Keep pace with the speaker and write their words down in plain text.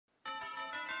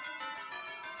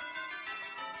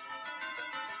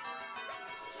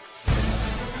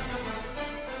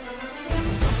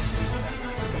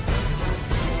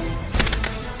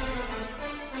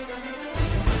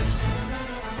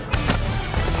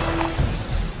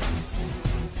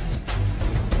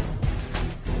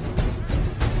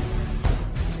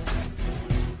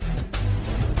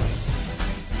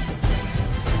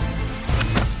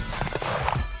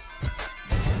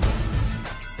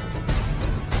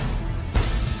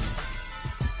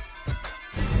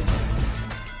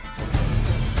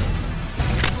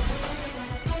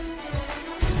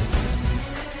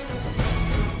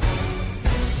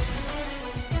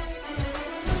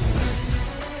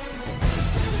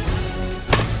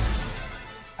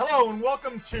Hello and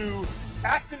welcome to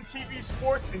ActonTV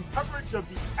Sports and coverage of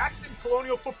the Acton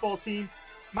Colonial football team.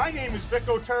 My name is Vic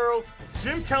Otero,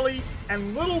 Jim Kelly,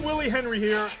 and Little Willie Henry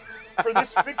here for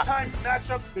this big-time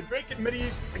matchup, the Dracut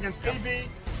Middies against AB.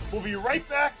 We'll be right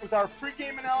back with our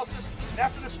pregame analysis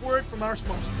after this word from our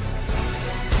sponsor.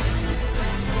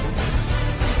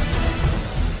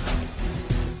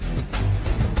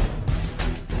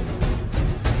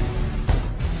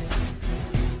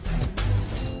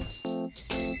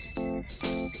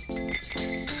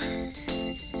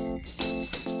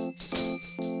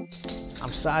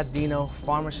 I'm Saad Dino,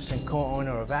 pharmacist and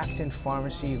co-owner of Acton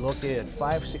Pharmacy, located at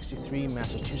 563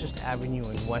 Massachusetts Avenue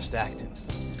in West Acton.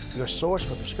 Your source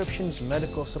for prescriptions,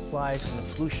 medical supplies, and a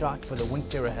flu shot for the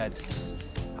winter ahead.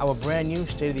 Our brand new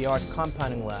state-of-the-art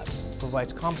compounding lab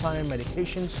provides compounded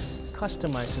medications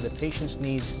customized to the patient's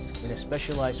needs in a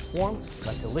specialized form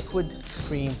like a liquid,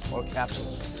 cream, or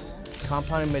capsules.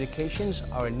 Compounded medications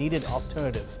are a needed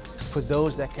alternative for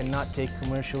those that cannot take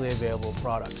commercially available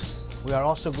products. We are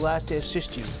also glad to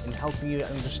assist you in helping you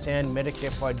understand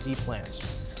Medicare Part D plans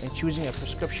and choosing a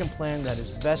prescription plan that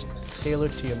is best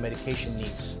tailored to your medication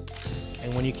needs.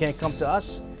 And when you can't come to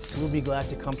us, we'll be glad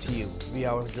to come to you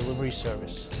via our delivery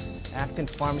service. Acton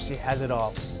Pharmacy has it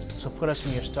all, so put us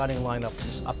in your starting lineup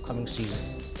this upcoming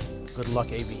season. Good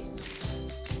luck, AB.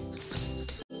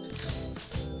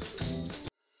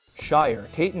 Shire,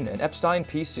 Caton, and Epstein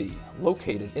PC,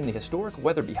 located in the historic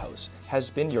Weatherby House, has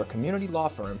been your community law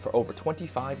firm for over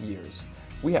 25 years.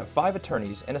 We have 5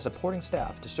 attorneys and a supporting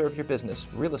staff to serve your business,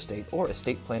 real estate, or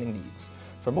estate planning needs.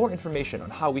 For more information on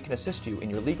how we can assist you in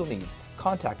your legal needs,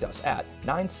 contact us at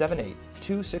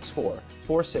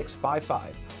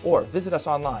 978-264-4655 or visit us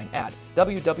online at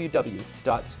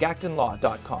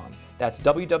www.skactonlaw.com. That's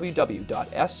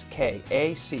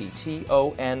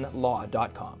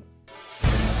www.skactonlaw.com.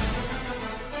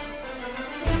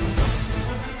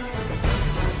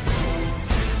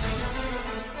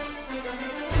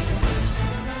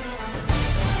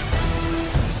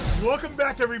 Welcome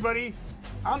back, everybody.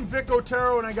 I'm Vic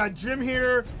Otero, and I got Jim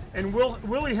here and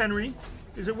Willie Henry.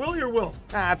 Is it Willie or Will?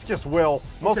 Nah, it's just Will.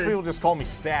 Most Okay. people just call me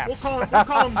Stats. We'll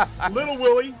call him Little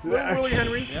Willie, Willie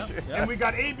Henry. Yeah. And we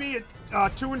got AB at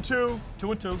 2-2.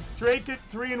 2-2. Drake at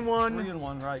 3-1.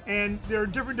 3-1, right. And they're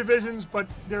in different divisions, but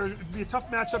there'll be a tough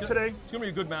matchup today. It's going to be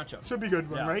a good matchup. Should be a good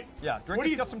one, Yeah. right? Yeah,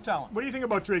 Drake's got some talent. What do you think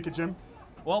about Drake, Jim?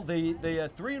 Well, they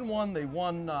 3-1. They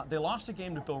won. They lost a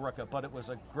game to Billerica, but it was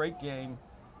a great game.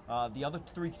 The other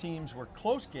 3 teams were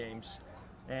close games,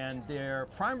 and their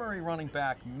primary running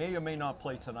back may or may not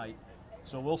play tonight.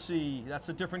 So we'll see. That's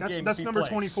a different game. That's if he number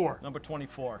plays. 24. Number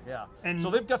 24, yeah. And so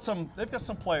they've got some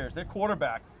players. Their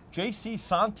quarterback, J.C.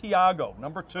 Santiago,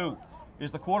 number 2,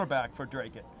 is the quarterback for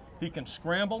Dracut. He can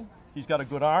scramble. He's got a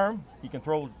good arm. He can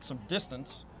throw some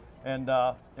distance, and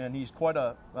he's quite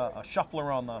a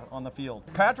shuffler on the field.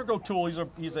 Patrick O'Toole,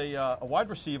 he's a wide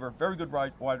receiver, very good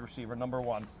wide receiver, number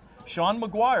 1. Sean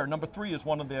McGuire, number 3, is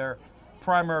one of their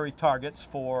primary targets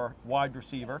for wide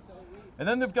receiver. And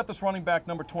then they've got this running back,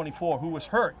 number 24, who was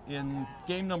hurt in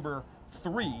game number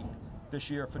 3 this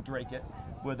year for Dracut,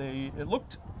 where it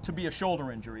looked to be a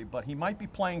shoulder injury, but he might be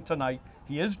playing tonight.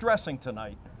 He is dressing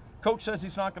tonight. Coach says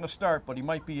he's not going to start, but he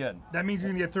might be in. That means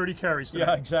he's going to get 30 carries today.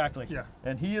 Yeah, exactly. Yeah.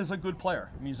 And he is a good player.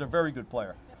 I mean, he's a very good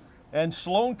player. And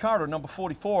Sloan Carter, number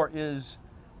 44, is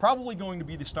probably going to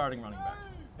be the starting running back.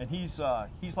 And he's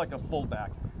like a fullback.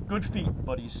 Good feet,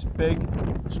 but he's big,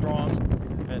 strong,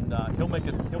 and he'll make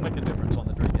a difference on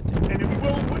the Dracut team. And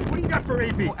Will, what do you got for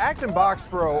AB? Well, Acton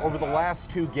Boxborough over the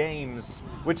last 2 games,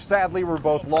 which sadly were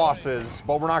both losses,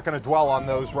 but we're not going to dwell on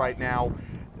those right now.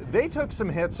 They took some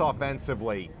hits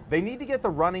offensively. They need to get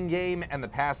the running game and the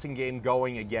passing game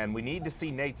going again. We need to see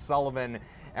Nate Sullivan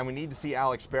and we need to see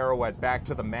Alex Barrowett back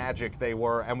to the magic they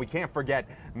were. And we can't forget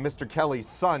Mr. Kelly's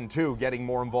son, too, getting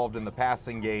more involved in the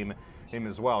passing game him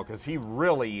as well, because he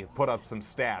really put up some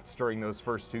stats during those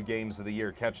first 2 games of the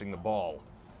year catching the ball.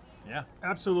 Yeah.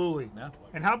 Absolutely. Yeah.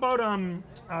 And how about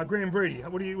Graham Brady?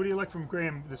 What do you like from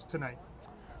Graham tonight?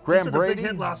 Graham he took Brady? a big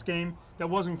hit last game that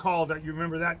wasn't called. You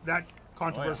remember that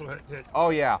controversial hit?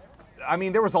 Oh, yeah. I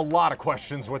mean, there was a lot of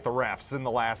questions with the refs in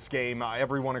the last game.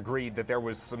 Everyone agreed that there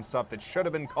was some stuff that should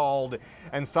have been called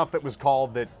and stuff that was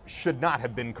called that should not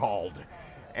have been called.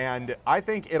 And I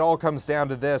think it all comes down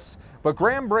to this. But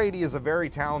Graham Brady is a very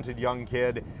talented young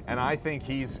kid, and I think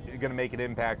he's going to make an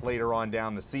impact later on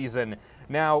down the season.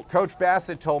 Now, Coach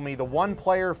Bassett told me the one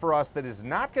player for us that is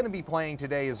not going to be playing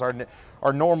today is our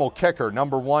normal kicker,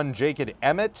 number 1, Jacob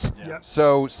Emmett. Yeah.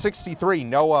 So 63,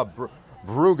 Noah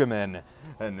Brueggemann,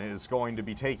 and is going to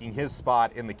be taking his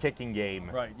spot in the kicking game.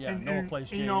 Right, yeah, And, no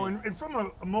place. you know, and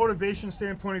from a motivation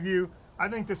standpoint of view, I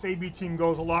think this AB team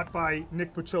goes a lot by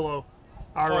Nick Puccillo,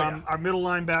 our middle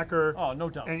linebacker. Oh,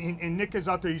 no doubt. And Nick is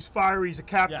out there. He's fiery. He's a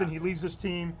captain. Yeah. He leads this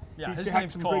team. Yeah, He's his had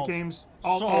name's some called great games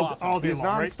so all day He's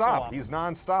long, right? nonstop. He's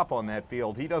nonstop on that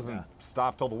field. He doesn't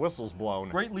stop till the whistle's blown.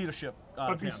 Great leadership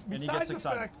out of him, and he gets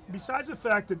excited. Besides the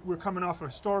fact that we're coming off a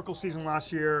historical season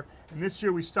last year, and this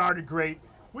year we started great,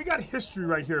 we got history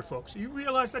right here, folks. You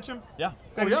realize that, Jim? Yeah.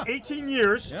 That in 18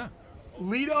 years,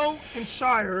 Lido and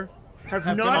Shire have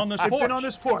not been on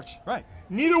this porch. Right.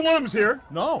 Neither one of them's here.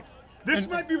 No. This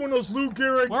might be one of those Lou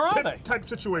Gehrig type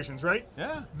situations, right?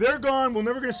 Yeah. They're gone. We're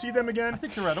never going to see them again. I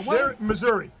think they're at a They're wedding. in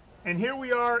Missouri. And here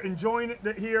we are enjoying it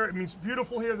here. I mean, it's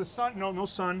beautiful here. The sun, no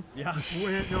sun. Yeah.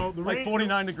 No, the Like rain,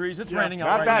 49 degrees. It's raining Not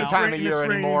out right that now. time of year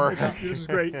anymore. This is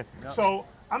great. So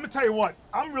I'm gonna tell you what.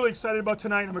 I'm really excited about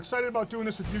tonight. I'm excited about doing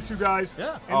this with you two guys.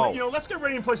 Yeah. And let's get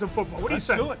ready and play some football. What do you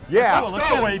say? Let's do it. Yeah. Let's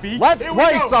go, AB. Let's Here we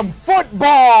play go. some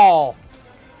football.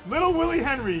 Little Willie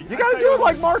Henry. You got to do it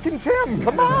like Mark and Tim.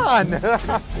 Come on.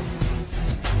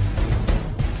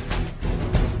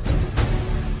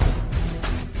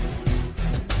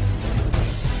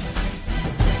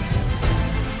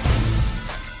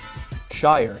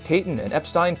 Shire, Caton, and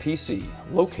Epstein PC,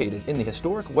 located in the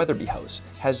historic Weatherby House,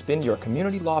 has been your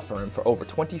community law firm for over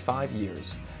 25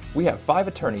 years. We have 5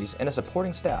 attorneys and a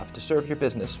supporting staff to serve your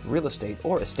business, real estate,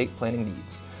 or estate planning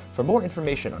needs. For more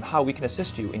information on how we can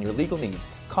assist you in your legal needs,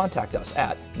 contact us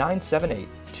at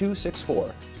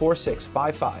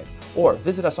 978-264-4655 or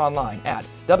visit us online at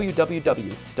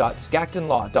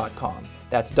www.skactonlaw.com.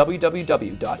 That's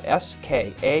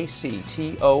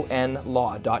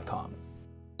www.skactonlaw.com.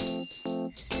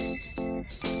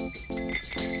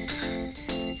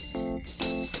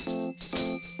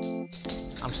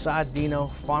 I'm Saad Dino,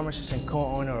 pharmacist and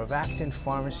co-owner of Acton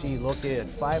Pharmacy, located at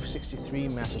 563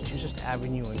 Massachusetts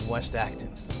Avenue in West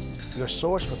Acton. Your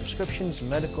source for prescriptions,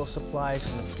 medical supplies,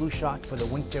 and a flu shot for the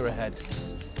winter ahead.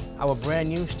 Our brand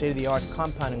new state-of-the-art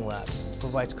compounding lab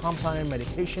provides compounded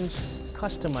medications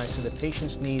customized to the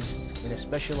patient's needs in a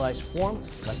specialized form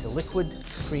like a liquid,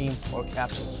 cream, or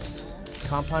capsules.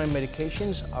 Compounded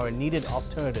medications are a needed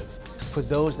alternative for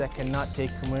those that cannot take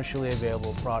commercially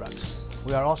available products.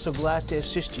 We are also glad to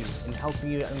assist you in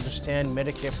helping you understand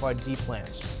Medicare Part D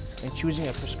plans and choosing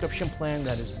a prescription plan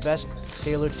that is best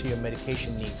tailored to your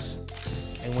medication needs.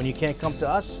 And when you can't come to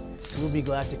us, we'll be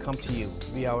glad to come to you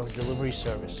via our delivery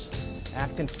service.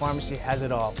 Acton Pharmacy has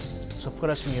it all, so put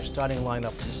us in your starting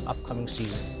lineup this upcoming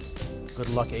season. Good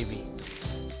luck, AB.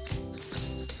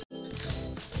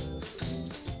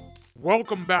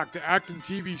 Welcome back to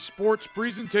ActonTV Sports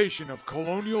presentation of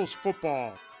Colonials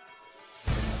football.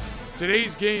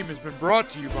 Today's game has been brought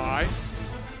to you by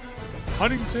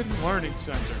Huntington Learning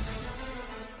Center,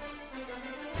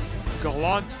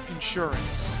 Gallant Insurance,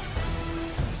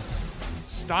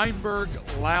 Steinberg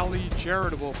Lally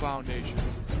Charitable Foundation,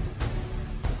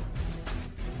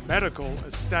 Medical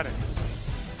Aesthetics,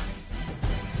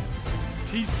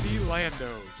 TC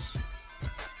Landos,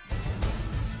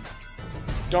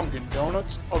 Dunkin'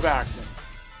 Donuts of Acton,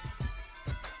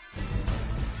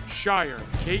 Shire,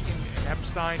 Caton, and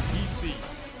Epstein PC,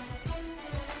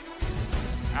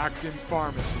 Acton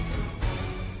Pharmacy.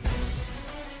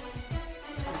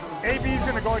 AB's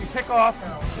going to go ahead and kick off.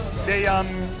 They,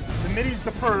 the Middies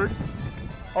deferred,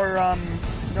 or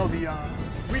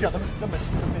we deferred.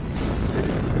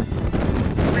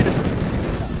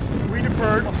 We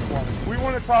deferred. We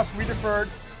won the toss. We deferred,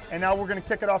 and now we're going to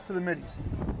kick it off to the Middies.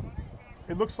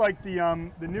 It looks like the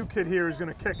new kid here is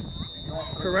going to kick.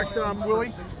 Correct,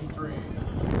 Willie?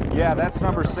 Yeah, that's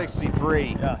number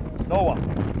 63. Yeah, Noah.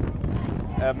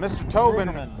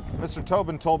 Mr.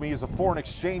 Tobin told me he's a foreign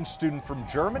exchange student from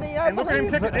Germany, I And look at him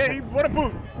believe. kick it. Hey, what a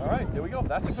boot. All right, here we go.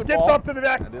 That's a good Skips ball. up to the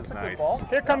back. That is nice. ball.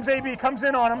 Here comes AB, comes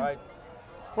in on him. All right.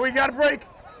 Oh, he got a break.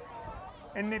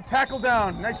 And they tackle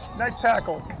down. Nice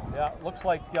tackle. Yeah, looks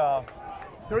like 35-yard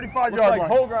looks like line.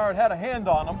 Hogard had a hand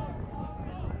on him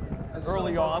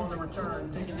early on. The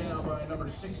return taken down by number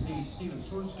 60, Steven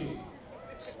Slutsky.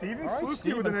 Steven All right,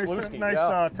 Slutsky with a Steven nice, Slutsky, nice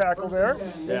yeah. Tackle there.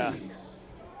 Yeah.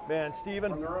 Man,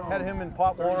 Steven had him in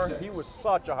pot water. He was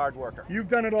such a hard worker. You've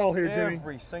done it all here, Jimmy.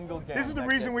 Every single game. This is the that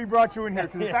reason kid. we brought you in here,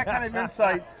 because it's that kind of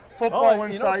insight, Oh, football you know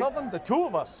insight. something? The two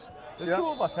of us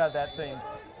had that same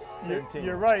team.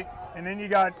 You're right. And then you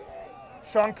got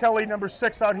Sean Kelly, number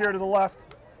 6, out here to the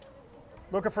left.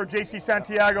 Looking for J.C.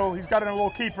 Santiago. He's got a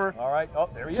little keeper. All right. Oh,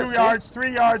 there he is. 2 See? yards,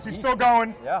 3 yards. He's still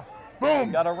going. Yeah.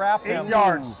 Boom. Got to wrap him. 8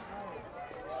 yards.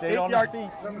 Stayed on yard. his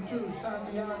feet. Number 2,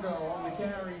 Santiago on the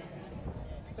carry.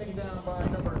 Taken down by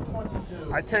number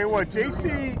 22. I tell you what,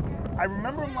 JC, I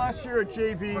remember him last year at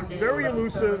JV, very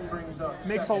elusive,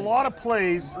 makes a lot of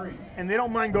plays, and they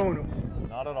don't mind going to him.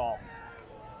 Not at all.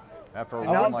 After a I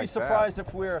run wouldn't like be surprised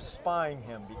if we're spying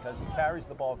him because he carries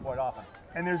the ball quite often.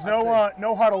 And there's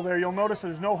no huddle there. You'll notice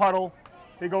there's no huddle.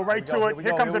 They go right to it.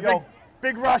 Here comes a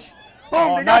big rush.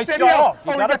 Boom! They got job.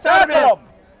 Oh, he gets out of there. Boom.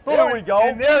 There we go.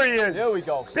 And there he is. There we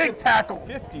go. Big tackle.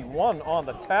 51 on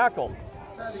the tackle.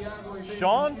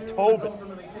 Sean Tobin.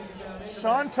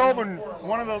 Sean Tobin,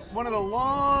 one of the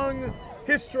long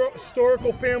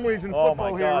historical families in football oh my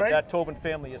here, God, right? that Tobin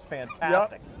family is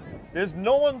fantastic. There's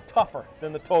no one tougher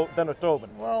than a Tobin.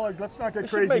 Well, let's not get They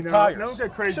crazy should make now. tires. Don't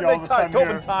get crazy Should all make of a sudden Tobin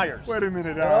here. tires. Wait a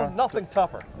minute. You know, nothing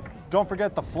tougher. Don't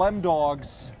forget the Phlegm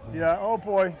Dogs. Yeah. Oh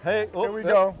boy. Hey, here we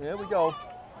go. Here we go.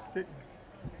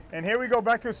 And here we go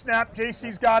back to a snap.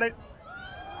 JC's got it.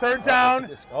 Third down.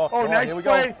 Oh, nice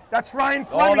play. That's Ryan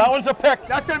Fleming. Oh, that one's a pick.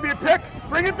 That's going to be a pick.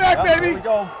 Bring it back, baby. Here we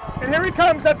go. And here he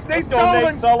comes. That's Nate Let's go,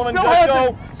 Sullivan. Nate Sullivan. Still Let's has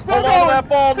go. him. Still Hold going. on to that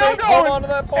ball, Still Nate. going. Hold on to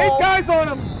that ball. 8 guys on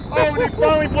him. Oh, and they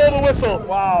finally blow the whistle.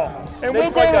 Wow. And Nate's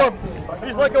we'll go like to him.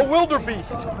 He's like a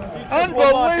wildebeest.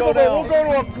 Unbelievable. We'll go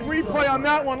to a replay on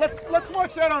that one. Let's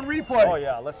watch that on replay. Oh,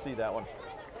 yeah. Let's see that one.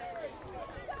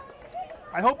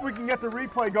 I hope we can get the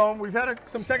replay going. We've had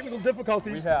some technical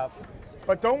difficulties. We have.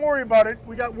 But don't worry about it.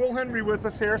 We got Will Henry with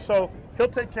us here, so he'll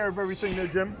take care of everything there,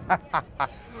 Jim.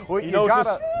 Well,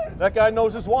 that guy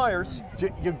knows his wires.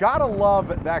 You gotta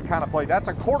love that kind of play. That's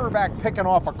a quarterback picking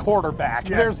off a quarterback.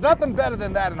 Yes. There's nothing better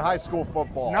than that in high school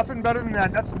football. Nothing better than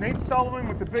that. That's Nate Sullivan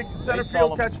with the big center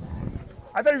field catch.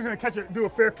 I thought he was going to do a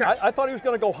fair catch. I thought he was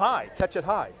going to go high, catch it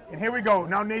high. And here we go.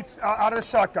 Now Nate's out of the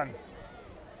shotgun.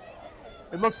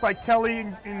 It looks like Kelly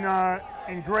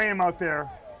and Graham out there.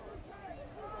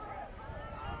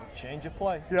 Change of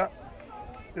play. Yeah,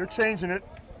 they're changing it.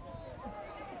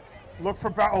 Look for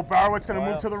Barwood's going to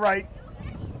move to the right.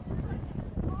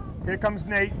 Here comes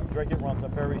Nate. Dracut runs a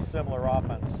very similar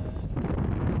offense.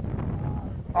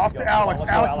 Off to Alex.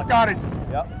 Alex has got it.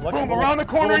 Yep. Boom, around the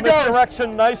corner he goes.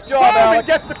 Misdirection. Nice job, Boom, Alex. he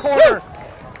gets the corner.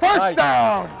 First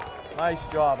down.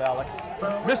 Nice job, Alex.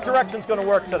 Misdirection's going to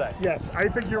work today. Yes, I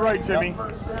think you're right, Jimmy.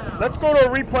 Yep. Let's go to a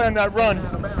replay on that run.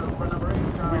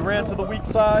 We ran to the weak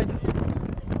side.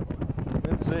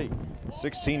 Let's see.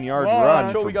 16-yard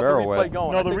run for we got Barrowhead. the replay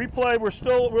going. No, the replay, we're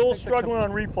still struggling on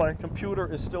replay.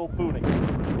 Computer is still booting.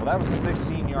 Well, that was a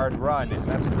 16-yard run, and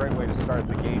that's a great way to start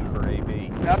the game for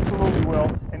AB. Absolutely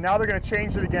will. And now they're going to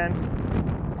change it again.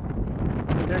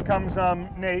 Here comes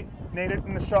Nate. Nate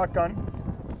in the shotgun.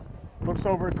 Looks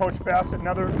over at Coach Bassett.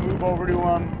 Another move over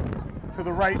to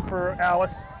the right for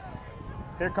Alex.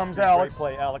 Here comes Alex.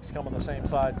 Great play. Alex coming the same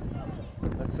side.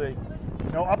 Let's see.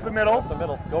 No, up the middle. Up the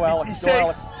middle. Go, Alex. He shakes. Go,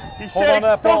 Alex. He Hold on shakes.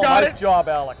 that Still ball. got Nice it. job,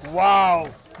 Alex. Wow.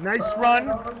 Nice run.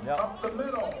 Yep.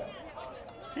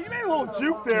 He made a little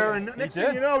juke there, and next did.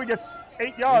 thing you know, he gets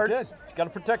 8 yards. He did. He's got to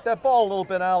protect that ball a little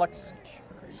bit, Alex.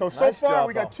 So Nice far, job,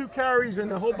 we got though. 2 carries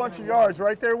and a whole bunch of yards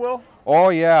right there, Will. Oh,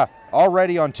 yeah.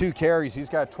 Already on 2 carries, he's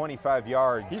got 25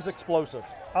 yards. He's explosive.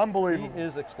 Unbelievable. He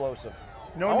is explosive.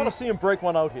 No I want need- to see him break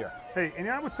one out here. Hey, and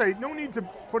I would say no need to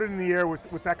put it in the air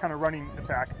with that kind of running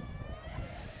attack.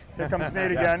 Here comes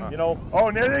Nate again. You know. Oh,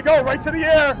 and there they go, right to the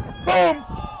air. Boom.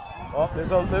 Oh, there's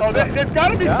There's got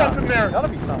to be something there. Got to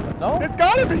be something. No. There's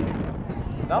got to be.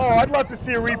 Nothing. Oh, I'd love to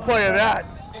see a replay of that.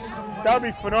 That would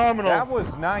be phenomenal. That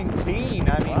was 19.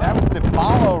 I mean, that was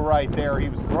DePaulo right there he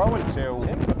was throwing to.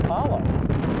 Tim DePaulo.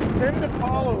 Tim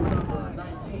DePaulo.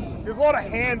 There's a lot of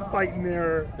hand fighting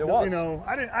there. There was. You know,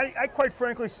 I quite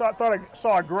frankly thought I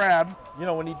saw a grab. You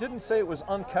know, when he didn't say it was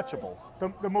uncatchable.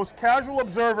 The most casual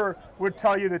observer would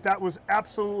tell you that was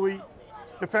absolutely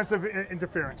defensive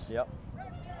interference. Yep.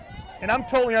 And I'm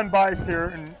totally unbiased here,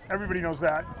 and everybody knows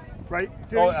that, right?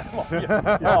 Jimmy?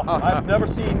 Yeah. No, I've never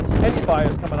seen any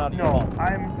bias coming out of your No, mouth.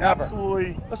 I'm Never.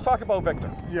 absolutely. Let's talk about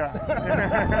Victor. Yeah.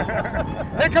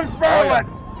 Here comes Barlett.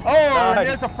 Oh, Nice. and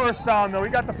there's a first down, though.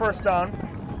 He got the first down.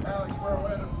 Alex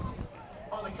Barrowhead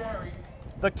on the carry.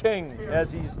 The King,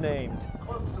 as he's named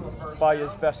by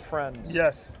his best friends.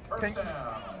 Yes. First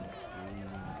down.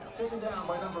 Taken down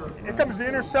by number Here comes the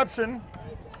interception.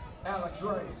 Alex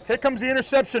Rice. Here comes the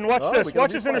interception. Watch Oh, this. we got a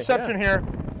Watch this replay, interception here.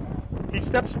 He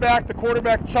steps back. The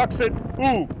quarterback chucks it.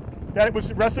 Ooh, that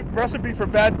was recipe for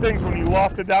bad things when he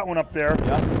lofted that one up there.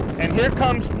 Yeah. And here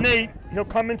comes Nate. He'll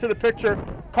come into the picture,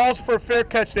 calls for a fair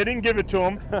catch. They didn't give it to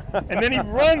him. And then he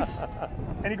runs,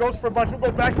 and he goes for a bunch. We'll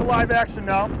go back to live action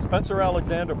now. Spencer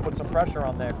Alexander put some pressure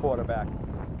on their quarterback.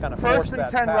 Kind of First and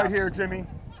 10 right here, Jimmy.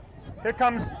 Here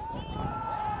comes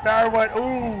Barrowhead.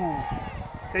 Ooh,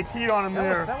 they keyed on him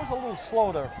there. That was a little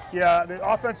slow there. Yeah, the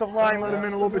offensive line let him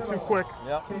in a little bit too quick.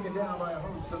 Yep. Taken down by a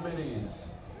host of middies.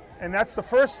 And that's the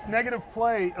first negative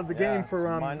play of the game it's for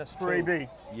 -2. AB.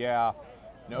 Yeah,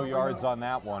 no yards on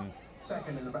that one.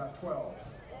 Second and about 12.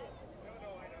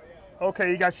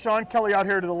 Okay, you got Sean Kelly out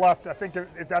here to the left. I think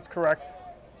if that's correct.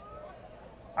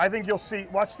 I think you'll see,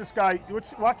 watch this guy,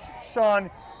 watch Sean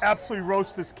absolutely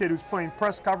roast this kid who's playing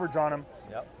press coverage on him.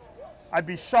 Yep. I'd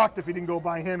be shocked if he didn't go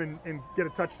by him and get a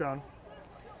touchdown.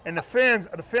 And the fans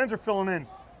are filling in.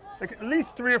 Like at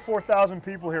least 3,000 or 4,000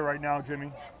 people here right now,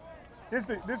 Jimmy. This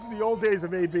is the old days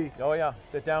of AB. Oh yeah,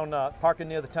 they're down parking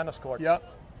near the tennis courts. Yep.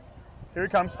 Here he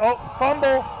comes. Oh,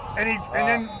 fumble, and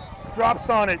then drops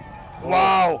on it.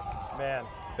 Wow. Man.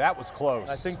 That was close.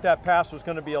 I think that pass was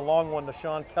going to be a long one to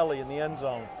Sean Kelly in the end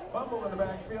zone. Fumble in the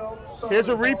backfield. Here's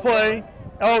a replay.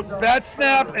 Oh, bad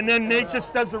snap, and then Nate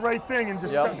just does the right thing and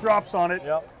just drops on it.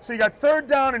 Yep. So you got 3rd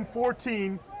down and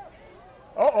 14.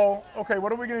 Uh-oh. Okay,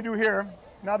 what are we going to do here?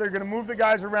 Now they're going to move the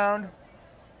guys around.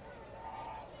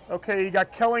 Okay, you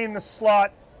got Kelly in the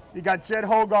slot. You got Jed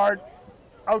Hogard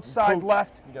outside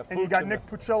left, and you got Nick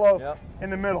Puccillo in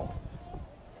the middle.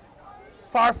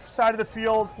 Far side of the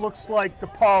field looks like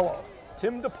DePaulo.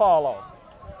 Tim DePaulo.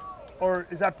 Or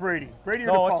is that Brady? Brady or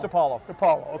No, DePaulo? it's DePaulo.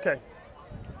 DePaulo, okay.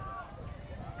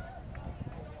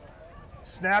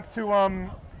 Snap to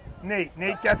Nate.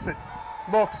 Nate gets it.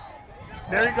 Looks.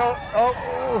 There you go.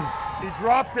 Oh, he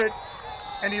dropped it,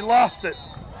 and he lost it.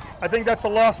 I think that's a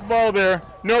lost ball there.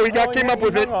 No, he came up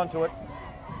with it. Onto it.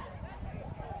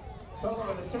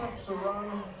 Sullivan attempts a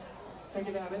run.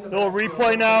 Little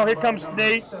replay now. Here comes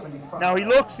Nate. Now he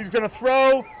looks. He's going to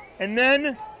throw, and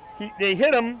then they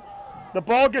hit him. The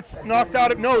ball gets knocked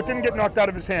out of. No, it didn't get knocked out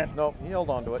of his hand. No, he held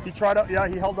on to it. He tried to. Yeah,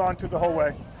 he held on to it the whole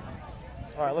way.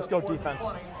 All right, let's go defense.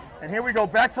 And here we go,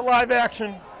 back to live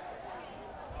action.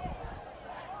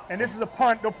 And this is a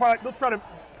punt. They'll try to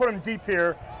put him deep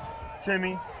here,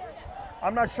 Jimmy.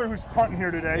 I'm not sure who's punting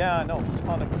here today. Yeah, no, who's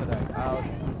punting today?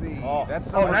 Let's see. Oh,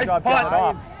 that's number nice five.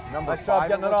 punt. Number Nice job 5,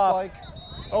 getting it it looks off. like.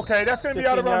 Okay, that's going to be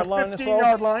out around the 15-yard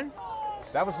 15-yard line.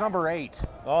 That was number 8.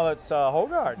 Oh, that's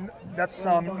Hogard. That's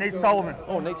Nate Sullivan.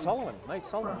 Oh, Nate Sullivan. Nate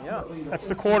Sullivan, yeah. That's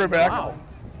the quarterback. Wow.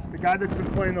 The guy that's been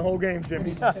playing the whole game,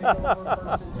 Jimmy.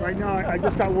 Right now, I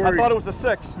just got worried. I thought it was a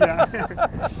 6.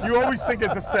 Yeah. You always think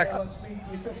it's a 6. Let's meet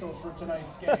the officials for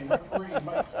tonight's game. Referee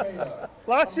Mike Feda.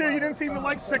 Last year, you didn't seem to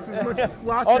like 6 as much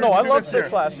last Oh year. no, as I you did loved this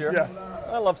 6 year. last year. Yeah.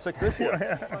 I love 6 this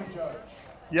year.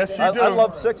 Yes, you do. I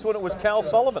loved 6 when it was Cal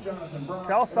Sullivan.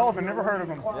 Cal Sullivan, never heard of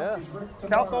him. Yeah,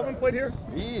 Cal Sullivan played here?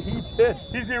 he did.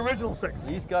 He's the original 6.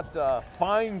 He's got a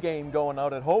fine game going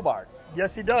out at Hobart.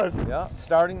 Yes, he does. Yeah,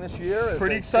 starting this year as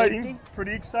Pretty a exciting. safety,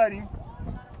 Pretty exciting.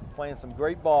 playing some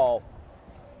great ball.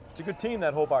 It's a good team,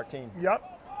 that Hobart team. Yep.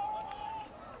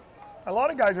 A lot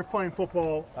of guys are playing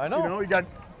football. I know. You know, you got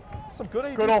Some good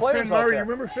AV good old players Finn out Murray. You there.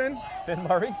 remember Finn? Finn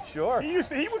Murray, sure. He was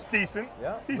decent.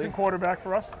 Yeah, Decent lead. quarterback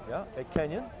for us. Yeah, at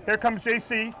Kenyon. Here comes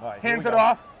JC. All right, here hands we it go.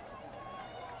 off.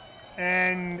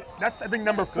 And that's, I think,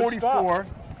 number Good 44.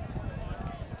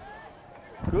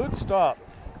 Good stop.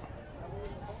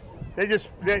 They're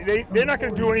not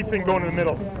going to do anything going in the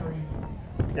middle.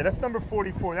 Yeah, that's number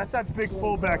 44. That's that big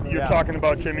fullback that you're talking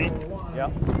about, Jimmy. Yeah.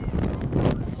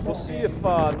 We'll see if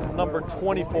number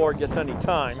 24 gets any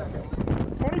time.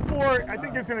 24, I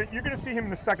think you're gonna see him in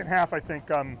the second half. I think.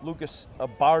 Lucas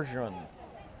Barjuan.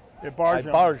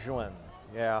 Barjuan.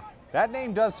 Yeah. That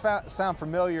name does sound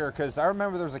familiar because I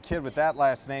remember there was a kid with that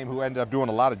last name who ended up doing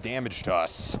a lot of damage to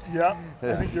us. Yep,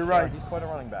 I think you're right. He's quite a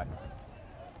running back.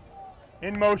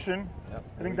 In motion. Yep,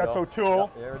 I think that's O'Toole.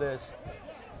 Yep, there it is.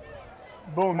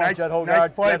 Boom, nice Jed Hogard.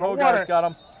 nice play. Jed But what Hogard's a got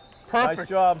him. perfect. Nice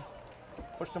job.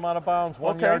 Pushed him out of bounds.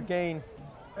 1 Okay. yard gain.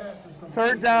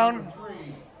 Third down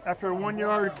after a 1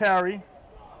 yard carry.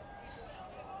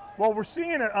 Well, we're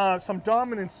seeing some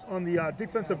dominance on the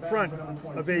defensive front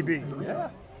of AB. Yeah.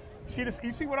 See this?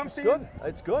 You see what I'm seeing? Good.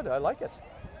 It's good. I like it.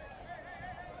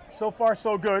 So far,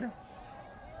 so good.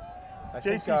 I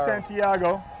think JC our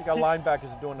Santiago.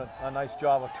 linebackers are doing a nice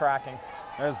job of tracking.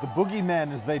 As the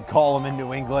boogeymen, as they'd call them in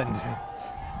New England.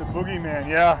 The boogeyman,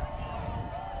 yeah.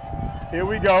 Here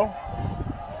we go.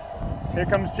 Here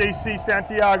comes JC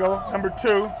Santiago, number 2.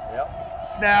 Yep.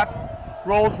 Snap,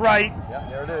 rolls right. Yeah,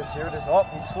 there it is. Here it is. Oh,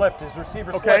 he slipped. His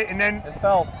receiver Okay, slipped and then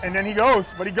fell. And then he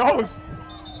goes, but he goes.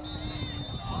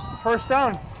 First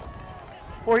down.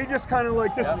 Boy, he just kind of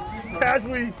like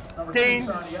casually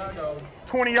gained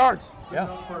 20 yards. Yeah.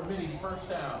 For Middy, first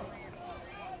down.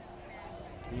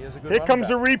 He is a good Here running comes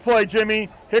the back. replay, Jimmy.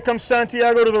 Here comes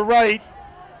Santiago to the right.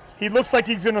 He looks like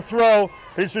he's going to throw.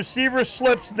 His receiver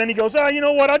slips. Then he goes, you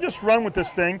know what? I'll just run with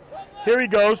this thing. Here he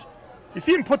goes. You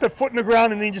see him put the foot in the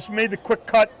ground, and then he just made the quick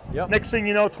cut. Yep. Next thing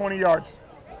you know, 20 yards.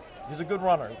 He's a good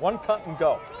runner. One cut and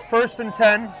go. 1st and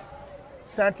 10.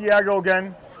 Santiago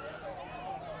again.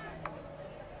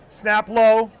 Snap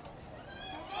low.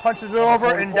 punches it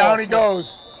over, and down he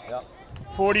goes. Yep.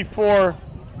 44,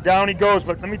 down he goes.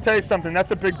 But let me tell you something.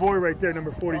 That's a big boy right there,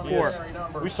 number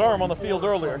 44. We saw him on the field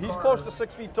earlier. He's close to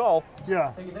 6 feet tall.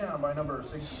 Yeah. Taken down by number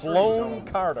 63. Sloan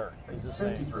Carter is his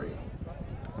name. 53.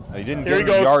 He didn't Here get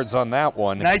he any goes. yards on that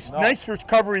one. Nice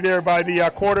recovery there by the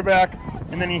quarterback,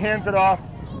 and then he hands it off.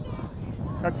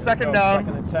 That's second down.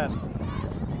 Second and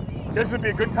 10. This would be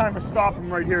a good time to stop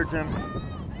him right here, Jim.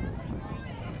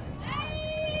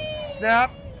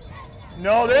 Snap.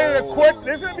 No, they're quick.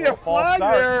 There's going to be a flag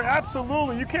there.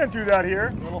 Absolutely. You can't do that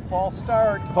here. Little false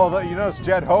start. Although you notice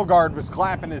Jed Hogard was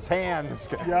clapping his hands.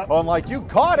 Yep. On like, you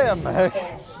caught him.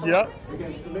 Yep.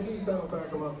 Against the Middies, that'll back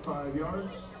him up 5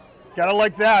 yards. Gotta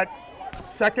like that.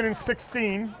 Second and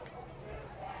 16.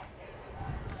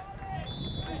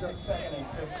 He's up second and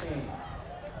 15.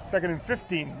 Second and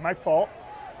 15. My fault.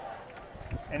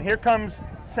 And here comes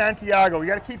Santiago. You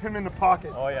got to keep him in the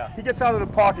pocket. Oh, yeah. He gets out of the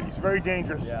pocket. He's very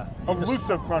dangerous. Yeah.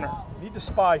 Elusive runner. Need to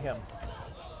spy him.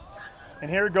 And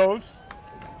here it goes.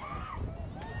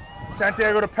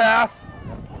 Santiago to pass.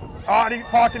 Out of the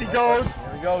pocket he goes.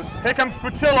 Here he goes. Here comes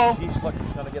Pacillo. Jeez, look,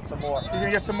 he's going to get some more. He's going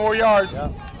to get some more yards.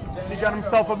 Yeah. He got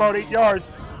himself about 8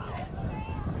 yards.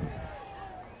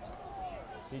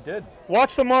 He did.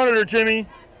 Watch the monitor, Jimmy.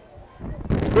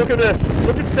 Look at this.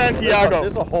 Look at Santiago.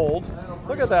 There's a hold.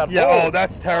 Look at that Yeah, hold. oh,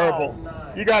 that's terrible.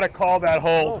 You got to call that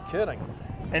hold. No kidding.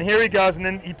 And here he goes, and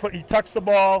then he tucks the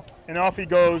ball, and off he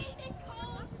goes.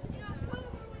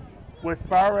 With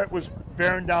Barrett was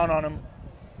bearing down on him.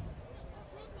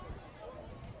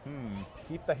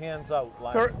 Keep the hands out.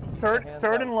 Lyle.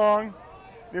 Third and long.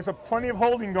 There's plenty of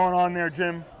holding going on there,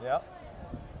 Jim. Yep.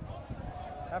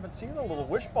 Haven't seen the little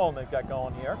wishbone they've got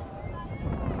going here.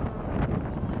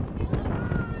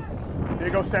 There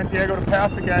goes Santiago to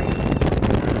pass again.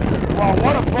 Wow,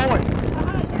 what a bullet.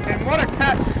 And what a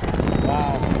catch.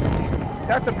 Wow.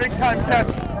 That's a big time catch.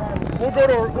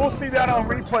 We'll see that on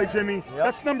replay, Jimmy. Yep.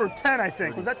 That's number 10, I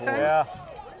think. Was that 10? Yeah.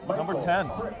 Number 10.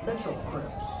 Mitchell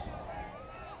Cripps.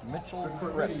 Mitchell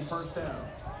For Middies, Cripps. first down.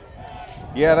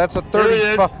 Yeah, that's a There he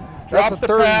is. 35. Drops That's a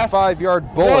the pass. 35-yard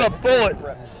What a bullet.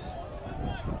 bullet.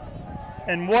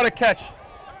 And what a catch.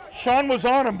 Sean was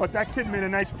on him, but that kid made a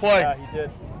nice play. Yeah, he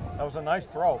did. That was a nice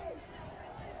throw.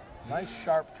 Nice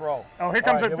sharp throw. Oh, here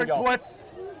comes All right, a here we big go. blitz.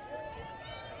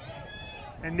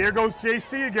 And there goes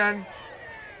JC again.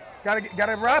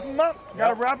 Gotta wrap him up.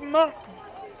 Gotta wrap him up.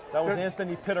 That was Good.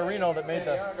 Anthony Pittarino that made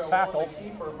the Santiago tackle. won the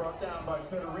keeper, brought down by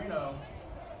Pittarino.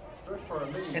 Good for a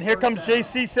Middies, And here first comes down.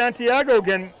 JC Santiago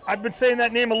again. I've been saying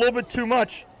that name a little bit too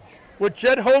much. With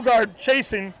Jed Hogard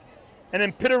chasing, and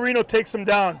then Pittarino takes him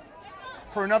down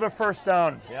for another first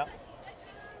down. Yeah.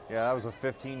 Yeah, that was a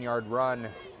 15-yard run.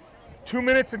 2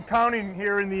 minutes and counting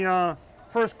here in the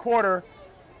first quarter,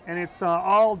 and it's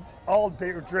all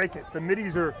Dracut. The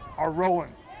Middies are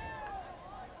rolling.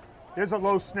 There's a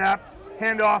low snap,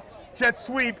 handoff, jet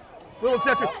sweep, little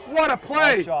jet sweep. What a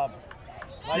play! Nice job.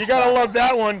 Nice You gotta job. love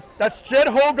that one. That's Jed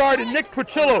Hogard and Nick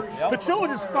Pacillo. Yep. Pacillo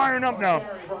just firing up now.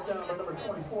 Leary brought down by number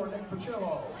 24, Nick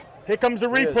Pacillo. Here comes the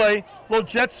He is. replay, little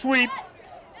jet sweep.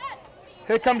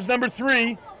 Here comes number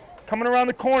 3, coming around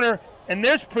the corner, and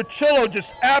there's Pacillo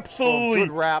just absolutely,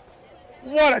 Good wrap.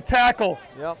 what a tackle.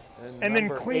 Yep. And then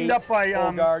number cleaned 8, up by,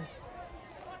 Hogard.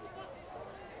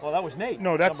 Well, that was Nate.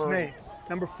 No, that's Number Nate.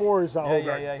 Number 4 is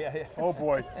Hogard. Yeah. Oh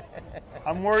boy,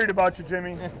 I'm worried about you,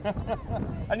 Jimmy.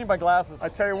 I need my glasses. I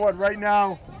tell you what, right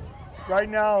now,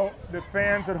 the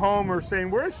fans at home are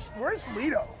saying, "Where's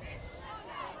Lito?"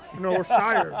 No, or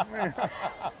Shire.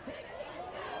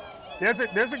 There's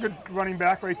a good running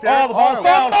back right there. Oh, the ball's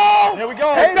down. Football! Here we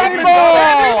go. Hey, Duckman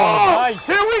ball! Nice.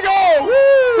 Here we go!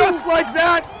 Woo! Just like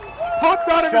that, popped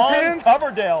out of his Sean hands.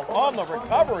 Coverdale on the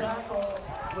recovery.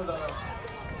 With a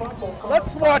fumble call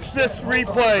Let's watch this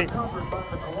replay. recovered by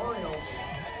the Colonials.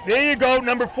 There you go.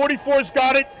 Number 44's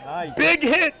got it. Nice. Big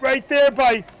hit right there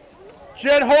by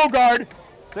Jed Hogard.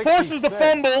 Forces the 66.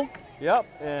 fumble. Yep.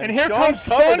 And here comes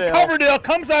Sean Coverdale.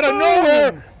 Comes out of Boom.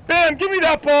 nowhere. Bam, give me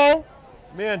that ball.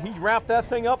 Man, he wrapped that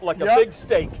thing up like Yep. a big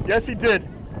steak. Yes, he did.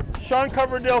 Sean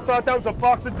Coverdale thought that was a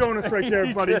box of donuts right there,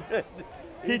 He buddy. did.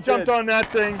 He jumped did. on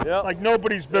that thing Yep. like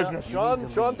nobody's business. Sean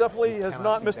definitely has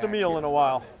not missed a meal in a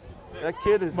while. That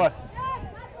kid is But,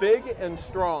 big and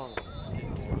strong.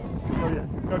 oh yeah.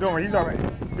 No, don't worry. He's all right.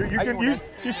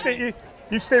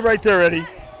 You stay right there, Eddie.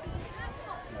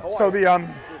 So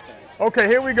okay,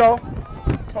 here we go.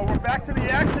 So we're back to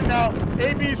the action now.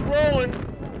 AB's rolling.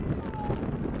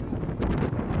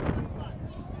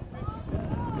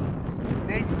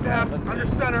 Nate snap Let's under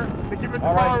see. center. They give it to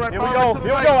All Barr right, right. here we Barr go. to the Here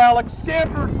we right. go, Alex.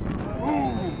 Scampers.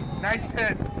 Ooh, nice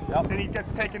hit. Yep. And he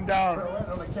gets taken down. Right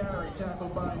on the the carry,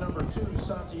 tackled by number 2,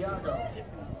 Santiago.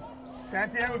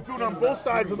 Santiago's doing on both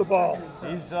sides of the ball.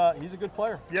 He's a good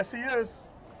player. Yes, he is.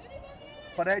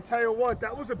 But I tell you what,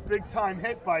 that was a big-time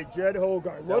hit by Jed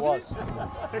Hogard, wasn't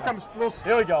it? Here comes little.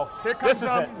 Here we go. Here comes this is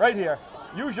it, right here.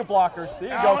 Use your blockers.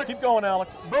 There you go. Keep going,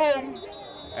 Alex. Boom.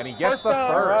 And he gets First the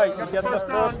down. first. Right, he gets the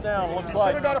first down. Looks Should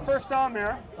like. have got a first down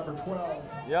there. Number 12.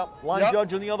 Yep. Line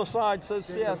judge on the other side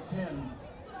says yes.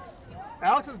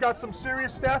 Alex has got some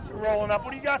serious stats rolling up.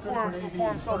 What do you got for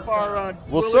him so far?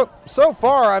 Well, so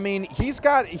far, I mean, he's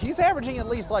averaging at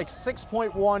least like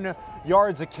 6.1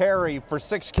 yards a carry for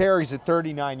 6 carries at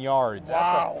 39 yards.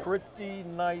 Wow. That's a pretty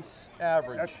nice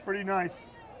average. That's pretty nice.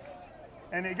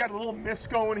 And they got a little mist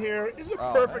going here. This is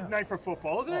a perfect night for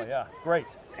football, isn't it? Oh, yeah. Great.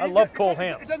 I love cold It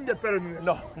hands. doesn't get better than this.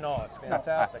 No, it's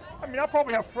fantastic. I mean, I'll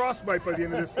probably have frostbite by the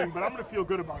end of this thing, but I'm going to feel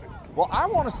good about it. Well, I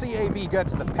want to see AB get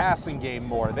to the passing game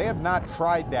more. They have not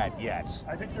tried that yet.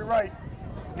 I think you're right.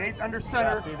 Nate under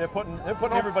center. Yeah, see, they're putting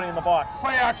everybody in the box.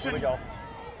 Play action. Here we go.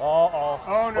 Uh-oh.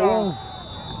 Oh, no.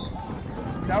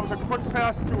 Ooh. That was a quick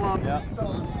pass to To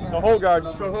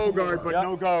Hogard. But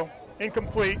no go.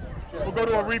 Incomplete. We'll go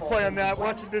to a replay on that.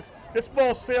 Watch it. This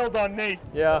ball sailed on Nate.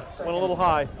 Yeah, went a little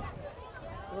high.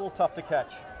 A little tough to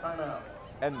catch.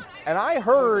 And I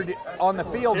heard on the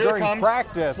field Here during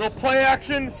practice. Little play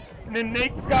action, and then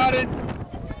Nate's got it.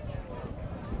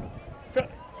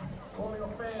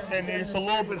 And it's a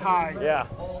little bit high. Yeah.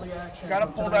 Got to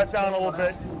pull that down a little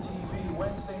bit.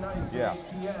 Yeah.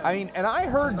 I mean, and I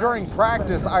heard during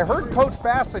practice, I heard Coach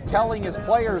Bassett telling his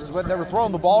players when they were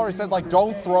throwing the ball, he said, like,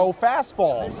 don't throw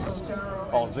fastballs.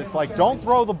 It's like, don't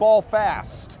throw the ball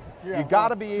fast. You got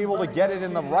to be able to get it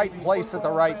in the right place at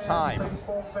the right time.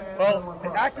 Well, the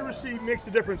accuracy makes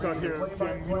a difference out here,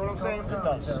 Jim. You know what I'm saying? It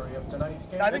does.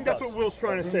 I think that's what Will's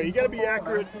trying to say. You got to be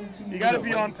accurate. You got to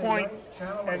be on point.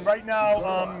 And right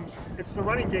now, it's the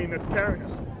running game that's carrying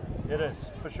us. It is,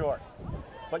 for sure.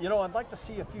 But, you know, I'd like to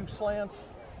see a few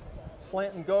slants,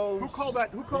 slant and goes. Who called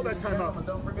that timeout?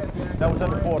 That was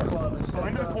end of quarter. Oh,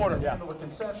 end of the quarter. Yeah.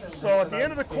 So at the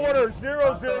end of the quarter,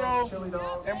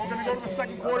 0-0, and we're going to go to the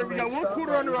second quarter. We got one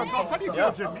quarter under our belts. How do you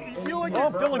feel, Jim? You feel like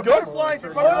I'm feeling good. butterflies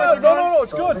are gone? No,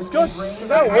 it's good. It's good.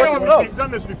 Obviously, you've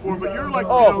done this before, but you're like,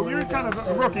 you're kind of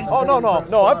a rookie. Oh,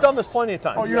 no, I've done this plenty of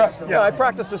times. Oh, you have? Yeah, I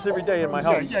practice this every day in my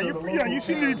house. Yeah, you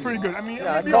seem to be pretty good. I mean,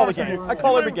 Yeah, I to be call honest the with game. you, I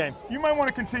call you every might- game. You might want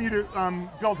to continue to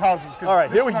build houses. All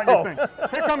right, here we not go. Your thing.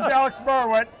 Here comes Alex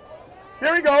Barwett.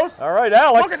 There he goes. All right,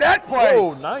 Alex. Look at that play.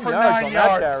 Oh, 9 for yards 9 on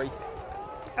yards. that carry.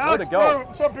 Alex to go. Barwett,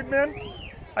 what's up, big man?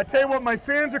 I tell you what, my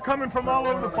fans are coming from all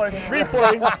over the place.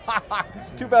 Replay.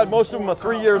 It's too bad most of them are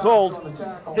 3 years old.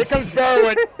 Here comes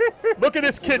Barwett. Look at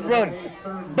this kid run.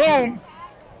 Boom.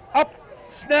 Up.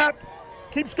 Snap.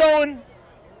 Keeps going.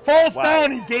 Falls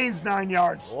down. He gains 9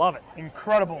 yards. Love it.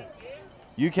 Incredible.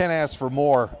 You can't ask for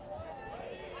more.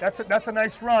 That's a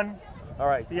nice run. All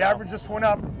right. The average just went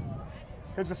up.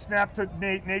 Here's a snap to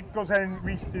Nate. Nate goes ahead and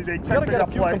they Got check to the get a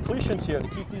up few play. completions here to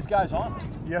keep these guys honest.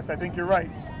 Yes, I think you're right.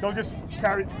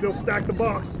 They'll stack the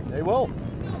box. They will.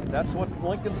 That's what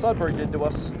Lincoln Sudbury did to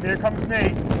us. Here comes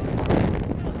Nate.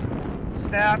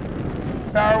 Snap.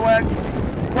 Barwett.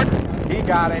 Quick. He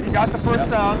got it. He got the first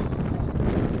down.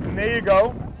 And there you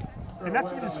go. And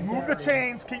that's when you just move the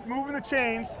chains. Keep moving the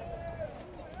chains.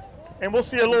 And we'll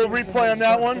see a little replay on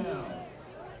that one.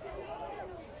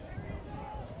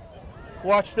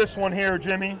 Watch this one here,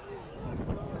 Jimmy.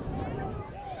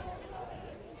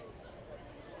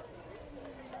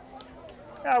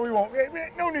 We won't.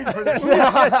 No need for that.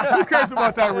 Who cares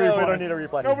about that replay? We don't need a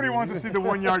replay. Nobody wants to see the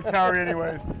 1 yard carry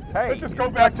anyways. Hey, let's just go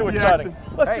back to Too the exciting.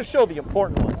 action. Let's just show the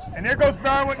important ones. And there goes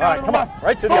Barwett now All right, to the come on. left.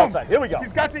 Right to the Boom. outside. Here we go.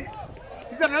 He's got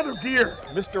another gear.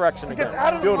 Misdirection He again. gets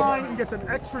out of the Beautiful. line and gets an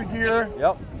extra gear.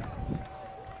 Yep.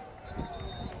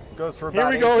 Goes for Here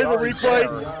about we go. 8 Here's a yards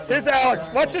replay. there. Here's Alex.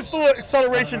 Watch this little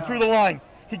acceleration through the line.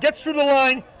 He gets through the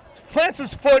line, plants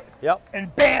his foot, Yep.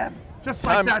 and bam! Just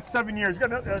like Time- that, 7 years. Got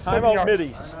 7 Timeout yards.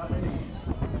 middies.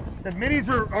 The middies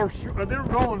are they're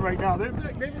rolling right now. They're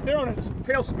on a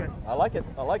tailspin. I like it.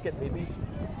 Maybe he's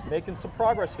making some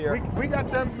progress here. We got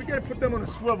them. We got to put them on a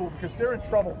swivel because they're in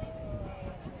trouble.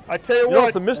 I tell you You know, what.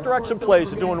 it's the misdirection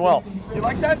plays are doing well. You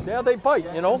like that? Yeah, they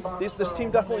bite, you know. This team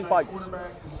definitely bites.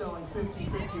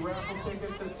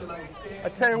 I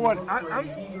tell you what.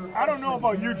 I don't know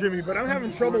about you, Jimmy, but I'm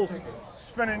having trouble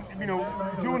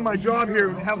doing my job here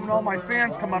and having all my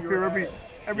fans come up here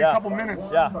every couple minutes.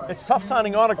 Yeah, it's tough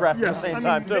signing autographs Yeah, at the same I mean,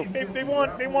 time too. They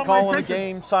want my Calling the attention.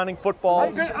 game, signing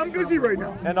footballs, I'm busy right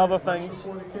now. and other things.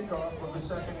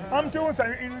 I'm doing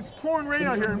something. It's pouring rain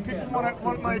out here, and people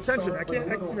want my attention. I can't.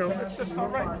 It's just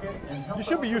not right. You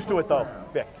should be used to it though,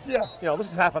 Vic. Yeah. This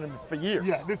has happened for years.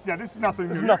 Yeah. This is nothing new.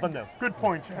 This is nothing new. Good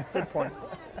point, Jim. Good point.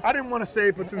 I didn't want to say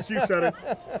it, but since you said it,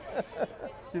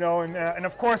 and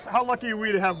of course, how lucky are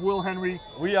we to have Will Henry?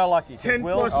 We are lucky. 10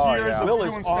 Will, plus years of Will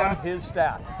doing is on stats. his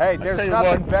stats. Hey, there's tell you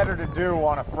nothing what. better to do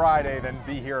on a Friday than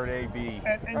be here at AB.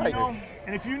 And Right.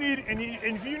 and if you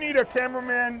need a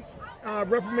cameraman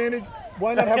reprimanded,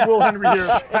 why not have Will Henry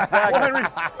here?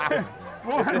 Exactly.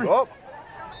 Will Henry. Oh.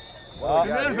 And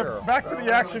there's back to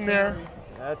the action there.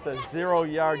 That's a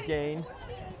 0-yard gain.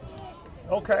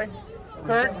 Okay.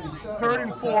 Third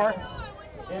and 4.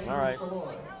 All right.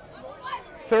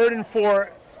 3rd and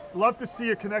 4. Love to see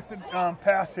a connected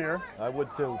pass here. I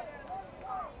would too.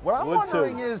 What I'm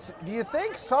wondering is, do you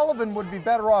think Sullivan would be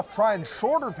better off trying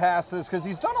shorter passes? Because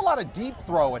he's done a lot of deep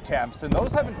throw attempts, and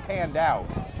those haven't panned out.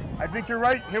 I think you're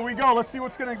right. Here we go. Let's see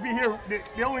what's going to be here.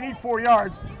 They only need 4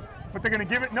 yards, but they're going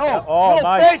to give it. No. Yeah. Oh, little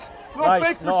nice. fake. Little Nice.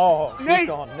 fake for No, keep Nate.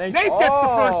 going. Nate Nate. gets the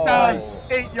first down. Nice.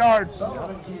 8 yards.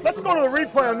 Let's go to the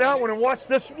replay on that one and watch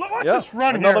this. Watch this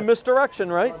run Another here.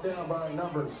 misdirection, right? Down by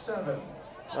number 7.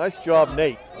 Nice job,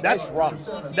 Nate. That's Nice run.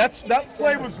 That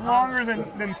play was longer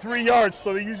than 3 yards,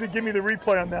 so they usually give me the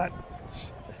replay on that.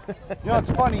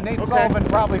 It's funny. Nate Sullivan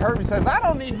probably heard me says, "I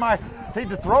don't need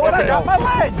to throw it. I got my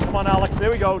legs." Come on, Alex. There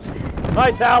we go.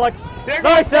 Nice, Alex. There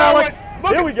Nice, goes Alex. Forward.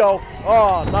 Look Here we go.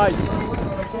 Oh, nice.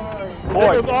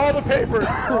 There goes Boy, all the papers.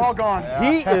 They're all gone.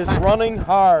 he is running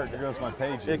hard. There goes my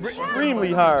pages.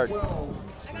 Extremely hard.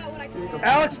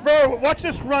 Alex Burr, watch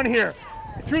this run here.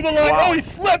 Through the line. Wow. Oh, he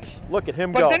slips. Look at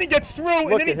him But go. then he gets through,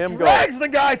 Look and then at he him go. drags the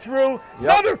guy through.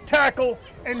 Another tackle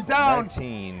and down.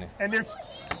 19. And there's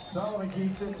Sullivan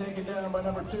keeps it, taken down by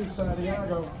number 2,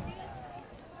 Santiago.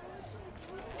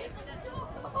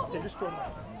 just throw him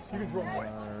out. You can throw him away.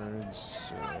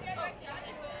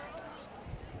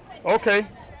 Okay.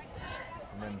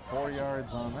 And then 4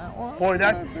 yards on that one.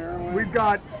 Boy, we've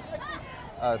got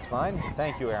It's mine.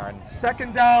 Thank you, Aaron.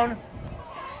 second down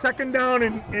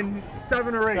in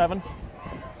 7 or 8. 7.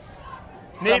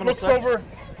 Nate 7 or looks 6. over.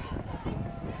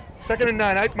 2nd and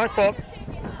 9. My fault.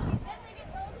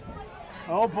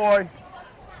 Oh boy.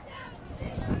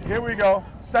 Here we go.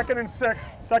 2nd and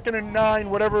 6. 2nd and 9.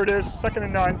 Whatever it is. 2nd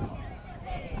and 9.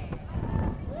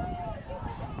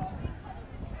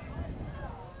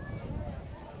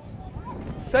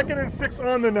 Second and 6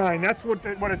 on the 9. That's what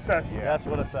it says. Yeah. That's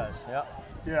what it says. Yeah.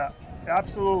 Yeah,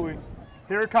 absolutely.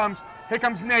 Here it comes. Here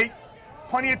comes Nate.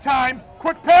 Plenty of time.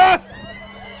 Quick pass.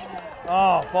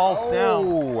 Oh, ball's down.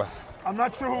 Oh. I'm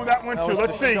not sure who that went That to. was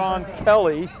Let's see. Sean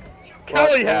Kelly.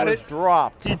 Kelly but had was it.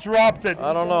 dropped. He dropped it.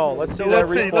 I don't know. Let's see So that let's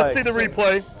replay. see. Let's see the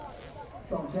replay.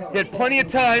 He had plenty of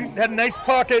time. Had a nice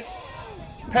pocket.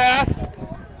 Pass.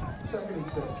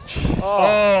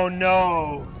 Oh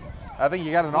no. I think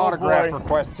you got an autograph boy.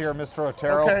 request here, Mr.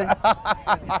 Otero.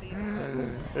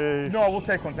 Okay. No, we'll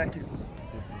take one. Thank you.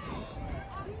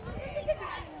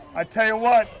 I tell you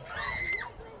what.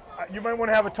 You might want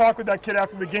to have a talk with that kid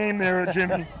after the game there,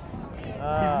 Jimmy.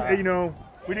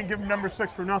 We didn't give him number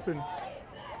 6 for nothing.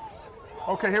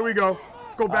 Okay, here we go.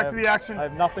 Let's go back to the action. I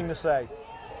have nothing to say.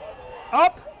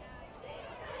 Up.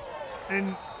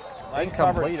 And Nice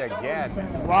Incomplete coverage.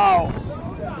 again. wow.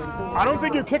 I don't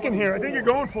think you're kicking here. I think you're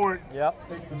going for it. Yep.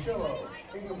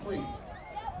 Incomplete.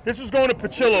 This was going to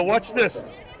Pachillo. Watch this.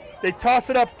 They toss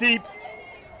it up deep,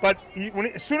 but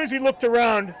as soon as he looked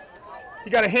around, he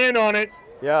got a hand on it.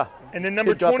 Yeah. And then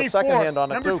number Kid got the 24. second hand on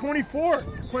it, number too. 24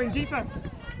 playing defense.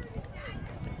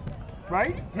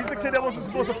 Right? He's the kid that wasn't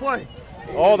supposed to play.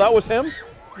 Oh, that was him?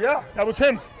 Yeah, that was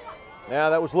him. Yeah,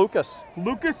 that was Lucas.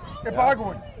 Lucas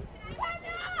Ibargwin.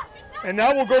 And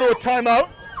now we'll go to a timeout.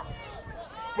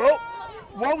 Well,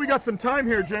 while we got some time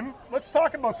here, Jim, let's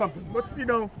talk about something.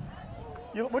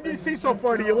 What do you see so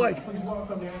far do you like?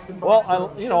 Well,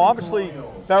 obviously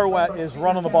Barouette is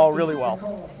running the ball really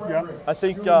well. Yeah. I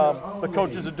think the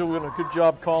coaches are doing a good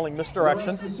job calling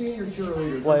misdirection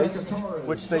plays,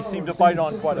 which they seem to bite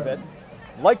on quite a bit.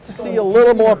 Like to see a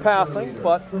little more passing,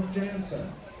 but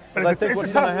I think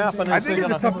what's going to happen is I think it's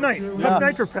a tough night. Tough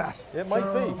night for pass. It might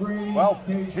be. Well,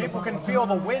 people can feel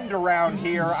the wind around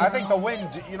here. I think the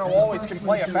wind, always can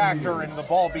play a factor in the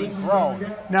ball being thrown.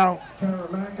 Now,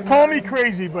 call me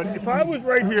crazy, but if I was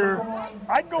right here,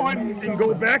 I'd go ahead and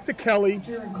go back to Kelly,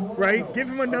 right? Give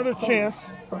him another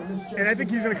chance, and I think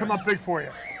he's going to come up big for you.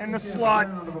 In the slot,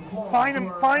 find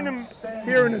him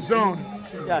here in the zone.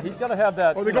 Yeah, he's got to have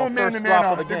that Oh, they're going man to first man drop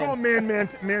on of the him. They're game. going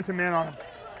man to man on him.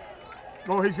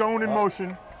 Oh, he's going in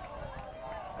motion.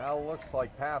 Well, looks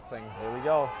like passing. Here we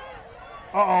go.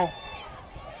 Uh-oh.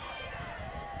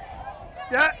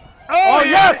 Yeah. Oh,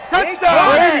 yes!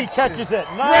 Touchdown! Brady catches it.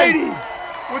 Nice. Brady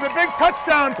with a big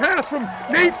touchdown pass from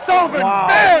Nate Sullivan. Wow.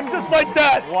 Bam! Just like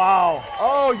that. Wow.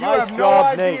 Oh, you Nice have no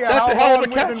job, Nate. idea That's how a hell of long a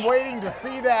we've catch. been waiting to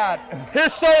see that.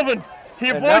 Here's Sullivan. He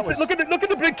And avoids that it. Look at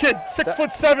the big kid,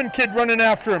 6'7" kid running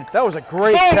after him. That was a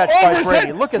great Boom, catch over by his Brady.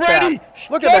 head. Look at Brady that.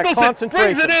 Look at that juggles concentration.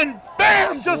 It, brings it in.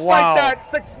 Bam! Just Wow. like that.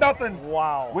 6-0.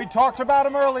 Wow. We talked about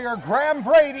him earlier. Graham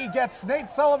Brady gets Nate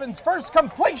Sullivan's first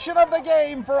completion of the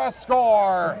game for a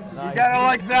score. You gotta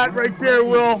like that right there,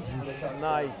 Will.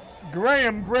 Nice.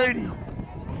 Graham Brady.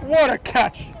 What a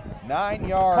catch. 9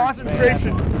 yards.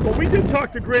 Concentration. Man. Well, we did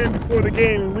talk to Graham before the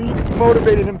game, and we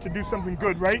motivated him to do something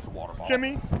good, right,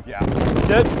 Jimmy? Yeah.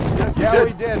 Did? Yes, we Yeah, did.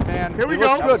 we did, man. Here we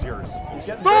That go. was yours.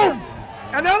 Boom!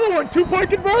 Another one, 2-point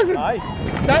conversion. Nice.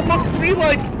 That looked to me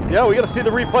like Yeah, we got to see the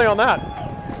replay on that.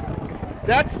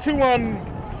 that's to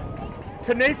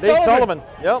Nate Nate Sullivan. Sullivan.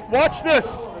 Yep. Watch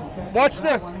this. Watch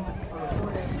this.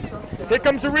 Here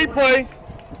comes the replay.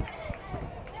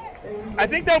 I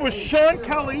think that was Sean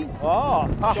Kelly Oh.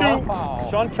 to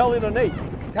Sean Kelly to Nate.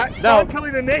 Sean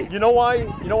Kelly to Nate. You know why?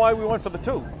 You know why we went for the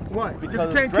 2? Why? Because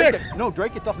you can't Dracut, kick. No,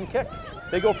 Dracut doesn't kick.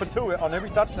 They go for 2 on every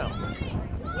touchdown.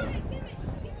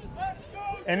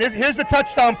 And here's the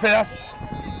touchdown pass.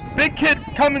 Big kid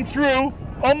coming through,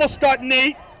 almost got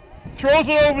Nate, throws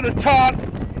it over the top.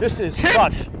 This is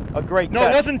Tipped. such a great No,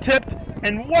 catch. it wasn't tipped.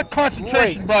 And what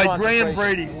concentration Great by Graham concentration.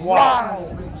 Brady.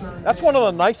 Wow. That's one of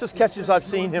the nicest catches I've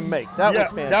seen him make. That was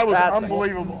fantastic. that was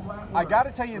unbelievable. I got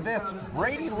to tell you this,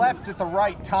 Brady leapt at the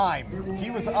right time.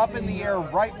 He was up in the air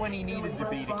right when he needed to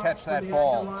be to catch that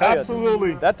ball. Tell you,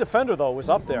 Absolutely. that defender, though, was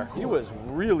up there. He was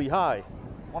really high.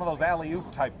 One of those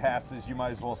alley-oop type passes, you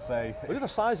might as well say. Look at the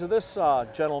size of this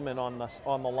gentleman on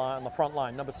the front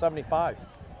line, number 75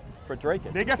 for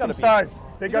Dracut. They got He's some gotta size.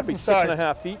 They he's got gotta be some size.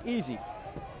 6.5 feet, easy,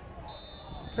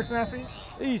 6.5 feet?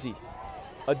 easy.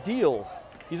 A deal.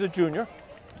 He's a junior.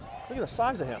 Look at the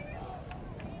size of him.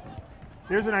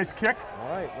 There's a nice kick. All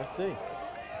right, let's see.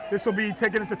 This will be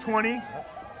taking it to 20.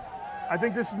 I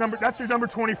think this is that's your number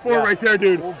 24 Yeah. right there,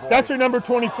 dude. Oh, boy. That's your number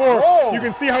 24. Whoa. You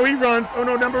can see how he runs. Oh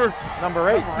no, number 8. number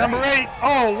 8.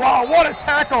 Oh wow, what a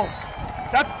tackle.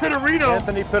 That's Pittarino.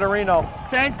 Anthony Pittarino.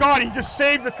 Thank God he just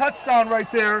saved the touchdown right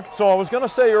there. So I was going to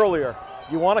say earlier,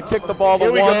 you want to kick the ball to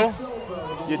Here we 1.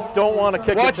 go. You don't want to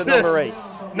kick Watch it to this. number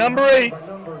 8. Number 8.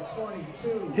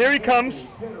 Here he comes.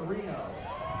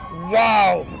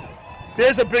 Wow.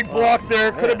 There's a big block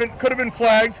there. Could have been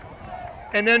flagged.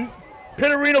 And then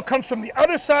Pittarino comes from the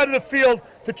other side of the field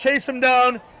to chase him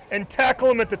down and tackle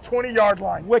him at the 20-yard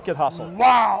line. Wicked hustle.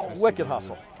 Wow. Wicked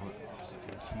hustle. I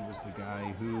think he was the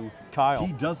guy who Kyle.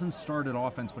 he doesn't start at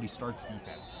offense, but he starts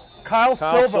defense. Kyle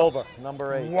Silva.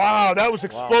 number 8. Wow, that was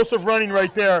explosive running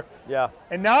right there. Yeah.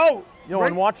 And now, You know,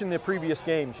 in watching the previous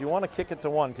games, you want to kick it to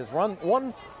 1 because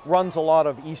one runs a lot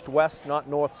of east-west, not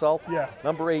north-south. Yeah.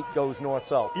 Number 8 goes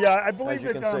north-south. yeah, I believe As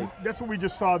you that can see. that's what we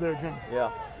just saw there, Jim.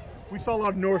 Yeah. We saw a lot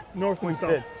of north and We south.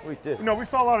 did. We did. No, we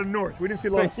saw a lot of north. We didn't see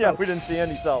a lot of Yeah, south. we didn't see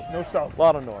any south. No south. A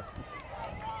lot of north.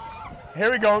 Here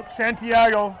we go.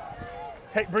 Santiago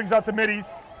brings out the middies.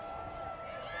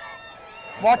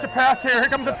 Watch a pass here. Here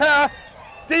comes a pass.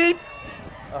 Deep.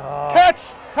 Catch.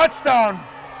 Touchdown.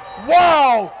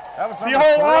 Wow. That was The number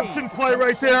whole 3. option play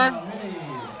right there.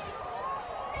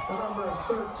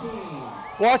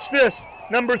 Watch this.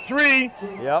 Number 3.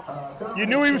 Yep. You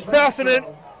knew he was passing it.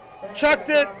 Chucked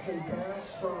it.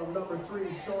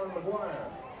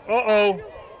 Uh-oh.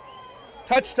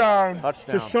 Touchdown.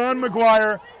 Touchdown. To Sean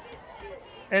McGuire.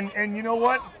 And you know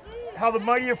what? How the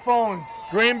mighty have fallen.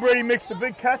 Graham Brady makes the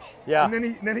big catch. Yeah.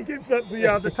 And then he gives up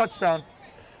the touchdown.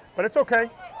 But it's okay.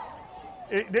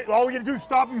 All we got to do is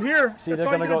stop him here. See, That's they're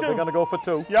all going you to gotta go. do. They're going to go for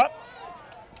 2. Yep.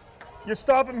 You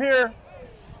stop him here,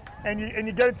 and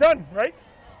you get it done, right?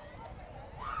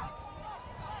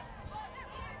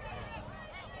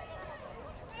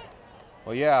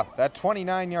 Well, yeah, that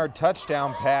 29-yard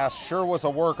touchdown pass sure was a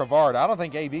work of art. I don't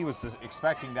think AB was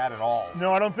expecting that at all.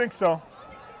 No, I don't think so.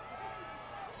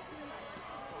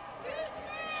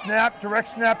 Snap, direct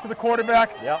snap to the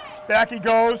quarterback. Yep. Back he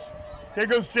goes. Here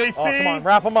goes JC. Oh, come on.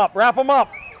 Wrap him up. Wrap him up.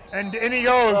 And in he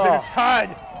goes, Oh. and it's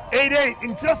tied. 8-8,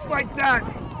 and just like that,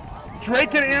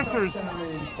 Dracut answers.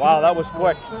 Wow, that was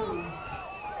quick.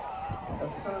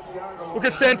 Look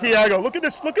at Santiago. Look at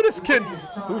this kid.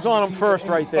 Who's on him first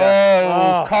right there?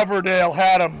 Oh, Coverdale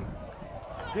had him.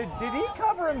 Did he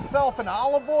cover himself in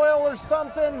olive oil or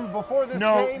something before this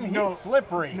game? He's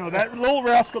slippery. No, that little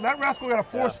rascal, got a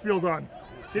force field on.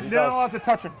 They're not allowed to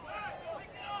touch him.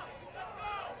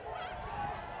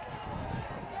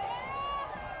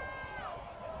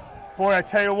 Boy, I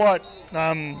tell you what,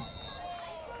 I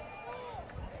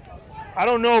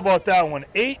don't know about that one.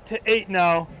 8-8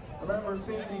 now. Remember,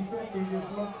 50-50,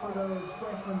 just look for those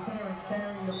freshman parents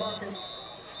carrying the buckets.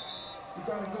 You've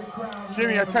got a good crowd.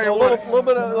 Jimmy, I tell you A what. little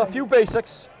bit of a few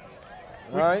basics.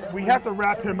 All right. We have to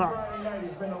wrap him up. Friday night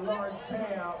has been a large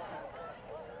payout.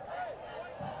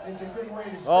 It's a good way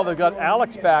to Oh, they've got start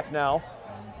Alex the back now.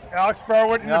 Alex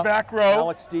Barwood in the Yep. back row.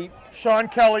 Alex deep. Sean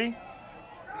Kelly.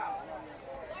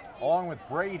 Along with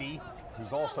Brady,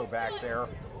 who's also back there.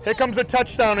 Here comes a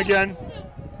touchdown again.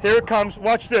 Here it comes.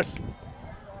 Watch this.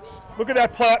 Look at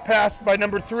that pass by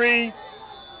number 3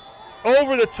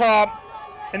 over the top.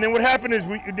 And then what happened is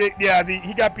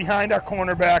he got behind our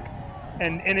cornerback,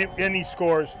 and he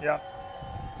scores. Yeah.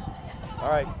 All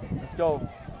right, let's go.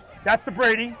 That's the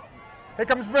Brady. Here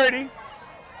comes Brady.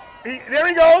 There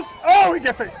he goes. Oh, he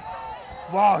gets it.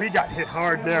 Wow, he got hit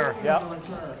hard there. Yep.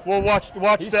 We'll watch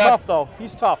He's that. tough though.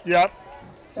 He's tough. Yep.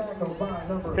 Tackled by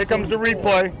number Here comes the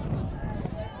replay.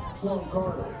 Sloan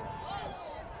Carter.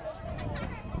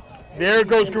 There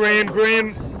goes Graham,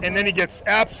 and then he gets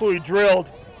absolutely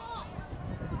drilled.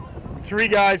 3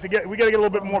 guys. We got to get a little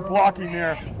bit more blocking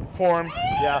there for him.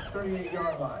 Yeah.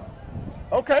 38-yard line.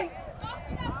 Okay.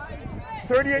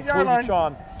 38-yard Including line.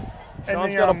 Sean. And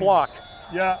Sean's the, got a block.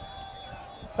 Yeah.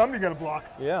 Somebody got a block.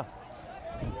 Yeah.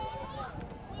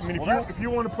 I mean, Well, if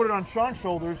you want to put it on Sean's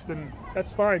shoulders, then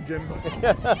that's fine, Jim.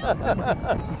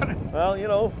 Well, you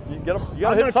know, you got to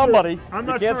I'm hit not somebody. Sure, I'm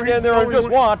you not can't sure stand he's there the and only just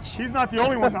one- watch. He's not the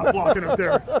only one not blocking up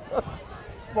there.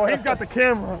 Well, he's got the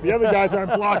camera. The other guys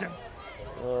aren't blocking.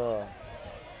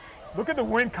 Look at the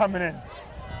wind coming in.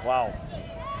 Wow.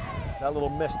 That little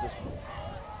mist is.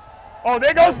 Oh,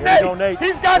 there goes Here we Nate. go, Nate.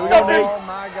 He's got Here we go, something. Nate. Oh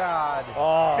my God.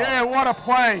 Oh. Yeah, what a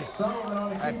play.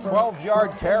 A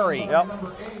 12-yard carry. Yep.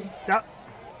 That,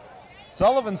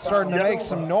 Sullivan's starting to Yep. make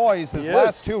some noise. His He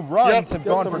last is. 2 runs Yep. have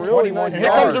Got gone some for really 21 nice here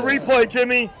yards. comes the replay,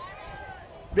 Jimmy.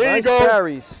 There Nice you go.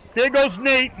 carries. There goes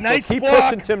Nate. Nice So keep block.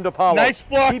 pushing Tim DePaulo. Nice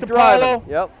block Keep to driving. Paulo.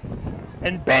 Yep.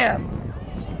 And bam,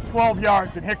 12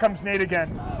 yards. And here comes Nate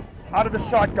again, out of the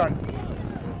shotgun.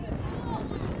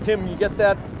 Tim, you get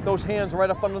those hands right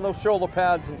up under those shoulder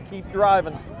pads and keep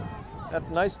driving. That's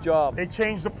a nice job. They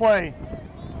changed the play.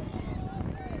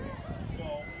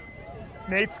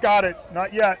 Nate's got it.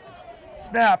 Not yet.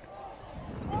 Snap.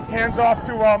 Hands off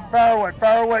to Barwood.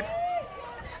 Barwood.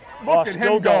 Look at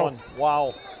still him go. going.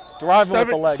 Wow. Driving with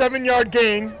the legs. 7-yard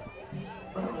gain.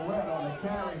 Red on the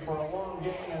carry for a long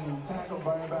gain and tackled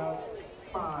by about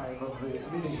 5 of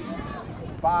the Middies.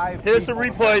 5 Here's the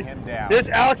people to bring replay. him down. Here's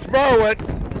Alex Barwood.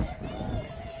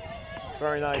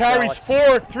 Very nice. Carries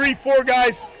Alex. 4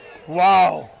 guys.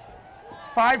 Wow.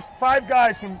 Five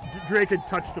guys from Dracut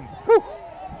touched him. Whew.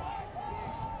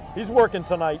 He's working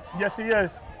tonight. Yes, he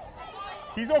is.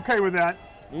 He's okay with that.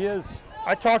 He is.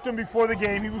 I talked to him before the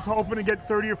game. He was hoping to get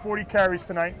 30 or 40 carries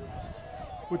tonight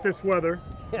with this weather.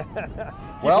 Keep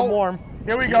Well, him warm.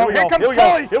 Here we go. we Here go. comes Here we go.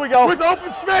 Kelly Here we go. with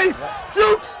open space.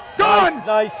 Jukes, gone.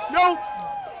 Nice. No,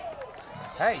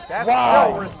 Hey, that's Wow.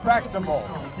 still respectable.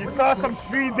 you saw some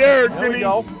speed there, There Jimmy. we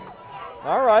go.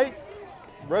 All right.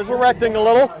 Resurrecting a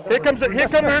little. Here comes.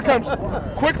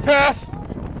 Quick pass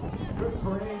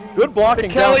Good to blocking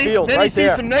Kelly. downfield Then he right sees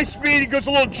there. some nice speed. He goes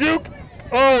a little juke.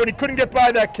 Oh, and he couldn't get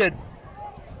by that kid.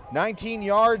 19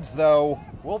 yards, though.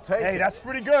 We'll take Hey, it. that's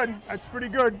pretty good. That's pretty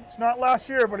good. It's not last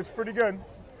year, but it's pretty good.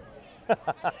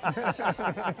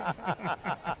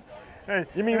 Hey,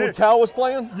 You mean and when Cal was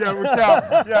playing? Yeah, with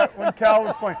Cal. Yeah, when Cal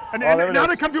was playing. And, Oh, there it now is.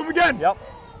 they come to him again. Yep.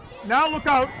 Now look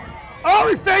out. Oh,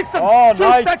 he fakes him. Oh, Jukes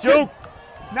nice that kid. juke.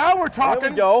 Now we're Here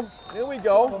talking. we go. Here we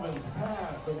go. Sullivan's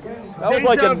pass again. That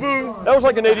was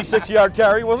like an 86-yard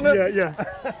carry, wasn't it?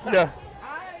 Yeah.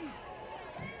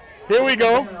 Here we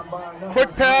go.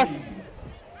 Quick pass.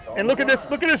 And look at this.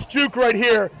 Look at this juke right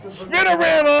here.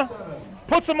 Spinorama.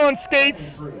 Puts him on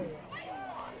skates.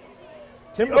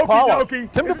 Tim The okey DePaulo.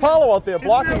 dokey. Tim DePaulo out there Isn't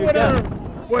blocking that again.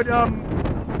 what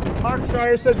Mark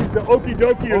Shire says he's the okey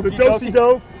dokey or the Okey-dokey. dosey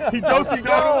do? He dosey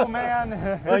Oh, do.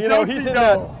 man. Well, you know, he's in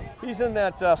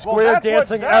that Well, square that's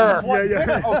dancing that is era. what Yeah, yeah.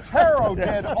 Vic Otero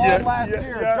did all Yeah, last yeah,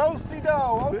 year. yeah. Do-si-do,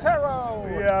 Otero.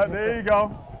 Yeah, there you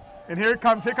go. And here it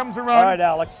comes. Here comes the run. All right,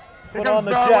 Alex. Here Put comes on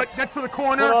the Barwood. Jets. Gets to the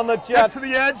corner. Put on the Gets Jets. to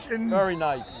the edge, and Very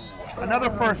nice. another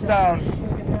first down.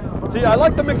 See, I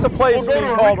like the mix of plays We'll go being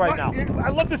to a called right now.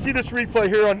 I'd love to see this replay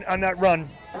here on that run.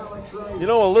 You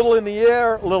know, a little in the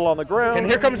air, a little on the ground. And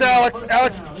here comes Alex.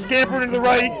 Alex scampering to the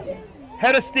right.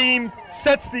 Head of steam.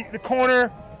 Sets the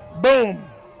corner. Boom.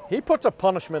 He puts a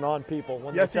punishment on people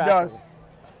when Yes, he they tackle. does.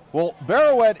 Well,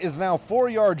 Barrowett is now 4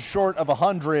 yards short of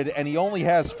 100, and he only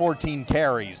has 14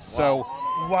 carries. So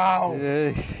Wow.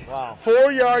 Wow.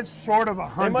 4 yards short of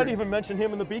 100. They might even mention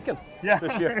him in the Beacon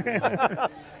this year.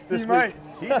 He might.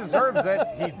 He deserves it.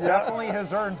 He definitely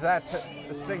has earned that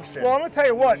distinction. Well, I'm gonna tell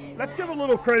you what. Let's give a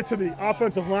little credit to the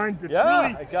offensive line. It's Yeah,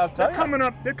 really, I gotta tell they're you. coming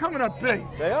up. They're coming up big.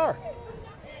 They are.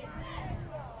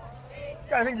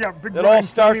 I think you got big It all Ryan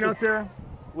starts Fleming out there.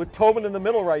 with Tobin in the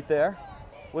middle right there,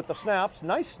 with the snaps.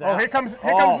 Nice snap. Oh, here comes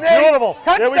Nate. Beautiful.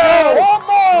 Touchdown. There we go. One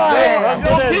more. Nate runs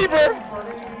Little it in. keeper.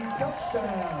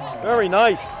 Very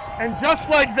nice. And just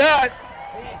like that,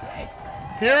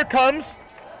 here it comes.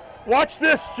 Watch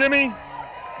this, Jimmy.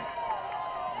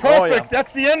 Perfect. Oh, yeah.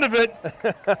 That's the end of it.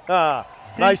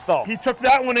 Nice though. He took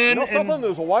that one in. You know and- something?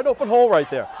 There's a wide open hole right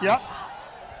there. Yep.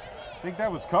 I think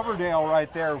that was Coverdale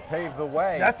right there who paved the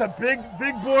way. That's a big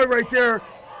boy right there.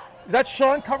 Is that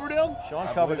Sean Coverdale? Sean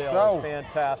I Coverdale believe so. is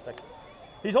fantastic.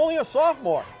 He's only a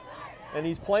sophomore, and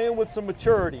he's playing with some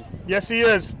maturity. Yes, he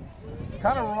is.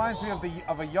 Kind of reminds me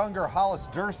of a younger Hollis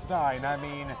Durstein. I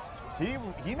mean, he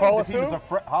made Hollis the team who? as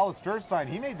a Hollis Durstein.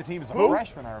 He made the team as a Who?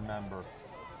 freshman, I remember.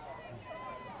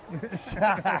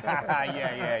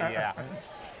 yeah.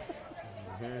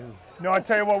 No, I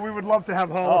tell you what, we would love to have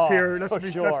Hollis here. Let's for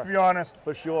be sure. honest.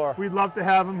 For sure. We'd love to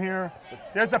have him here.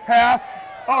 There's a pass.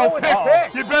 Oh, it's picked.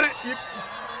 picked. You better.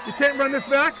 You can't run this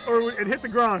back, or it hit the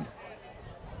ground.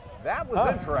 That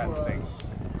was interesting.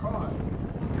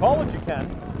 College you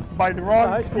can. By the wrong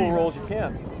High school team. rules you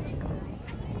can.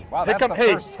 Wow, Here that's come, the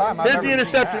hey, first time I've here's ever the seen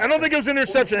interception. that. I don't think it was an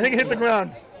interception. I think it hit the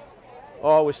ground.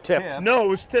 Oh, it was tipped. Tip. No, it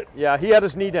was tipped. Yeah, he had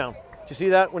his knee down. Did you see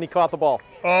that when he caught the ball?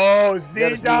 Oh, his knee his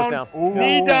knee was down. down.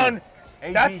 Knee Ooh. down.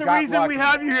 AD That's the got reason we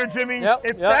lucky. have you here, Jimmy. Yep,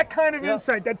 It's yep, that kind of yep.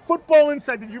 insight, that football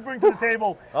insight that you bring to the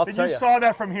table. I'll that tell you ya. saw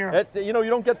that from here. That's, you know,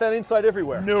 you don't get that insight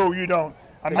everywhere. No, you don't.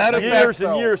 A matter of fact, Years and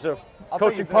so, years of I'll tell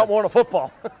coaching you Pop this. Warner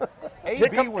football.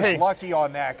 AB was hey. lucky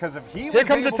on that because if he here was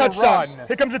comes a able to touchdown. run,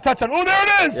 Here comes a touchdown. Oh, there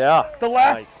it is. Yeah. The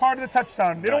last Nice. part of the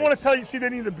touchdown. They don't want Nice. to tell you, see, they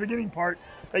need the beginning part,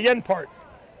 the end part.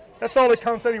 That's all that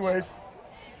counts anyways.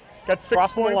 Got 6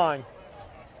 Crossing points. the line.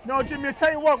 No, Jimmy, I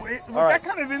tell you what, with All right. that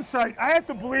kind of insight, I have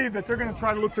to believe that they're going to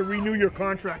try to look to renew your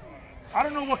contract. I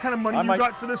don't know what kind of money I you might-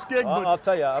 got for this gig, but I'll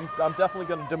tell you, I'm definitely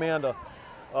going to demand a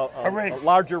raise.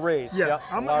 larger raise. Yeah,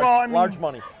 large, well, I mean- large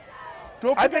money.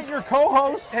 don't I forget think- your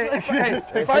co-hosts. hey,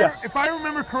 if I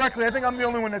remember correctly, I think I'm the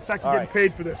only one that's actually All getting right.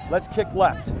 paid for this. Let's kick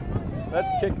left.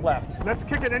 Let's kick left. Let's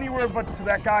kick it anywhere but to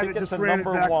that guy Kick that it just to ran it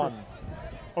number back. one.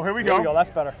 Oh, here we There go. we go. That's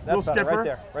better. That's Little better. skipper. Right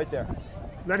there. Right there.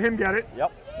 Let him get it.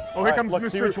 Yep. Oh, All here right, comes look,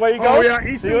 Mr. see which way he Oh, goes? yeah,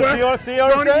 east See and what- west. see what- see what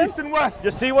I'm Johnny, saying? east and west.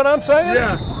 You see what I'm saying?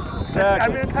 Yeah. Exactly.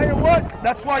 I'm going to tell you what,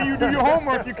 that's why you do your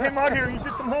homework. You came out here and you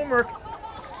did some homework.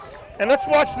 And let's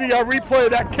watch the replay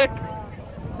of that kick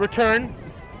return.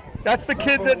 That's the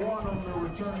kid that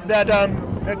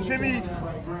Jimmy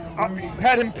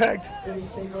had him pegged.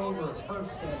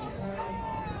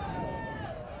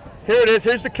 Here it is.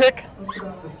 Here's the kick.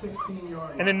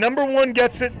 And then number one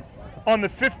gets it on the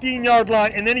 15-yard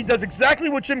line. And then he does exactly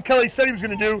what Jim Kelly said he was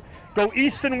going to do, go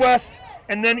east and west.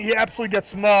 And then he absolutely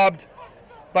gets mobbed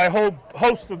by a whole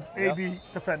host of AB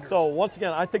defenders. So once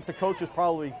again, I think the coach has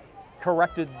probably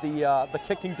corrected the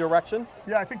kicking direction,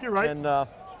 yeah, I think you're right. and got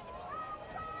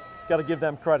to give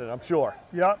them credit. I'm sure.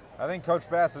 Yeah. I think Coach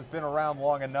Bass has been around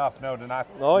long enough, to not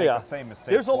Oh make yeah. the same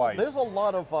mistake There's twice. a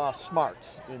lot of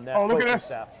smarts in that Oh, look at coaching this.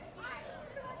 staff.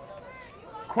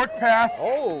 Quick pass.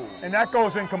 Oh. And that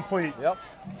goes incomplete. Yep.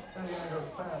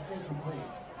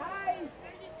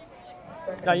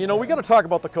 Now, you know, we got to talk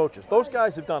about the coaches. Those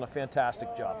guys have done a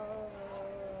fantastic job.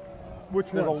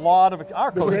 Which There's ones? a lot of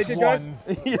our The coaches. Dracut guys?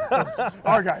 Ones. Yeah.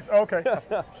 Our guys. Okay.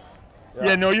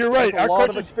 Yeah, no, you're right. There's Our a lot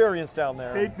of coaches, experience down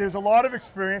there. there's a lot of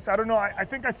experience. I don't know. I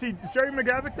think I see is Jerry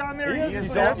McGavick down there. He is.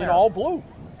 He's yes. all blue.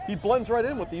 He blends right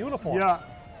in with the uniforms. Yeah.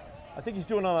 I think he's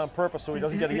doing it on purpose so he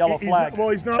doesn't get a yellow flag. Well,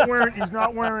 he's not wearing. He's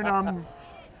not wearing. Oh,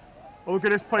 look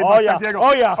at this play Oh, by yeah. Santiago.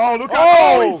 Oh, yeah. Oh, look at.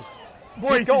 Oh! Oh, he's, boy,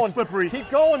 Keep he's going. slippery. Keep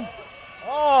going.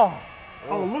 Oh.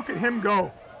 Oh, look at him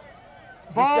go.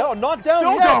 He's Ball down, not down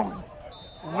still yet. going.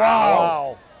 Wow.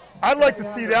 Wow. I'd like to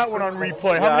see that one on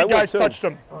replay. Yeah, How I many would guys too. touched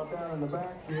him?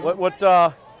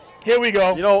 What Here we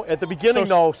go. you know, at the beginning,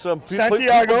 So, though, some people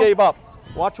Santiago. gave up.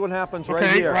 Watch what happens right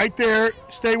Okay, here. right there.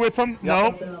 Stay with him.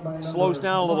 Yep. No. Slows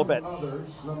down a little bit.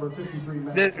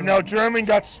 No, German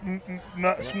got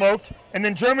smoked, and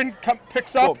then German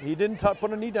picks Oh, up. he didn't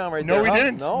put a knee down right No, there. he huh?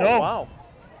 didn't. No, No. wow.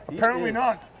 He Apparently is-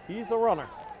 not. He's a runner.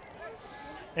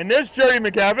 And there's Jerry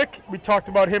McGavick. We talked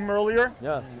about him earlier.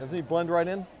 Yeah, doesn't he blend right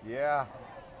in? Yeah.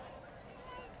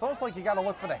 It's almost like you got to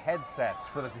look for the headsets,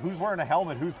 for who's wearing a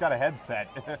helmet, who's got a headset.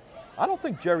 I don't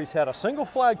think Jerry's had a single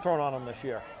flag thrown on him this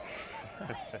year.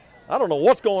 I don't know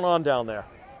what's going on down there.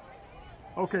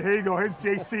 Okay, here you go. Here's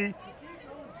JC.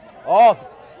 Oh,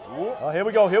 here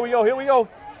we go.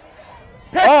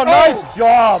 Oh, nice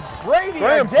job.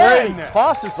 Graham Brady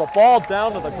tosses the ball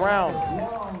down to the ground,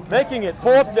 making it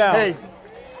 4th down. Hey,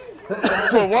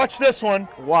 so watch this one.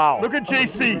 Wow. Look at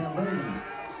JC.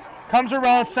 Comes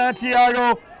around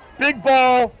Santiago, big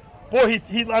ball. Boy,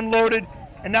 he unloaded.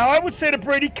 And now I would say to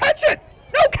Brady, catch it.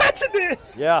 No, catch it there.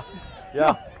 Yeah.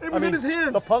 No, it was in his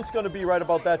hands. The punt's going to be right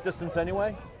about that distance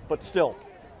anyway, but still.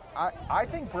 I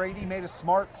think Brady made a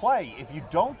smart play. If you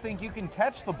don't think you can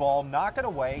catch the ball, knock it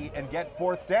away and get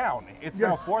 4th down. It's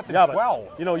now 4th and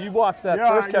 12. But, you watch that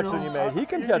first catch that you made. He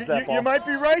can catch that ball. You might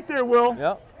be right there, Will.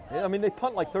 Yeah. I mean, they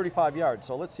punt like 35 yards,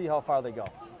 so let's see how far they go.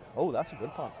 Oh, that's a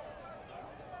good punt.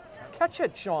 Catch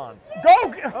it, Sean.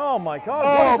 Go! Oh, my God.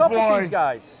 What is up with these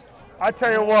guys? I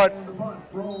tell you what.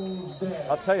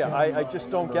 I'll tell you, I just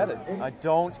don't get it. I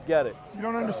don't get it. You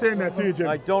don't understand that, do you, Jim?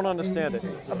 I don't understand it.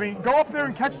 I mean, go up there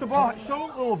and catch the ball. Show a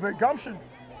little bit gumption.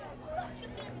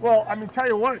 Well, I mean, tell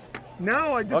you what.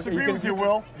 Now I disagree with you,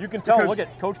 Will. You can tell. Look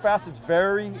at Coach Bassett's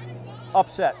very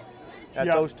upset at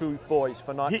those two boys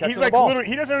for not catching the ball. Literally,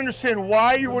 he doesn't understand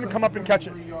why you wouldn't come up and catch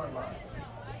it.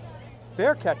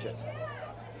 Fair catch it.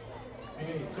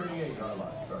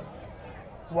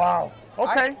 Wow.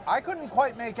 Okay. I couldn't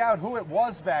quite make out who it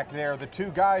was back there, the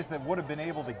two guys that would have been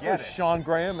able to get it. Sean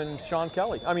Graham and Sean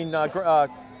Kelly. I mean,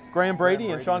 Graham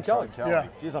Brady and Sean Kelly. Yeah.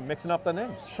 Geez, I'm mixing up the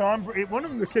names. One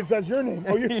of the kids has your name.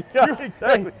 Oh,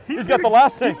 exactly. He's got the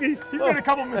last name. He's made a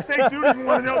couple mistakes. You don't even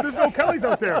want to know. There's no Kellys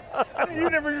out there. I mean, you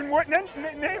never even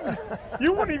name.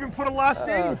 You wouldn't even put a last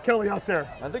name with Kelly out there.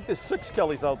 I think there's 6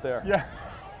 Kellys out there. Yeah.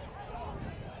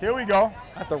 Here we go.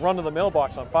 I have to run to the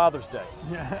mailbox on Father's Day.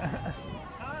 Yeah.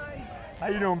 How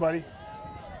you doing, buddy?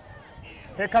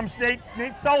 Here comes Nate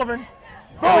Sullivan.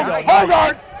 Boom!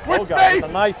 Hogard! With space!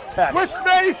 A nice catch. With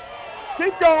space!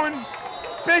 Keep going.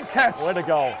 Big catch. Way to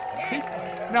go.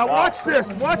 Now watch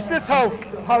this. Watch this how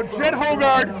Jed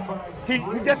Hogard, he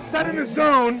gets set in the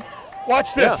zone.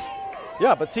 Watch this.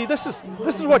 Yeah, but see, this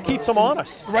is what keeps him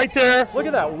honest. Right there. Look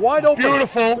at that, wide open.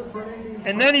 Beautiful.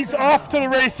 And then he's off to the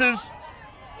races.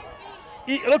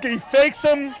 Look, he fakes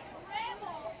him.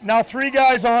 Now 3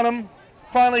 guys on him.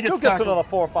 Finally gets tackled. Another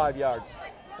 4 or 5 yards.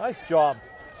 Nice job.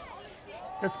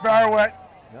 It's Barrowett.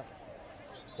 Yeah.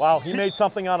 Wow, he made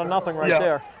something out of nothing right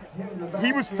there.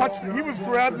 He was touched. He was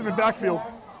grabbed in the backfield.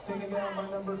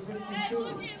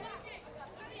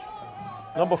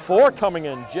 Number 4 coming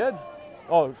in, Jed.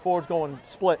 Oh, 4's going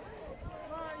split.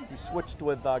 He switched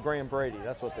with Graham Brady.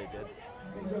 That's what they did.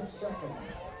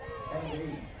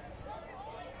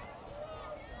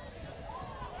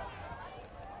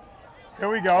 Here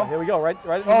we go. Here we go. Right in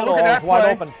the middle. Look at that wide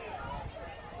play. open.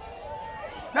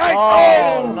 Nice.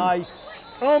 Oh, nice.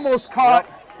 Almost caught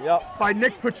Yep. by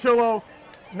Nick Pacillo.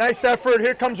 Nice effort.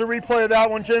 Here comes a replay of that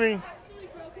one, Jimmy.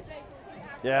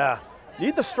 Yeah.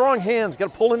 Need the strong hands.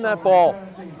 Got to pull in that ball.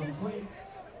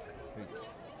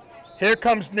 Here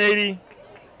comes Nady.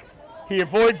 He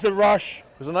avoids the rush.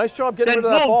 It was a nice job getting Then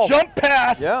rid of that ball. jump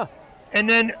pass. Yeah. And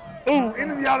then, into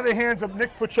and out of the hands of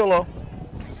Nick Pacillo.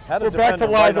 Had a We're back to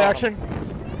defender live right on action.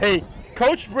 him. Hey,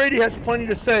 Coach Brady has plenty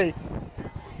to say.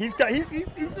 He's not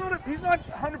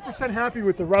 100% happy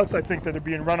with the routes, I think, that are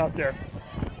being run out there.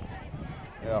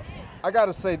 Yeah. I got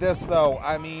to say this, though.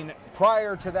 I mean,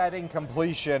 prior to that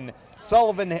incompletion,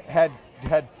 Sullivan had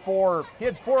 4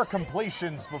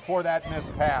 completions before that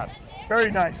missed pass.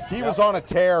 Very nice. He was on a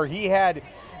tear. He had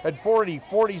 40,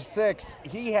 46.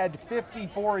 He had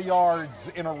 54 yards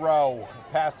in a row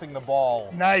passing the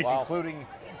ball. Nice. Including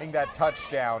that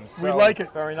touchdown. So we like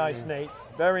it. Very nice, Nate.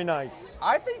 Very nice.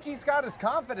 I think he's got his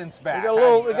confidence back. We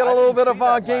got a little bit of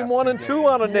game 1 and 2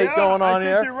 out of Nate going on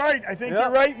here. I think you're right. I think you're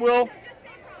right, Will.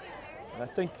 I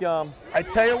think. I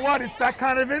tell you what, it's that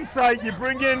kind of insight. You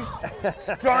bring in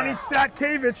Johnny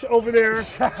Statkevich over there,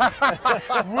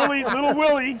 Little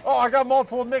Willie. Oh, I got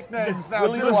multiple nicknames now.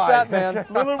 Willie the Stat Man.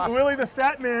 Willie the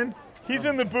Stat Man. He's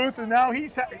in the booth, and now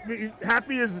he's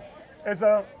happy as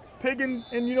a pig in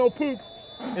poop.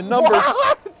 In numbers.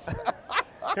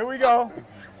 Here we go.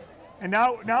 And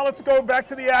now let's go back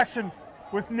to the action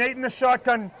with Nate in the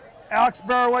shotgun. Alex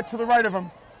Barrowett to the right of him.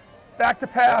 Back to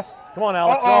pass. Come on,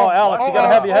 Alex. Alex, you got to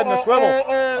have your head in a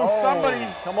swivel. Somebody.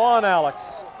 Come on,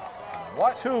 Alex.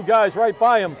 What? 2 guys right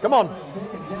by him. Come on.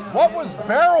 What was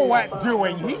Barrowett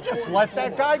doing? He just let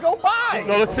that guy go by.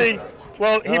 No, let's see.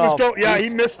 Well, he was going. Yeah, he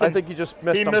missed him. I think he just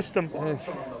missed him. He missed him.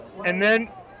 And then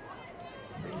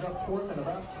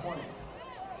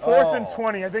 4th and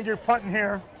 20. I think you're punting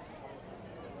here.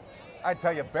 I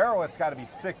tell you, Barrowett's got to be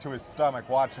sick to his stomach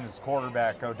watching his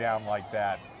quarterback go down like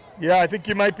that. Yeah, I think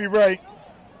you might be right.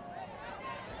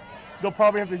 they'll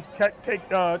probably have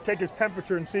to take his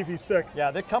temperature and see if he's sick.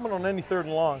 Yeah, they're coming on any 3rd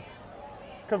and long.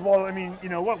 Because, well, I mean, you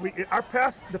know what? Our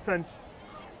pass defense,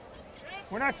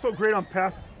 we're not so great on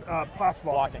pass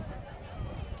ball. Blocking.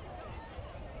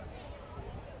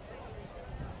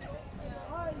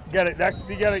 You got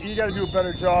to do a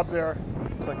better job there.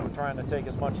 Looks like we're trying to take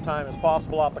as much time as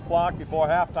possible off the clock before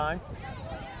halftime.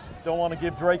 Don't want to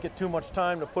give Dracut too much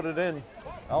time to put it in.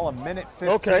 Well, a minute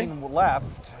 15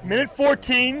 left. Minute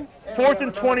 14, 4th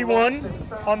and 21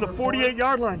 on the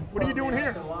 48-yard line. What are you doing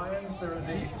here?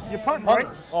 You're punting, right?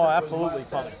 Oh, absolutely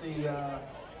punting.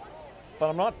 But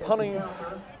I'm not punting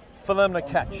for them to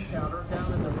catch.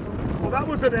 Well, that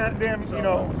was an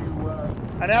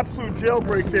absolute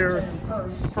jailbreak there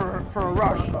for a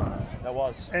rush. That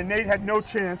was. And Nate had no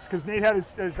chance because Nate had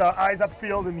his eyes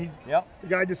upfield, and the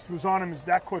guy just was on him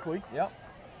that quickly. Yep.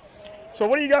 So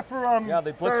what do you got for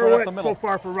they blitzed right up the middle so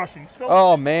far for rushing? Still?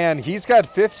 Oh man, he's got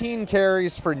 15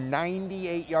 carries for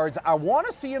 98 yards. I want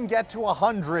to see him get to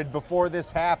 100 before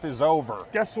this half is over.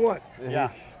 Guess what? Yeah.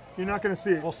 You're not going to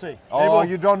see it. We'll see. Oh,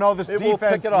 you don't know this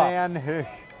defense, man. Maybe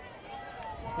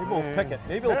we'll pick it.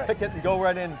 Maybe we'll pick it and go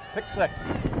right in. Pick 6.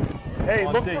 Hey,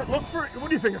 look for. What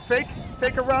do you think? A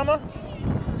fake-a-rama?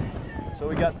 So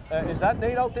we got. Is that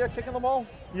Nate out there kicking the ball?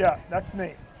 Yeah, that's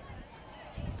Nate.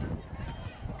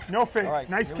 No fake. All right,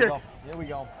 nice kick. Here we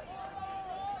go.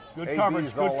 Good AB's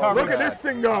coverage. all Good over coverage. Look at this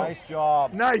thing go. Nice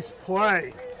job. Nice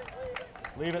play.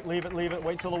 Leave it.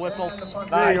 Wait till the whistle. There you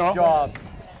Nice go. job.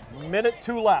 Minute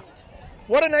 2 left.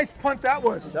 What a nice punt that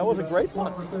was. That was a great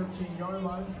punt. We'll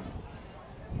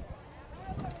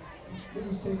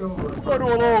go to a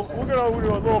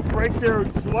little break there.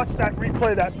 Just watch that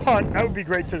replay, that punt. That would be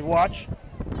great to watch.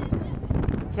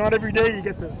 It's not every day you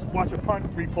get to watch a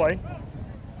punt replay.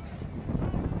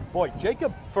 Boy,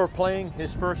 Jacob, for playing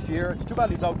his first year, it's too bad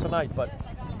he's out tonight, but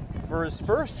for his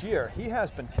first year, he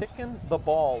has been kicking the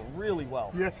ball really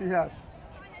well. Yes, he has.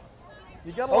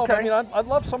 You gotta love, I mean, I'd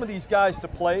love some of these guys to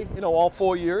play, all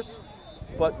 4 years,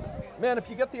 but man, if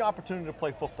you get the opportunity to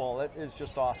play football, that is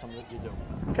just awesome that you do.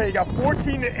 Okay, you got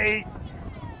 14-8,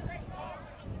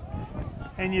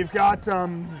 and you've got a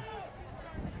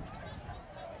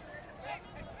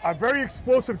very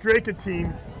explosive Dracut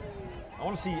team. I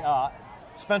want to see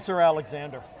Spencer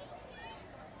Alexander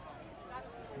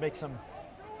make some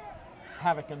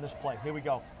havoc in this play. Here we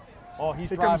go. Oh,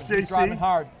 he's driving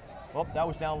hard. Oh, that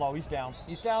was down low. He's down.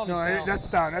 He's down. No, he's down. that's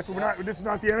down. That's this is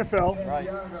not the NFL. Right.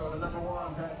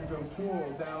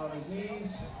 Down on his knees.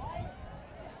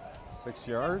 6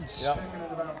 yards. Yep.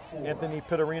 Anthony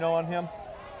Pittarino on him.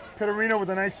 Pittarino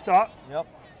with a nice stop. Yep.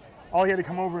 All he had to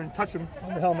come over and touch him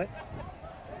on the helmet.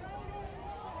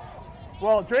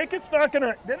 Well, Dracut's not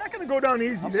gonna. They're not gonna go down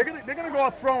easy. They're gonna go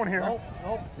out throwing here. Nope.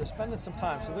 They're spending some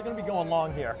time, so they're gonna be going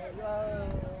long here.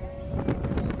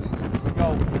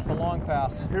 Go. It's the long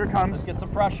pass. Here it comes. Let's get some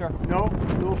pressure. No, a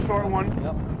little short one.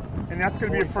 Yep. And that's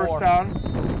going to be a first down.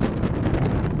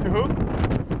 To who?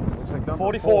 Looks like number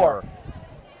 44. 4.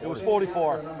 It was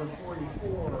 44. Number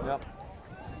 44. Yep.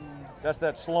 That's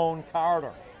that Sloan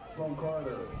Carter.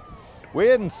 We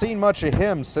hadn't seen much of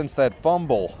him since that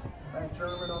fumble.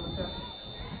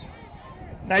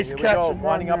 Nice Here we catch. go. And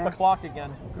Winding run up the there. clock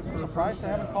again. I'm surprised they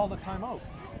haven't called a timeout.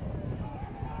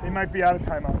 They might be out of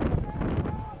timeouts.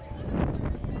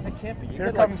 It can't be. You Here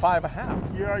get like comes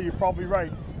 5.5. Yeah, you're probably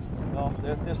right. No,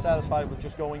 they're satisfied with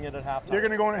just going in at halftime. They're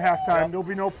going to go in at halftime. Yep. There'll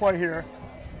be no play here.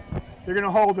 They're going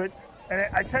to hold it. And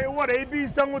I tell you what,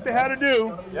 AB's done what they had to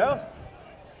do. Yeah.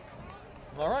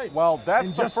 All right. Well, that's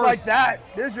And the just first. like that,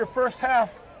 there's your first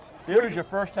half. There's your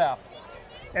first half.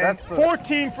 And That's the-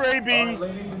 14 for AB, 8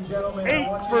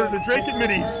 for the Dracut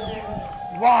Middies.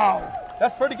 Wow.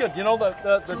 That's pretty good.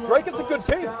 The Dracut's a good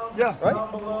team. Yeah. Right?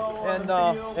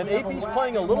 And AB's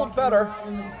playing a little better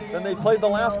than they played the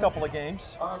last couple of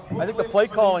games. I think the play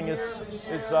calling is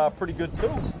pretty good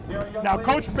too. Now,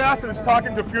 Coach Bassett is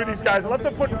talking to a few of these guys. I'll have to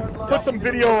put some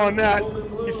video on that.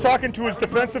 He's talking to his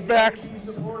defensive backs,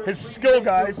 his skill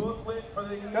guys.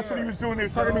 That's what he was doing. He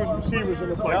was talking to his receivers in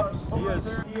the play. Yep, he is.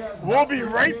 We'll be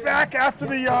right back after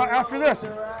this.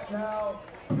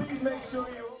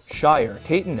 Shire,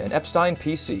 Caton, and Epstein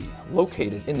PC,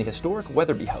 located in the historic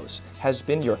Weatherby House, has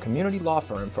been your community law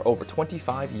firm for over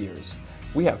 25 years.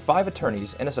 We have 5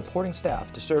 attorneys and a supporting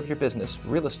staff to serve your business,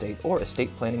 real estate, or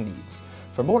estate planning needs.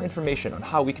 For more information on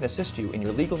how we can assist you in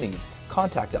your legal needs,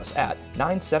 contact us at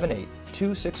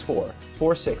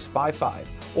 978-264-4655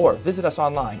 or visit us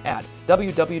online at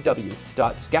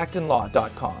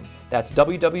www.skactonlaw.com. That's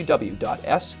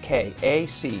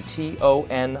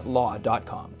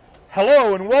www.skactonlaw.com.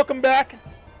 Hello and welcome back.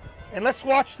 And let's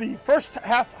watch the first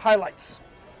half highlights.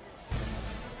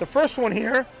 The first one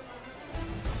here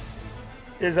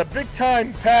is a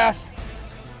big-time pass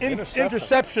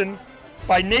interception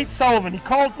by Nate Sullivan. He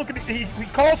called. Look at it. He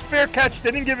calls fair catch. They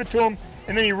didn't give it to him,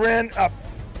 and then he ran up.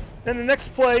 Then the next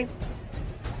play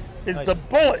is the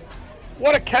bullet.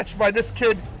 What a catch by this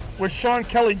kid with Sean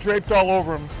Kelly draped all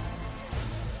over him.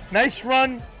 Nice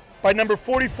run by number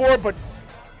 44, but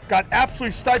got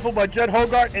absolutely stifled by Jed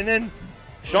Hogart, and then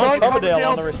Sean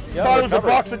Coverdale thought it was a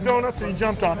box of donuts, and he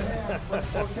jumped on it.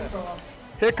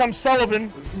 Here comes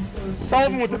Sullivan.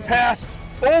 Sullivan with the pass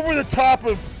over the top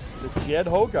of to Jed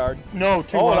Hogard. No,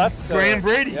 to Graham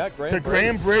Brady. Yeah,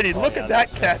 Graham Brady. Look at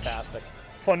that catch. Fantastic.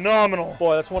 Phenomenal.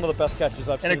 Boy, that's one of the best catches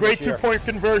I've seen. And a great this year. 2-point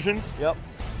conversion. Yep.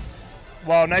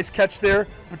 Wow, nice catch there.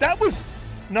 But that was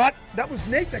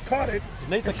Nate that caught it.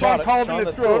 Nate that Sean caught it. Sean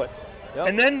that threw it. Yep.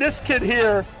 And then this kid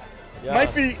here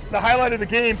might be the highlight of the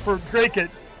game for Dracut.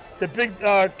 The big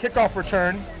kickoff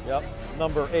return. Yep.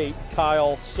 Number 8,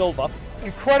 Kyle Silva.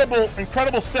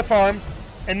 Incredible stiff arm.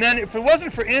 And then if it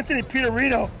wasn't for Anthony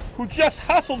Peterino, who just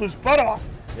hustled his butt off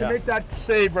to make that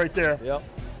save right there. Yep.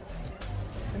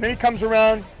 And then he comes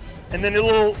around, and then a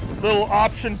little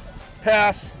option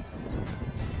pass.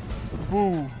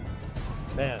 Boo.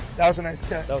 Man. That was a nice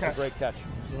catch. That was a great catch.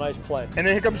 It was a nice play. And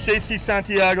then here comes J.C.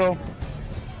 Santiago.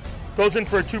 Goes in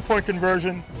for a 2-point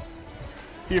conversion.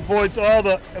 He avoids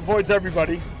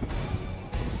everybody.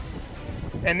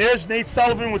 And there's Nate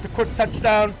Sullivan with the quick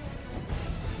touchdown.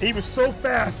 He was so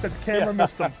fast that the camera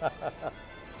missed him.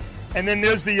 And then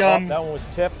there's the that one was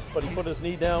tipped, but he put his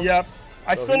knee down. Yep.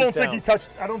 I So still don't he's think down. he touched.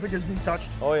 I don't think his knee touched.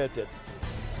 Oh yeah, it did.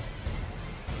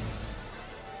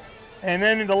 And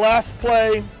then in the last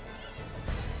play,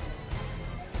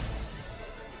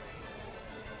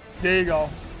 there you go.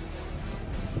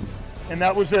 And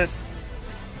that was it.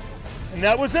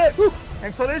 Whew.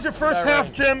 And so there's your first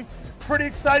half, Jim. Pretty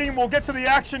exciting. We'll get to the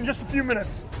action in just a few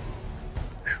minutes.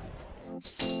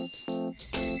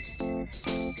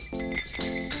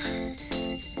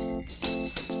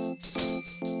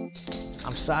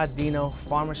 I'm Saad Dino,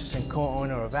 pharmacist and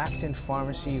co-owner of Acton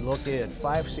Pharmacy, located at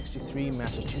 563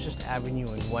 Massachusetts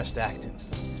Avenue in West Acton.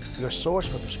 Your source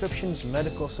for prescriptions,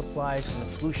 medical supplies, and a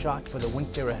flu shot for the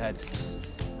winter ahead.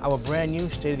 Our brand new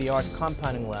state-of-the-art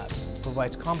compounding lab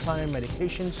provides compounded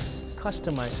medications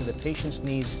customized to the patient's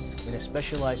needs in a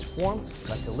specialized form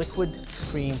like a liquid,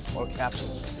 cream, or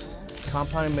capsules.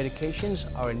 Compounded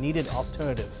medications are a needed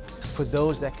alternative for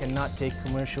those that cannot take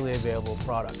commercially available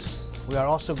products. We are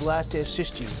also glad to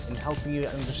assist you in helping you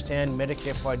understand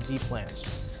Medicare Part D plans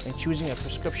and choosing a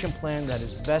prescription plan that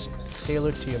is best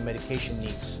tailored to your medication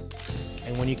needs.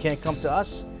 And when you can't come to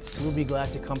us, we'll be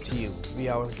glad to come to you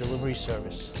via our delivery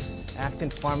service.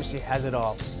 Acton Pharmacy has it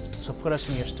all, so put us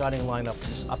in your starting lineup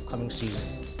this upcoming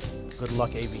season. Good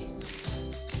luck, AB.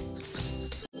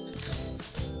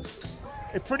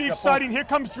 It's pretty exciting. Here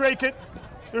comes Dracut.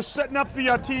 They're setting up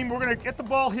the team. We're going to get the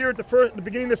ball here at the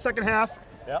beginning of the second half.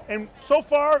 Yep. And so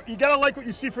far, you got to like what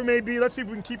you see from AB. Let's see if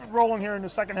we can keep it rolling here in the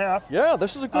second half. Yeah,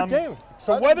 this is a good game.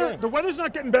 The weather's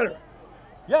not getting better.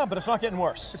 Yeah, but it's not getting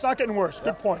worse. It's not getting worse.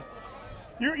 Good point.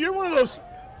 You're one of those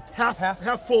half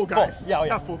full guys. Full. Yeah,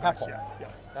 half full guys. Half full. Yeah.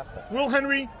 Half full. Will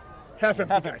Henry, half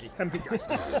empty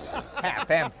guys. Half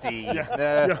empty.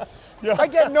 Yeah. I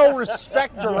get no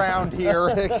respect around here.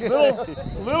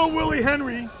 little Willie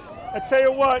Henry, I tell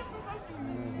you what,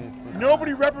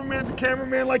 nobody reprimands a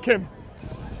cameraman like him.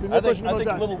 I think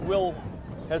little Will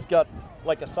has got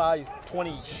like a size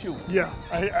 20 shoe. Yeah,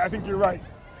 I think you're right.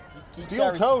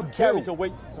 Steel-toed, too. Carries a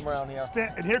weight around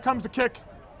here. And here comes the kick.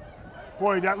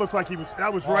 Boy, that looked like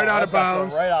that was right out of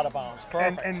bounds. Right out of bounds.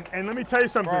 Perfect. And let me tell you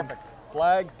something. Perfect.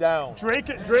 Flag down.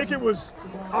 Dracut was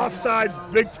offsides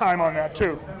big time on that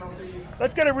too.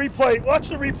 Let's get a replay. Watch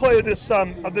the replay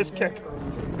of this kick.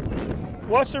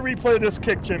 Watch the replay of this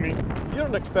kick, Jimmy. You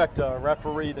don't expect a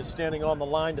referee that's standing on the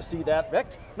line to see that, Vic?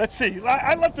 Let's see.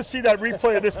 I'd love to see that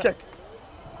replay of this kick.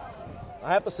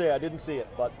 I have to say I didn't see it,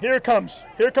 but here it comes.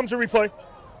 Here comes the replay.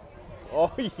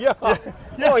 Oh yeah.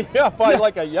 Oh yeah, by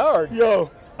like a yard.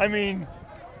 Yo, I mean,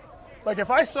 like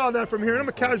if I saw that from here, and I'm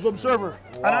a casual observer,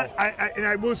 wow. and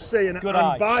I will say an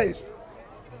unbiased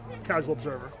casual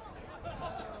observer.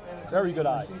 Very good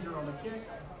eye.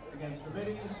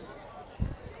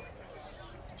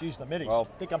 Geez, the Middies. Well,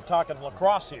 I think I'm talking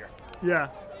lacrosse here. Yeah.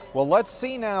 Well, let's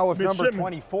see now if number Midshipman.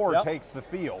 24 takes the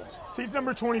field. See if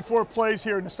number 24 plays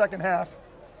here in the second half.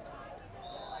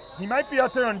 He might be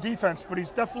out there on defense, but he's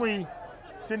definitely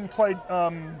didn't play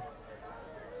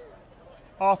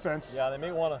offense. Yeah, they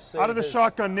may want to save out of the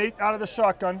shotgun, Nate out of the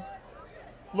shotgun.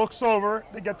 Looks over,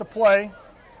 they get the play.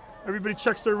 Everybody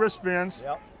checks their wristbands.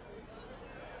 Yep.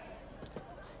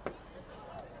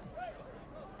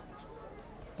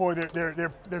 Boy,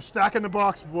 they're stacking the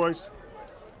box, boys.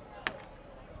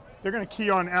 They're going to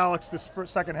key on Alex this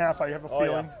second half, I have a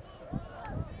feeling. Yeah.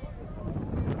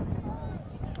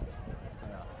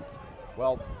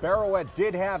 Well, Barrowett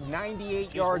did have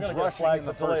 98 yards rushing in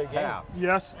the first half.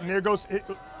 Yes, and there goes it.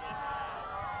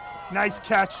 Nice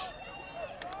catch.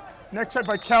 Next hit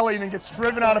by Kelly, and then gets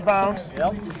driven out of bounds.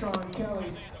 Yep. Deshaun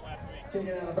Kelly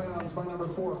taken out of bounds by number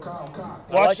 4, Kyle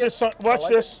Cox. Watch this. Watch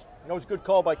this. That was a good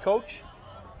call by Coach.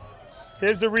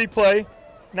 Here's the replay.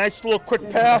 Nice little quick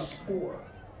pass.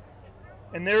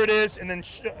 And there it is. And then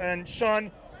and Sean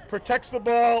protects the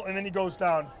ball, and then he goes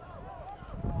down.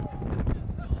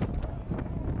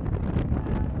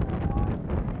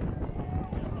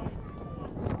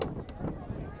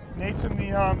 Nate's in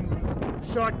the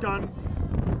shotgun.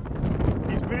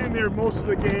 He's been in there most of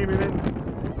the game, and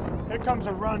then here comes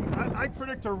a run. I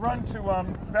predict a run to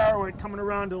Barrowett coming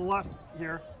around to the left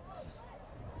here.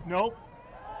 Nope.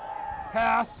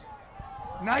 Pass.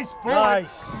 Nice bullet.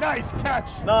 Nice. Nice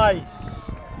catch. Nice.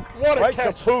 What a Right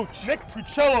catch. to Pooch. Nick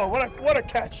Puccello. What a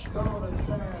catch.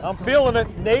 I'm feeling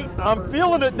it, Nate. I'm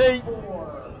feeling it, Nate.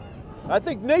 I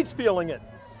think Nate's feeling it.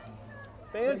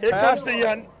 Fantastic. Here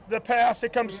comes the pass.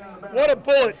 It comes. What a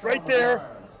bullet right there.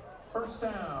 First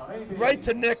down, AB. Right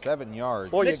to Nick. 7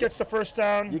 yards. Boy, Nick gets the first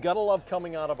down. You gotta love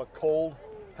coming out of a cold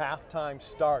halftime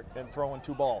start and throwing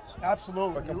 2 balls.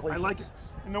 Absolutely. For completions. I like it.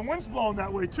 And the wind's blowing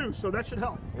that way too, so that should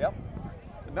help. Yep.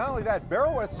 Not only that,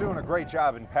 Barrowett's doing a great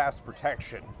job in pass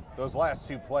protection. Those last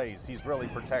 2 plays, he's really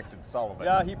protected Sullivan.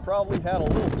 Yeah, he probably had a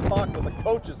little talk with the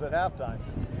coaches at halftime.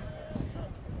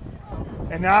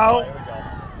 And now, There we go.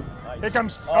 Nice. here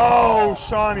comes, oh,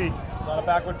 Shawnee. It's not a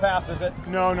backward pass, is it?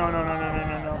 No.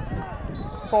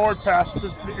 Forward pass,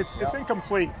 it's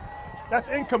incomplete. That's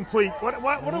incomplete. What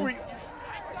are we,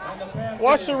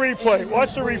 watch the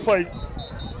replay.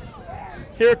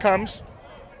 Here it comes.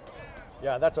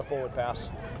 Yeah, that's a forward pass.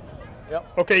 Yep.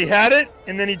 Okay, he had it,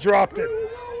 and then he dropped it.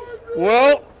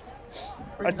 Well,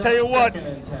 I tell you what,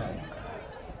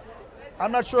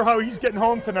 I'm not sure how he's getting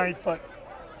home tonight, but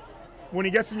when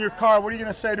he gets in your car, what are you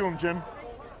going to say to him, Jim?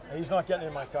 He's not getting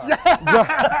in my car.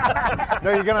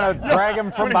 No, you're gonna drag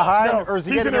him from behind, or is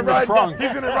he getting in the trunk?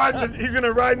 He's gonna ride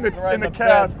in the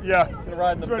cab. Bed. Yeah. He's gonna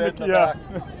ride in the bed in the yeah.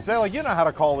 back. Sally, you know how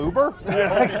to call Uber. I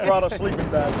hope he brought a sleeping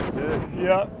bag.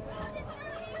 Yeah.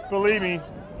 Believe me,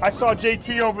 I saw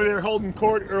JT over there holding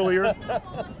court earlier.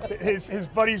 His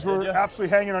buddies were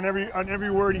absolutely hanging on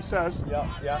every word he says. Yeah.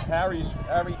 Harry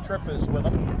Tripp is with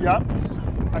him. Yeah.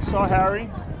 I saw Harry.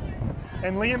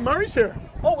 And Liam Murray's here.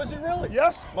 Oh, is he really?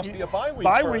 Yes. Must be a bye week.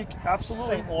 Bye for week,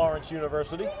 absolutely. St. Lawrence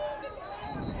University.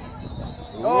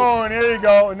 Oh, and there you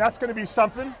go. And that's going to be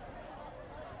something.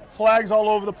 Flags all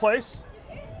over the place.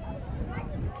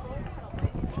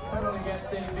 Penalty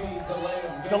against AB,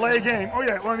 Delay game. Oh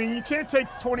yeah. Well, I mean, you can't take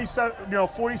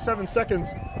 47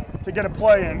 seconds to get a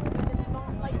play in.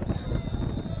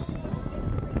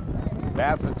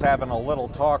 Bassett's having a little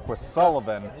talk with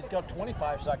Sullivan. He's got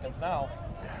 25 seconds now.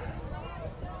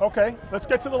 Okay, let's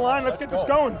get to the line. Let's get this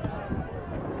going.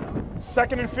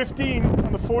 2nd and 15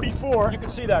 on the 44. You can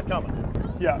see that coming.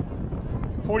 Yeah.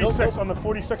 46 on the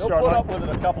 46 They'll yard put line. up with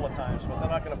it a couple of times, but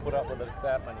they're not going to put up with it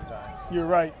that many times. You're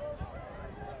right.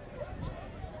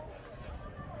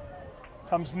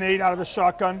 Comes Nate out of the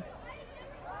shotgun.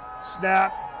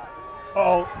 Snap.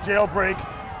 Uh-oh, jailbreak.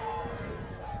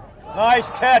 Nice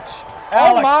catch,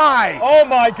 Alex. Oh my! Oh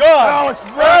my God! Alex,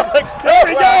 there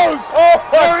he goes! Oh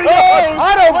There he God. goes!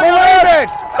 I don't believe it!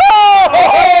 Oh,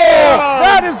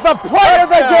 that is the play of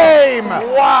the game!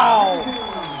 Wow!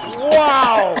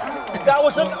 Wow! That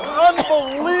was an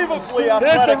unbelievably There's the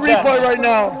athletic replay catch. right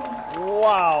now.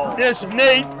 Wow! There's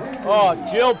Nate. Oh,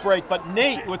 jailbreak, but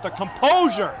Nate with the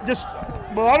composure.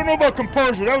 Well, I don't know about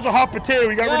composure. That was a hot potato.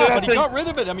 He got rid of that but he thing. got rid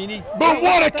of it. I mean, he. But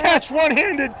what a catch,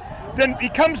 one-handed. Then he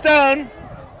comes down.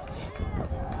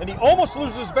 And he almost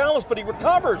loses his balance, but he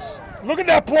recovers. Look at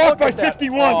that block by at that.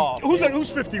 51. Oh, Who's that? Who's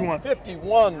 51?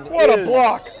 51. What a is-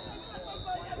 block.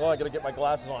 Well, I got to get my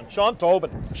glasses on. Sean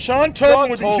Tobin. Sean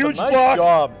Tobin with a Tobin, huge nice block.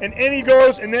 job. And in he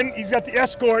goes, and then he's got the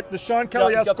escort, the Sean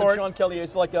Kelly He's got the escort. Sean Kelly.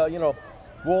 It's like a,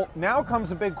 Well, now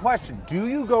comes a big question. Do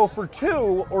you go for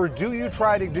 2, or do you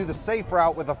try to do the safe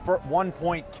route with a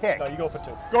 1-point kick? No, you go for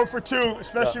 2. Go for 2,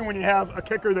 especially when you have a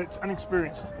kicker that's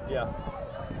unexperienced. Yeah.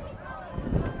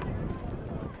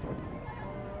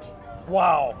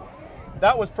 Wow.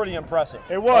 That was pretty impressive.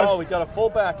 It was. Oh, we got a full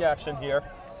back action here.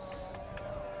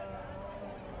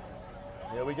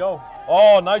 Here we go.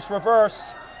 Oh, nice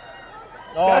reverse.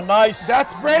 Oh, nice.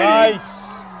 That's Brady.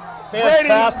 Nice.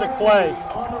 Fantastic play.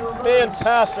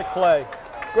 Fantastic play.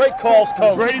 Great calls,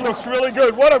 coach. Brady looks really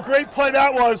good. What a great play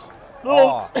that was.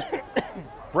 Little,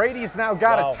 Brady's now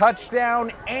got a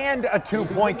touchdown and a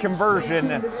 2-point conversion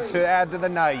to add to the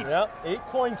night. Yep, 8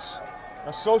 points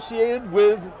associated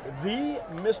with the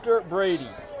Mr. Brady.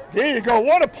 There you go.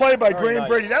 What a play by Very Graham nice.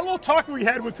 Brady. That little talk we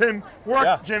had with him worked,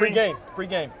 Yeah, Jimmy.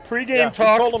 Pre-game. Pre-game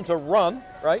talk. We told him to run,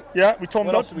 right? Yeah, we told him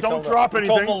What else did we tell don't him? drop We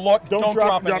anything. told him to look, don't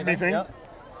drop anything. Yeah.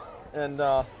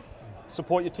 And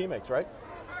support your teammates, right?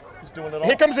 He's doing it all.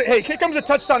 Here comes a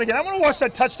touchdown again. I want to watch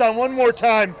that touchdown one more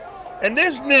time. And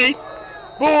there's Nate.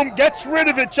 Boom, gets rid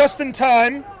of it just in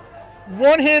time.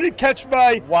 One-handed catch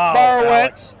by Barrowett.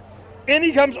 Alex. In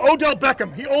he comes Odell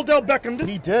Beckham. Odell Beckham.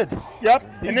 He did. Yep.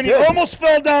 And then he almost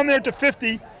fell down there to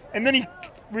 50. And then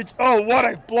what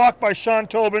a block by Sean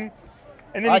Tobin.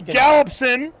 And then he gallops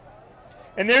in.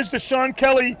 And there's the Sean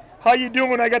Kelly. How you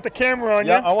doing? I got the camera on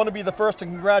you. Yeah, I want to be the first to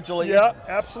congratulate you. Yeah,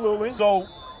 absolutely. So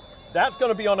that's going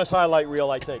to be on his highlight reel,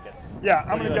 I take it. Yeah,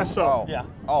 I'm going to guess so. Yeah.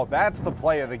 Oh, that's the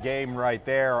play of the game right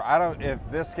there. If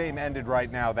this game ended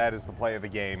right now, that is the play of the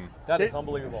game. That is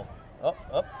unbelievable. Up.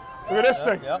 Look at this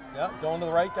thing. Yep. Going to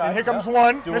the right guy. And here comes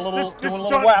one. Doing a little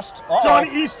John, west. Johnny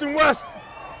East and West.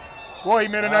 Boy, he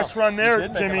made a nice run there, he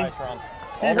did Jimmy. Make a nice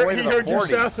run. He heard you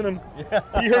sassing him. Yeah.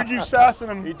 He heard you sassing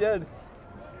him. He did.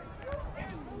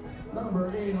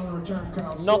 Number 8 on the return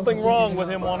count. Nothing wrong with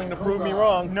him wanting to prove me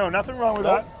wrong. No, nothing wrong with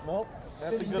that. Nope.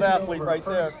 That's a good athlete right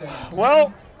there.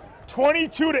 Well,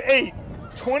 22-8.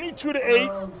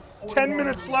 22-8. 10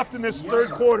 minutes left in this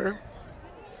third quarter.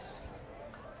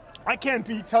 I can't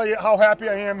tell you how happy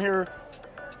I am here.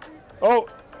 Oh,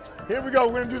 here we go.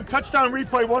 We're going to do the touchdown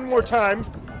replay one more time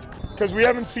because we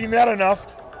haven't seen that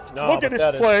enough. No, look at this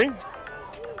play.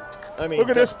 I mean, look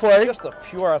at this play. Just the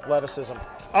pure athleticism.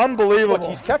 Unbelievable. Look,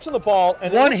 he's catching the ball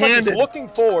and one-handed. He's looking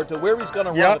forward to where he's going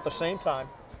to run at the same time.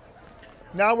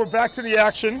 Now we're back to the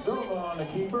action.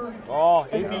 Oh,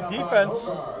 AB defense.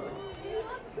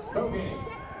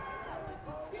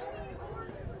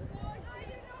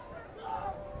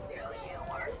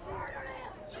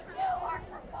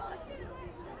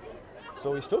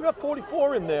 So he's still got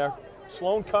 44 in there.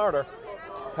 Sloan Carter.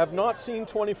 Have not seen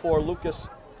 24. Lucas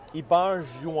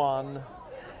Ibarjuan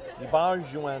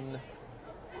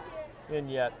in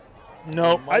yet.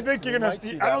 No, I think you're gonna.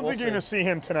 I don't think you're gonna see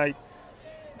him tonight.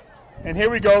 And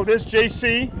here we go. There's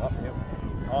JC.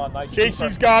 Oh, nice.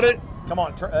 JC's got it. Come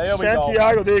on, there we go.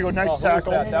 Santiago, there you go. Nice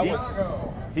tackle. That was.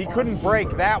 He couldn't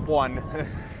break that one.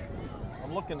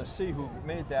 I'm looking to see who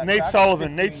made that. Nate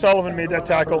Sullivan. Nate Sullivan made that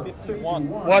tackle. 51.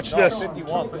 Watch this.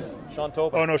 51. Sean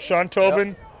Tobin. Oh no, Sean Tobin.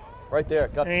 Yep. Right there.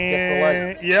 Gets the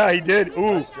leg. Yeah, he did.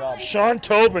 Ooh, nice job. Sean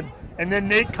Tobin. And then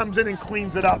Nate comes in and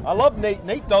cleans it up. I love Nate.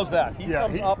 Nate does that. He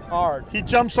comes up hard. He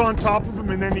jumps on top of him,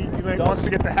 and then he wants to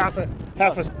get the half a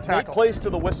tackle. Nate plays to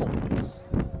the whistle.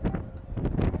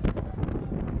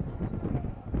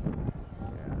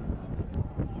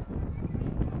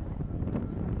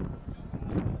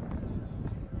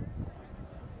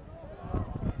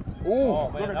 Ooh, oh,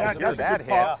 man, look at that. That's a good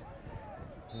hit.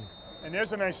 And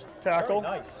there's a nice tackle.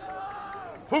 Very nice.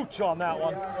 Pooch on that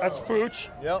one. That's Pooch.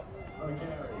 Yep.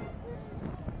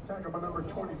 Tackle by number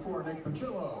 24, Nick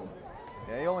Pachillo.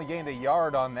 Yeah, he only gained a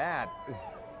yard on that.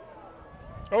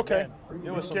 Okay.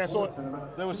 There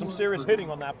was some serious hitting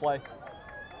on that play.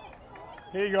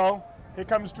 Here you go. Here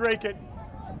comes Dracut.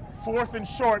 4th and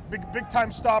short. Big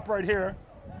time stop right here.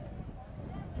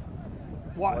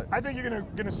 What? I think you're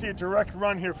gonna see a direct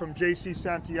run here from JC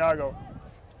Santiago.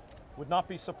 Would not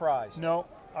be surprised. No,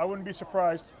 I wouldn't be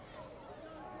surprised.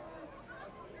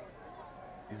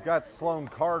 He's got Sloan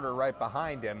Carter right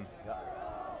behind him.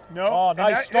 No. Oh,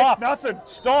 nice stop. It's nothing.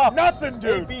 Stop. Nothing,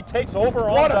 dude. AB takes over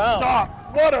on What a down.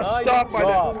 stop. What a Nice stop by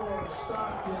job.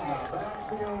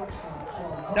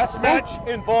 that. That's Matt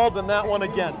involved in that one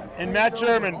again. And Matt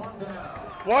German.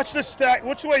 Watch the stack.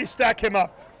 Which way you stack him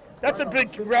up? That's a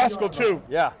big rascal, too.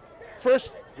 Yeah.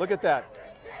 First. Look at that.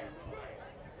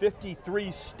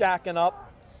 53 stacking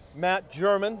up. Matt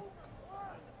German.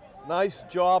 Nice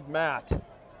job, Matt.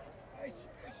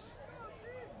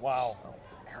 Wow.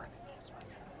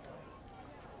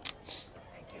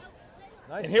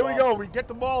 Nice And here we go. We get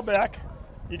the ball back.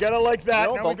 You got to like that.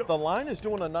 You know, Now the line is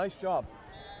doing a nice job.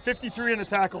 53 in the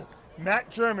tackle. Matt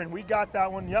German. We got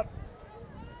that one. Yep.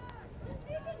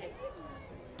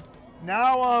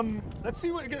 Now, let's see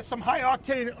what get some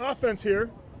high-octane offense here.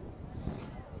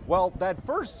 Well, that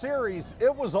first series,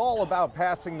 it was all about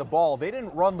passing the ball. They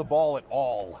didn't run the ball at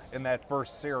all in that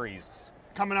first series.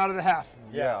 Coming out of the half.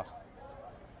 Yeah.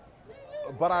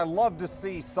 But I love to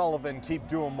see Sullivan keep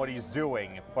doing what he's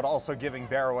doing, but also giving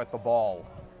Barrowett the ball.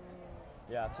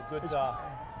 Yeah, it's a good.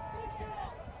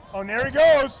 Oh, and there he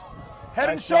goes. Head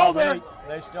and shoulder.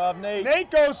 Nice job, Nate.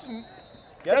 Nate goes.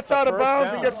 Gets out of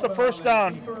bounds and gets the first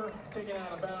down. Taken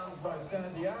out of bounds by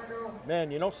Santiago.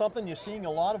 Man, you know something? You're seeing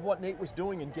a lot of what Nate was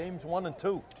doing in games 1 and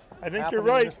 2. I think you're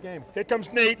right. Here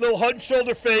comes Nate, little head and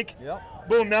shoulder fake. Yep.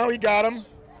 Boom, now he got him.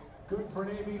 Good for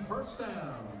Navy, first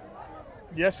down.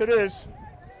 Yes, it is.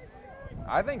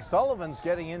 I think Sullivan's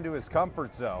getting into his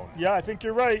comfort zone. Yeah, I think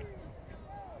you're right.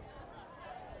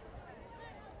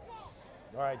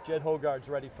 All right, Jed Hogarth's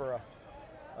ready for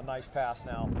a nice pass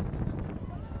now.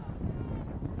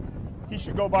 He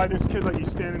should go by this kid like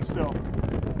he's standing still.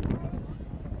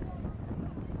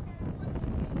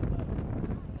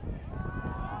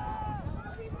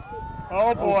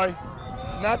 Oh boy,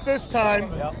 not this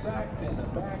time. Yep. Sacked in the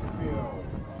backfield.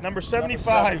 Number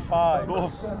 75.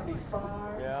 Boom.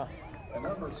 75. Yeah. And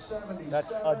number 77.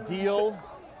 That's a deal.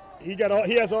 He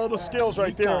has all the skills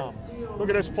right there. Look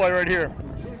at this play right here.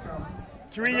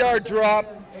 3-yard drop.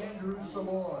 Andrew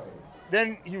Savoy.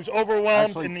 Then he was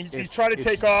overwhelmed and he tried to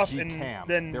take off, and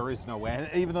then there is no N.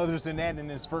 Even though there's an N in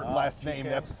his first last name,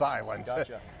 that's silent.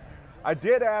 Gotcha. I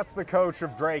did ask the coach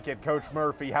of Dracut, Coach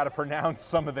Murphy, how to pronounce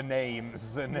some of the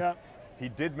names, and he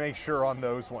did make sure on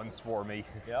those ones for me.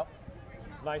 Yep.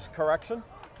 Nice correction.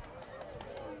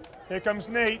 Here comes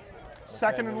Nate,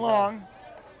 second and long.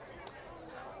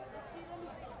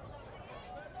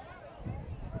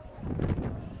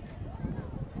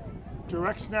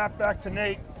 Direct snap back to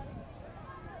Nate.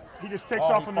 He just takes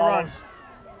off on the run.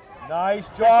 Nice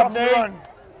job, Nate.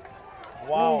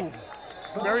 Wow.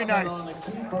 Ooh, very nice. On the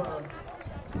keeper,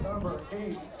 number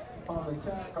 8 on the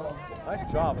tackle.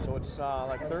 Nice job. So it's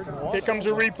like 3rd and 1. Here comes a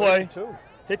replay.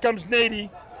 Here comes Nady.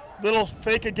 Little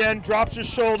fake again, drops his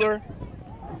shoulder.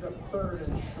 He's up 3rd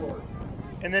and short.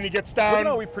 And then he gets down. You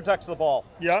know he protects the ball.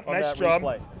 Yep, nice job.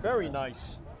 Replay. Very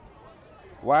nice.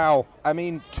 Wow. I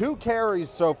mean, 2 carries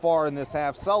so far in this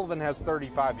half. Sullivan has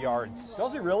 35 yards.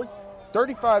 Does he really?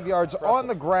 35 yards on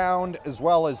the ground, as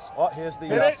well as here's the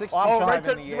 65 right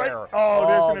in the air.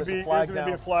 There's going to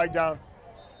be a flag down.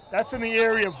 That's in the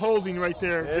area of holding right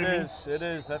there, Jimmy. It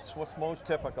is. That's what's most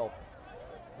typical.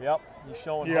 Yep, he's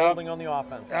showing holding on the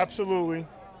offense. Absolutely.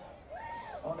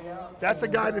 That's a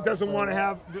guy that doesn't want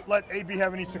to let AB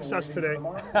have any success today.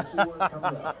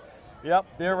 Yep,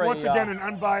 they're once again an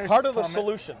unbiased part of the comment.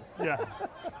 solution. Yeah.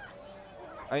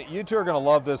 You two are going to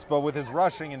love this, but with his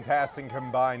rushing and passing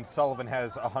combined, Sullivan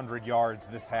has 100 yards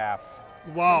this half.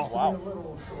 Wow.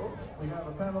 We have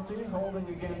a penalty holding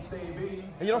against AB.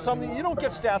 You know something? You don't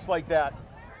get stats like that.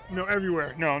 No,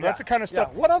 everywhere. No, that's the kind of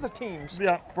stuff. What other teams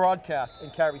broadcast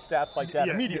and carry stats like that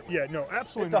immediately? Yeah, no,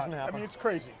 absolutely It doesn't not. happen. I mean, it's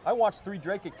crazy. I watched 3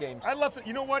 Dracut games. I love it.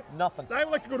 You know what? Nothing. I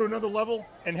like to go to another level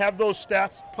and have those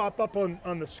stats pop up on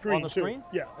the screen. On the screen?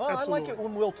 Yeah, well, absolutely. I like it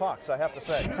when Will talks, I have to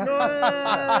say. No,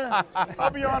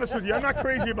 I'll be honest with you. I'm not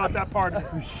crazy about that part of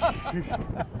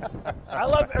it. I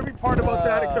love every part about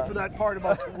that except for that part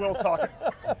about Will talking.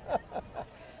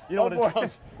 You know what it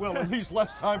does? Well, it leaves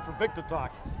less time for Vic to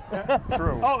talk.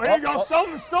 True. Oh, here you go.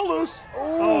 Sullivan's still loose. Ooh.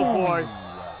 Oh, boy.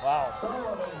 Wow.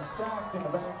 Sullivan sacked in the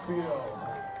backfield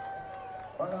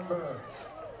by number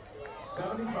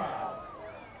 75.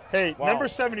 Hey, number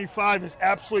 75 is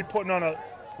absolutely putting on a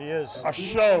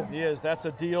show. He is. That's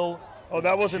a deal. Oh,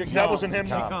 that wasn't him.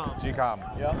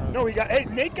 GCOM. Yeah. No,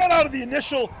 Nate got out of the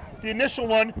initial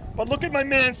one, but look at my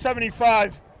man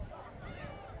 75.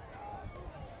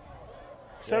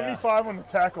 75 on the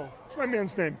tackle. What's my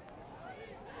man's name?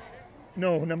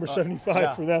 No, number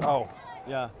 75 for them. Oh.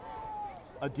 Yeah.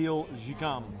 Adil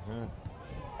Jikam.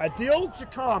 Adil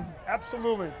Jikam,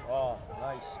 absolutely. Oh,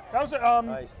 nice. That was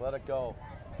nice. Let it go.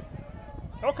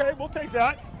 Okay, we'll take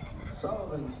that.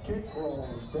 Sullivan's kick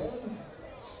rolls dead.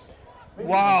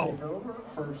 Wow.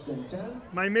 First and 10.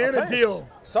 My man Adil.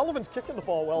 Sullivan's kicking the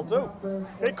ball well too.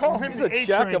 They call him the A-Train.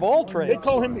 Jack of all trades. They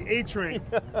call him the A-Train.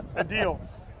 Adil.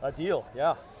 Adil,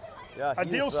 yeah.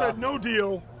 Adil said no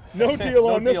deal. No deal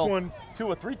on this one. 2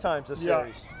 or 3 times this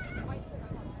series.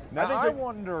 Now I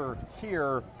wonder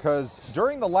here, because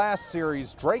during the last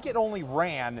series, Dracut only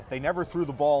ran. They never threw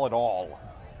the ball at all.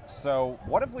 So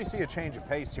what if we see a change of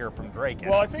pace here from Dracut?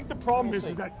 Well, I think the problem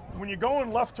is that when you're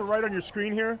going left to right on your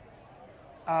screen here,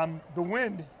 the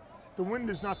wind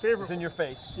is not favorable. It's in your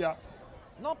face. Yeah.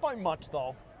 Not by much,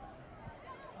 though.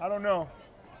 I don't know.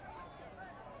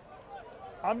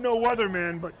 I'm no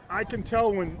weatherman, but I can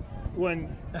tell when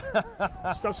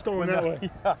stuff's going that way.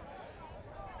 Yeah.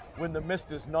 When the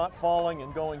mist is not falling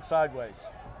and going sideways.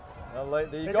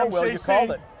 There you go, Will. You called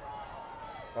it.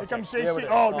 Here comes JC.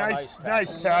 Oh,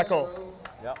 nice tackle.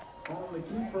 Yep.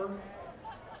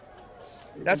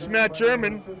 That's Matt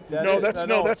German.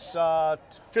 That's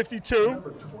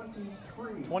 52.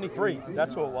 23.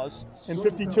 That's who it was. And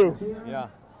 52. Yeah.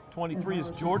 23 is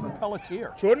Jordan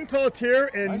Pelletier. Jordan Pelletier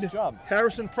and Nice job.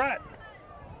 Harrison Pratt.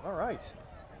 All right.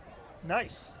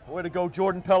 Nice. Way to go,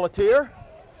 Jordan Pelletier.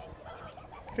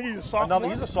 I think he's a sophomore.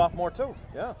 He's a sophomore too.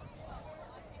 Yeah.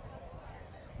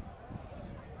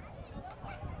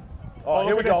 Oh,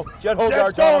 here we go. Jed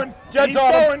Hogarth's Jed's going. Jed's He's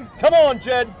on going. him. Come on,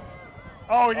 Jed.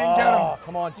 Oh, he didn't get him.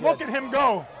 Come on, Jed. Look at him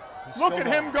go. Look at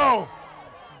him go.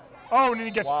 Oh, and then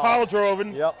he gets power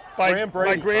driven by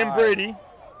Graham Brady.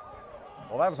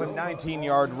 Well, that was a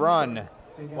 19-yard run.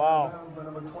 Wow.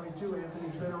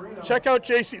 Check out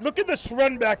JC. Look at this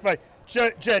run back by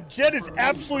Jed. Jed is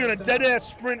absolutely on a dead-ass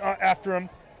sprint after him,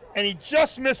 and he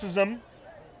just misses him.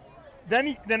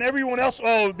 Then everyone else.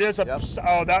 Oh, there's a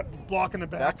that block in the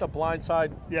back. That's a blind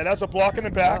side. Yeah, that's a block in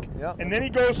the back. Yeah. And then he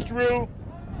goes through,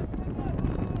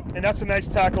 and that's a nice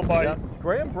tackle by.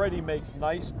 Graham Brady makes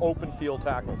nice open field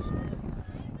tackles.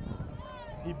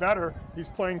 He better. He's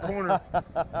playing corner.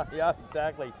 Yeah,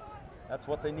 exactly. That's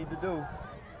what they need to do.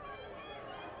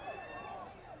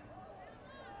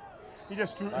 He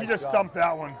just dumped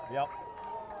that one. Yep.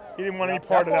 He didn't want any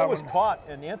part of that one. That was caught,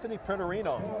 and Anthony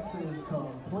Pittarino.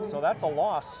 So that's a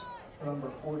loss.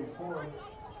 Number 44.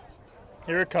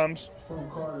 Here it comes. From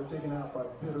Carter, taken out by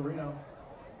Pittarino.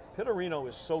 Pittarino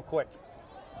is so quick.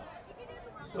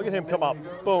 Look at him come up.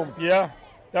 Boom. Yeah,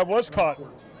 that was caught.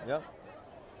 Yeah.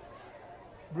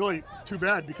 Really, too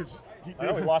bad because he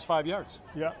lost 5 yards.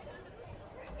 Yeah.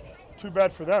 Too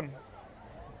bad for them.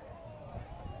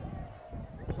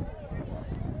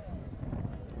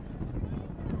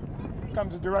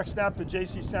 Comes a direct snap to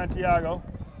J.C. Santiago.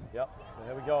 Yep.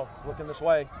 There we go. He's looking this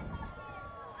way.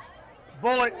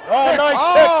 Bullet. Oh,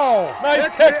 nice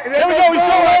pick. Nice pick. Here we go. He's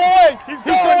going all the way. He's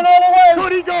going all the way.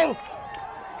 Could he go?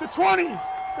 The 20,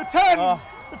 the 10,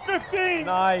 the 15.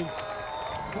 Nice.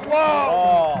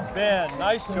 Wow. Oh, man,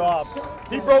 nice job.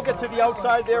 If he broke it to the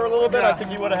outside there a little bit, I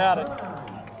think he would have had it.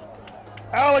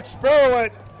 Alex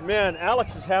Burrowett. Man,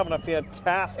 Alex is having a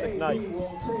fantastic night.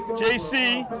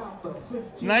 JC,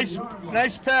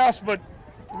 nice pass, but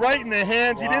right in the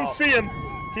hands. Wow. He didn't see him.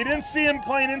 He didn't see him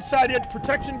playing inside. He had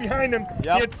protection behind him.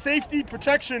 Yep. He had safety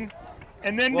protection,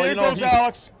 and then there goes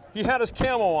Alex. He had his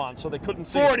camo on, so they couldn't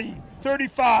see 40, him.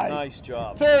 35. Nice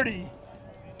job. 30,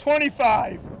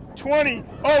 25, 20.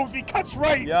 Oh, if he cuts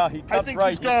right, yeah, he cuts I think right.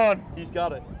 he's gone. He's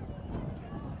got it.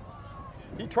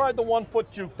 He tried the 1 foot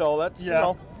juke, though. That's, you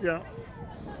know. Yeah.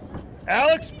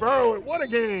 Alex Burrowett, what a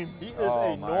game. He is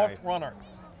a North runner.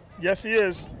 Yes, he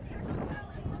is.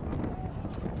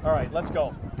 All right, let's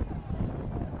go.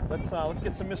 Let's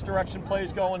get some misdirection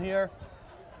plays going here.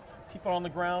 Keep it on the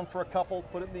ground for a couple.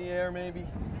 Put it in the air, maybe.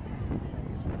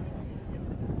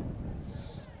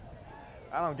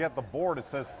 I don't get the board. It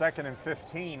says 2nd and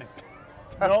 15.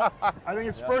 No, I think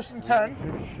it's 1st and 10.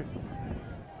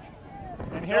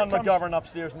 And John McGovern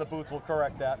upstairs in the booth will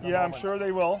correct that. In a moment. I'm sure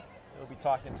they will. He'll be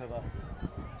talking to the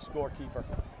scorekeeper.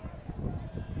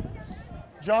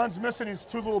 John's missing his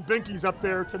 2 little binkies up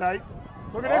there tonight.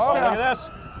 Look at this pass. Look at this.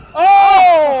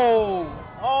 Oh!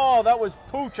 Oh, that was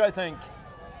Pooch, I think.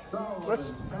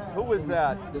 Who was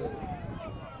that?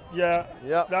 Yeah,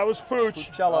 that was Pooch.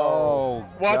 Puccello. Oh,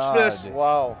 watch this.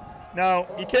 Wow. Now,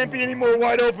 he can't be any more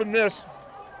wide open than this.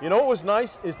 You know what was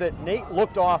nice is that Nate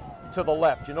looked off to the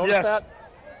left. You notice that?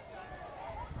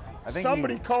 I think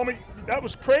somebody called me. That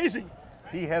was crazy.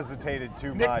 He hesitated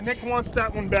too much. Nick wants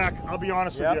that one back. I'll be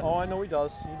honest with you. Oh, I know he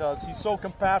does. He does. He's so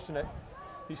compassionate.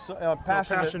 He's so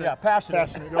passionate. Passionate. Yeah,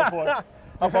 passionate. Oh, boy.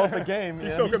 About the game.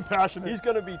 He's so compassionate. He's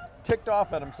going to be ticked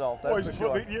off at himself. That's for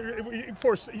sure. He's a you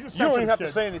don't sensitive even have kid.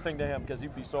 to say anything to him because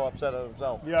he'd be so upset at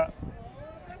himself. Yeah.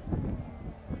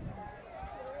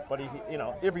 But he, you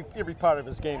know, every part of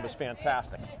his game was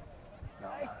fantastic.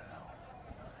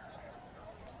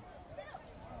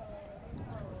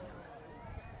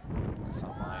 That's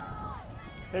not mine.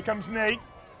 Here comes Nate.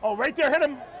 Oh, right there, hit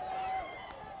him.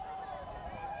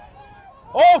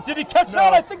 Oh, did he catch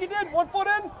that? I think he did. 1 foot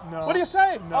in? No. What do you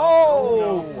say?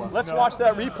 No. Let's watch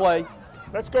that replay.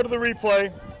 Let's go to the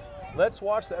replay. Let's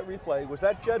watch that replay. Was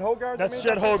that Jed Hogarth? That's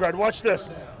Jed Hogarth. Watch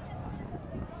this.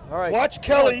 All right. Watch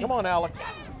Kelly. Come on, Alex.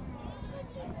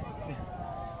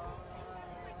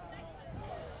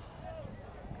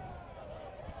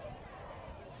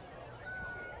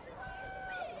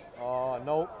 Oh,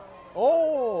 no.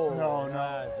 Oh.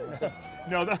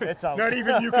 No, it's out. Not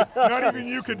even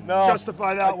you could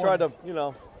justify that one. I tried to, you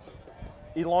know,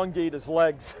 elongate his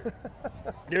legs.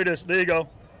 Here it is. There you go.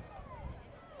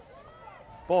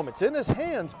 Boom. It's in his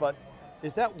hands, but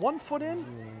is that 1 foot in?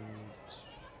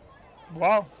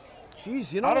 Wow.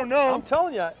 Jeez, you know, I don't know. I'm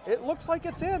telling you, it looks like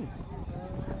it's in.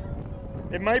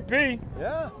 It might be.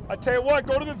 Yeah. I tell you what,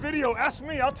 go to the video. Ask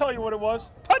me. I'll tell you what it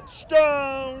was. Touch.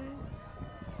 Stone.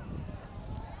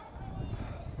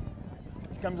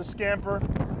 Here comes a scamper.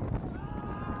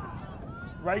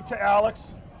 Right to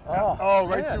Alex. Oh,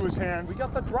 right man. through his hands. We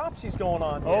got the dropsies going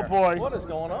on Oh, here. boy. What is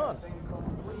going on?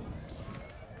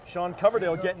 Sean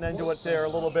Coverdale getting into it there a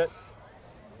little bit.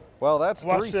 Well, that's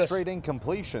Watch 3 this. straight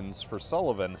incompletions for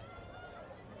Sullivan.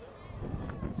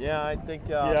 Yeah, I think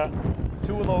Yeah.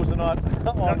 2 of those are not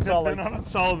on Sully. They're not on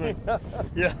Sullivan.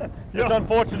 Yeah. It's Yeah.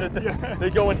 unfortunate that Yeah.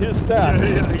 they go in his stat.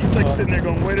 Yeah, he's like sitting there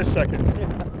going, wait a second.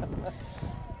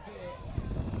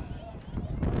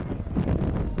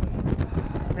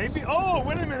 Maybe, oh,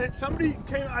 wait a minute. Somebody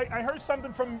came, I heard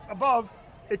something from above.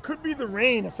 It could be the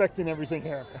rain affecting everything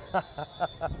here.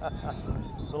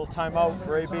 Little timeout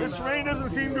for AB. This rain doesn't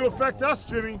seem to affect us,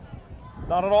 Jimmy.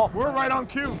 Not at all. We're right on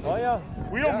cue. Oh, yeah.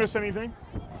 We don't Yeah. miss anything.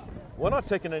 We're not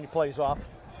taking any plays off.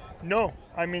 No.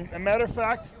 I mean, a matter of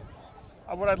fact,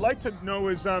 what I'd like to know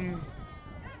is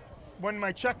when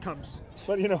my check comes.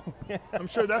 But, you know, I'm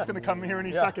sure that's going to come here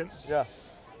any seconds. Yeah.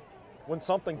 When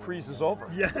something freezes over.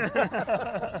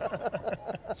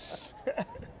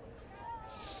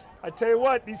 I tell you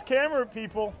what, these camera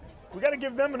people, we got to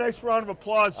give them a nice round of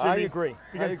applause, Jimmy. I agree.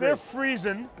 Because I agree. they're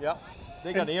freezing. Yeah.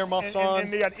 They got earmuffs and, on.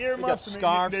 And they got earmuffs. They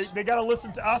got and scarves. they got to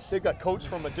listen to us. They've got coats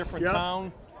from a different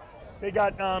town. They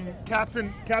got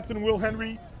Captain Will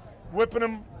Henry whipping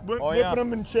them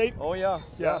in shape. Oh, yeah.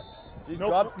 Yeah. Jeez,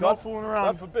 No fooling around.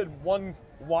 God forbid one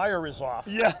wire is off.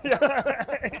 Yeah.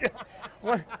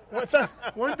 One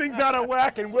thing's out of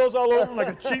whack and Will's all over him like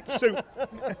a cheap suit.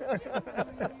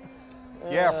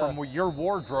 Yeah, from your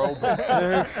wardrobe.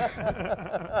 I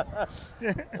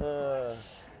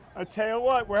tell you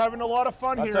what, we're having a lot of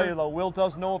fun here. I'll tell you though, Will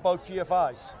does know about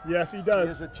GFIs. Yes, he He does.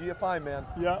 is a GFI man.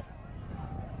 Yeah.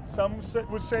 Some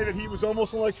would say that he was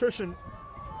almost an electrician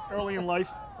early in life.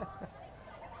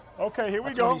 Okay, here we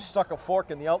That's go. when he stuck a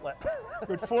fork in the outlet.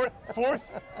 Good fourth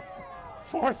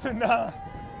and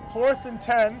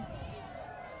 10.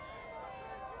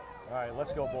 All right,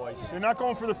 let's go, boys. They're not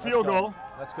going for the field goal.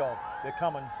 Let's go. They're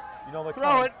coming. You know they're Throw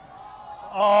coming. it.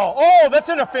 Oh, that's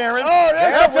interference. Oh,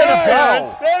 that's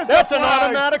interference. There's That's the an flag.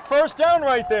 automatic first down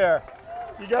right there.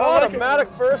 You gotta Automatic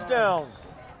first down.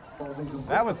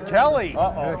 That was Kelly.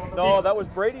 Uh-oh. No, that was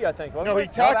Brady, I think. Wasn't No, it?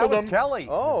 he tackled that was him. Kelly.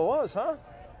 Oh, it was, huh?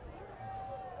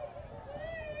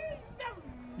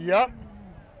 Yep.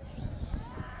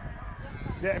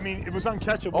 Yeah, I mean, it was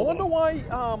uncatchable. I wonder why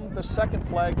the second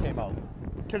flag came out.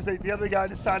 Because the other guy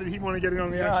decided he wanted to get in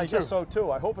on the Yeah, I action guess so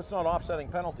too. I hope it's not offsetting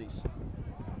penalties.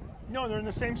 No, they're in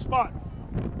the same spot.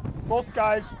 Both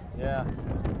guys. Yeah.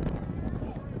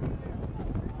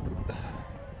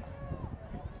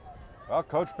 Well,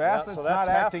 Coach Bassett's so that's not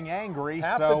acting angry,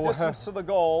 Half so the distance to the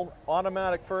goal,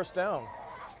 automatic first down.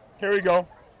 Here we go.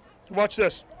 Watch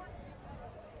this.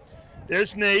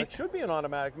 There's Nate. It should be an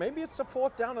automatic. Maybe it's a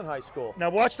fourth down in high school. Now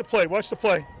watch the play. Watch the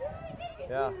play.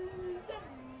 Yeah.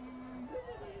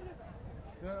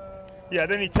 Yeah,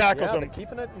 then he tackles Yeah, him. they're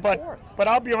keeping it in but fourth. but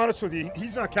I'll be honest with you,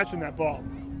 he's not catching that ball,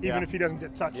 even Yeah. if he doesn't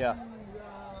get touched. Yeah.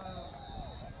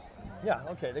 Yeah,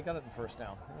 okay, they got it in first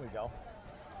down. Here we go.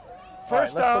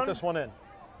 First Let's down. put this one in.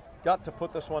 Got to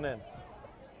put this one in.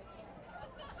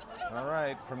 all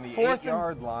right, from the Fourth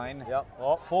 8-yard line. Yep.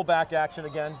 Oh, full back action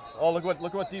again. Oh, look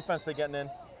what defense they're getting in.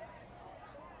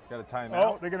 Got a timeout.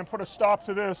 Oh, they're going to put a stop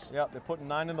to this. Yep, they're putting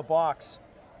 9 in the box.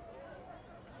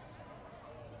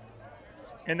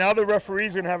 And now the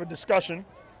referee's going to have a discussion.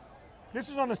 This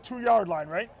is on the 2-yard line,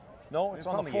 right? No, it's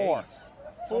on the 4. 8.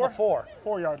 It's on the 4.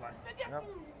 4-yard line. Yep.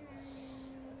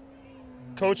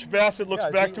 Coach Bassett looks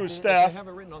Yeah, back see, to his They staff. have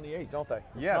it written on the 8, don't they? It's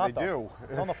Yeah, not, they though. do.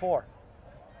 It's on the 4.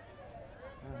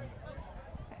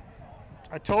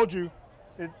 I told you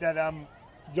that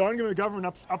John McGovern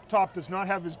up top does not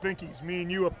have his binkies. Me and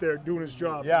you up there doing his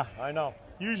job. Yeah, I know.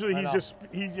 Usually I know.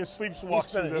 he just sleeps and He's, walks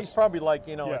through spinning. this. He's probably like,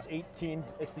 you know, Yeah.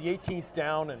 it's the 18th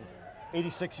down and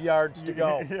 86 yards to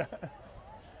go. Yeah.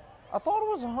 I thought it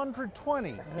was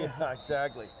 120. Yeah,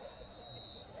 exactly.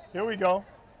 Here we go.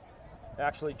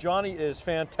 Actually, Johnny is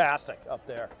fantastic up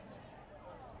there.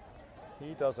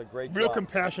 He does a great Real job.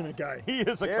 compassionate guy. He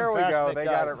is a There we go. compassionate They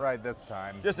guy. got it right this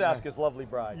time. Just ask his lovely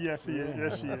bride. Yes, he is.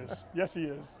 Yes, she is. Yes, he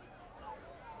is.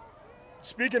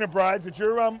 Speaking of brides, did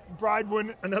your bride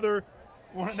win another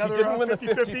She didn't win the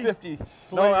 50-50?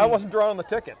 50-50. No, I wasn't drawing the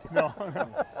ticket. No.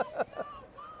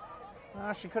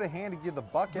 She could have handed you the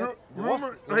bucket.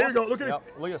 Rumor. Here you go. Look at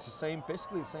it. Look, it's the same,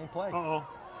 basically the same play. Uh-oh.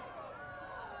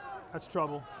 That's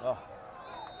trouble. Oh.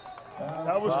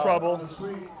 That was trouble.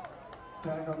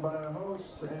 Tackled by the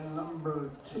host and number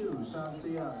 2,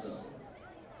 Santiago.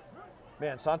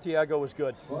 Man, Santiago was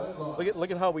good.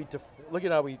 Look at how he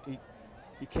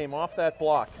He came off that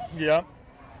block. Yeah.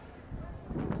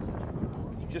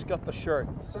 He's just got the shirt.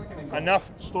 Enough.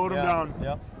 Slowed him down.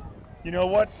 Yeah. You know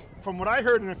what? From what I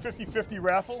heard in the 50-50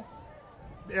 raffle,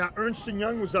 yeah, Ernst &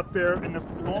 Young was up there, and the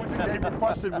only thing they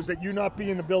requested was that you not be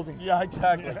in the building. Yeah,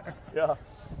 exactly. Yeah.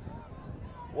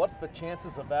 What's the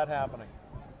chances of that happening?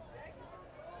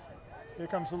 Here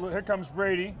comes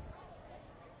Brady.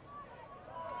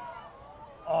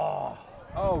 Oh.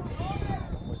 Oh,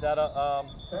 Was that a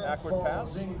backward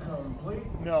pass?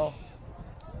 No.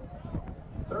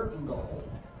 3rd and goal.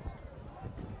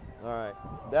 All right.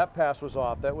 That pass was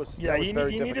off. That was Yeah, that was you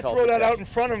very need to difficult throw that catch. out in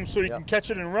front of him so you can catch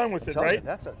it and run with it, Tell you, right?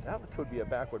 that could be a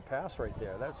backward pass right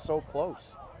there. That's so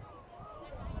close.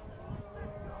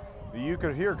 you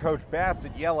could hear Coach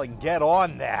Bassett yelling, "Get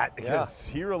on that," because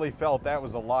he really felt that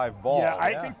was a live ball. Yeah,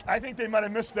 I think they might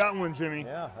have missed that one, Jimmy.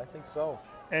 Yeah, I think so.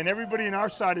 And everybody on our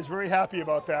side is very happy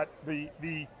about that. The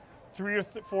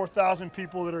 3,000 or 4,000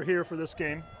 people that are here for this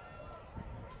game.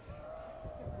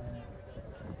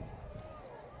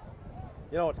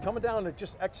 You know, it's coming down to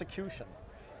just execution.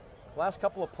 The last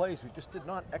couple of plays, we just did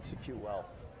not execute well.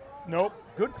 Nope.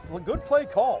 Good play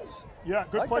calls. Yeah,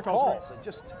 good Like play the calls. calls. It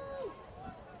just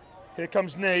Here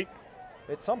comes Nate.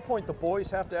 at some point the boys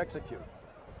have to execute.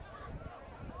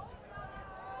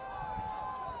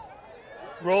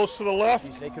 Rolls to the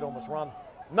left. They could almost run.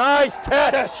 Nice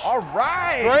catch. All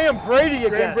right. Graham Brady again.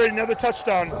 Graham Brady, another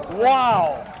touchdown.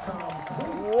 Wow.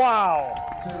 Wow.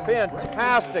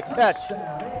 Fantastic catch.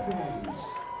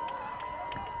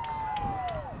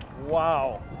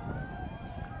 Wow.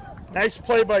 Nice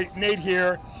play by Nate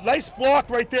here. Nice block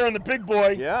right there on the big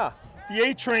boy. Yeah. The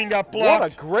A-train got blocked.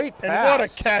 What a great pass. And what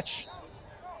a catch.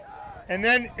 And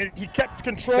then he kept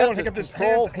control and he kept his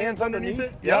hands underneath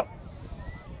it. Yep.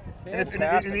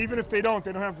 And even if they don't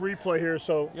have replay here,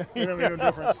 so it doesn't make no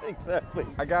difference. Exactly.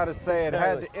 I gotta say,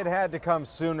 it had to come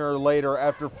sooner or later.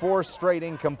 After 4 straight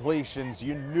incompletions,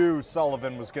 you knew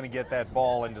Sullivan was going to get that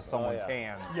ball into someone's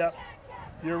hands. Yep.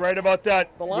 You're right about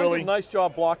that, The line Willie. did a nice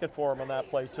job blocking for him on that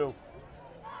play too.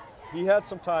 He had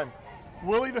some time.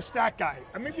 Willie the stat guy.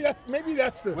 Maybe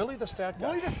that's the Willie the stat guy.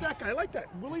 Willie the stat guy. I like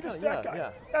that. Willie the Yeah, stat yeah, guy.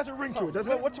 yeah. Has a ring to it,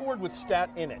 doesn't it? What's the word with stat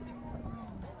in it?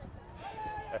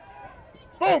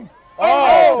 Boom!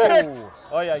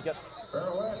 Oh yeah, you get.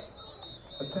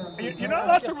 You're not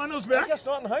allowed to run those I back? guess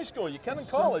not in high school. You can in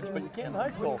college, but you can't in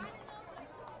high school.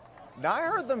 Now, I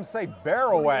heard them say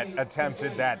Barrowette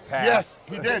attempted that pass. Yes,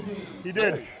 he did. He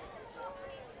did.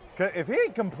 If he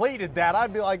had completed that,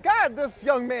 I'd be like, God, this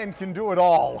young man can do it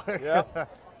all. Yeah.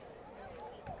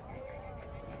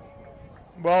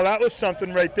 Well, that was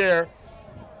something right there.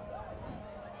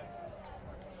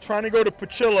 Trying to go to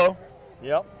Pachillo,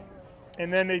 Yep.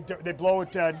 and then they blow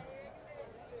it dead.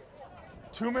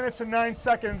 2 minutes and 9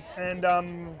 seconds, and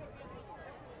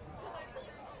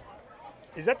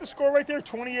is that the score right there?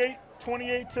 28 to 8?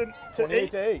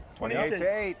 28 to 8. 28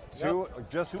 to 8.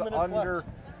 Just 2 minutes under. left.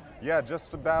 Yeah,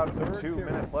 just about Third 2 period.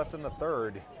 minutes left in the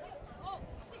third.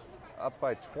 Up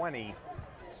by 20.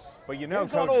 But you know,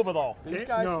 Game's not Coach. over though. These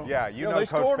guys. No. Yeah, you they know, Coach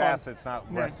scored on- Bassett's not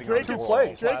Yeah, resting Drake on is, his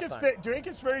plays. laurels. Drake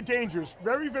is very dangerous.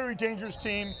 Very, very dangerous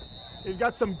team. They've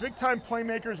got some big-time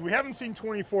playmakers. We haven't seen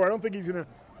 24. I don't think he's gonna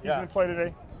play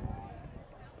today.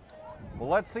 Well,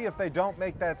 let's see if they don't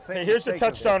make that same Hey, here's the mistake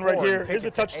as touchdown right before here. and Here's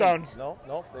kick the it to touchdown. 8.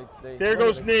 No. They There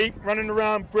goes Nate running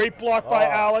around. Great block by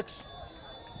Alex.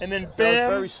 And then That was bam,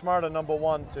 very smart of number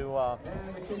 1 to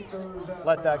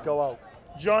let that go out.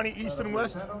 Johnny East and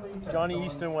West. Johnny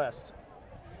East and West.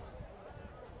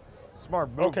 Smart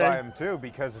move by him too,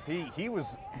 because if he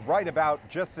was right about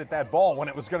just at that ball when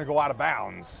it was going to go out of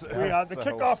bounds. The So-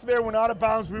 kickoff there went out of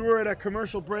bounds. We were at a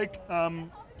commercial break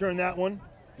during that one.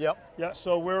 Yep. Yeah,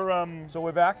 so we're So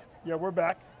we're back. yeah, we're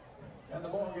back. And the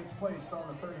ball gets placed on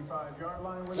the 35-yard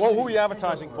line. Well, who are you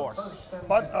advertising for?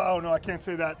 Bud, oh no, I can't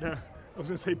say that. I was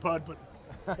gonna say Bud, but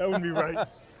that wouldn't be right.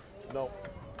 No.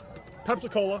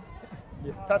 Pepsi-Cola.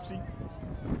 Pepsi.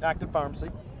 Acton Pharmacy.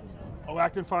 Oh,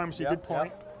 Acton Pharmacy. Yep, Good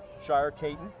point. yep. Shire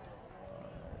Caton.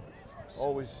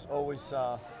 Always.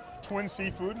 Twin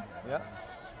Seafood. Yeah.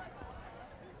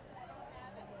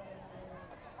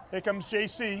 Here comes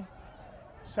JC.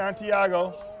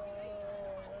 Santiago.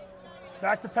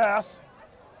 Back to pass.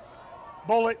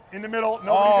 Bullet in the middle.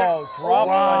 Nobody Drop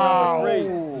wow. by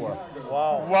number 3.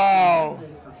 Wow. Wow.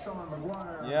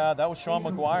 Yeah, that was Sean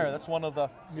McGuire. That's one of the,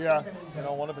 Yeah.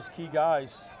 one of his key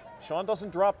guys. Sean doesn't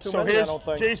drop too So many, I here's don't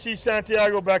think. JC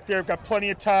Santiago back there. Got plenty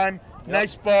of time.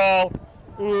 Nice ball.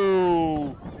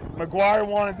 Ooh. McGuire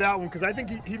wanted that one because I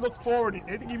think he looked forward.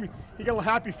 I think he got a little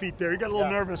happy feet there. He got a little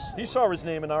nervous. He saw his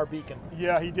name in our beacon.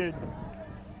 Yeah, he did.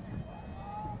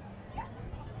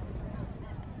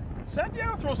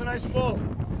 Santiago throws a nice ball.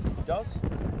 He does.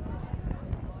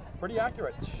 Pretty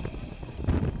accurate.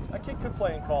 That kid could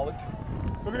play in college.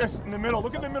 Look at this in the middle.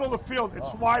 Look at the middle of the field.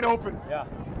 It's wide open. Yeah,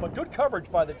 but good coverage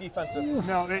by the defensive.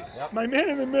 No, my man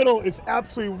in the middle is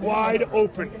absolutely wide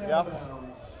open. Yeah.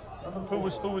 Who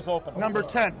was open? Number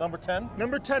 10. Number 10?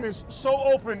 Number 10 is so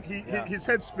open, his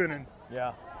head's spinning.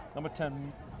 Yeah. Number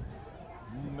 10,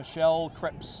 Michelle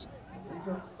Cripps.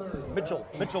 Mitchell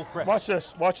Cripps. Watch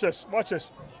this. Watch this. Watch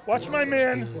this. Watch my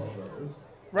man.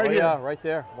 Right here. Yeah, right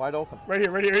there, wide open. Right here.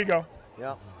 Right here. Here you go.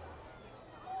 Yeah.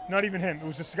 Not even him. It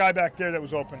was this guy back there that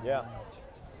was open. Yeah.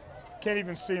 Can't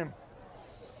even see him.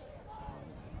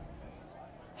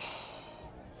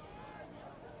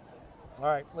 All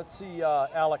right, let's see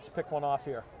Alex pick one off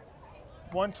here.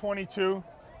 122.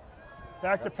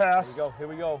 Back to pass. Here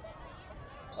we go.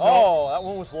 Oh, that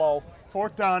one was low.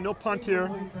 4th down. No punt here.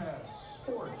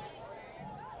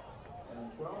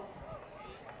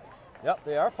 Yep,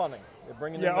 they are punting. They're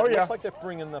bringing in. Looks like they're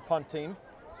bringing the punt team.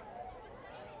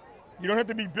 You don't have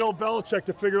to be Bill Belichick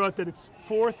to figure out that it's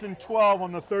 4th and 12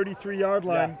 on the 33-yard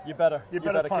line. Yeah, you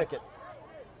better kick it.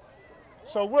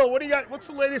 So, Will, what do you got? What's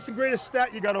the latest and greatest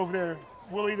stat you got over there?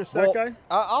 Willie, the stat guy?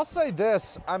 I'll say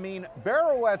this. I mean,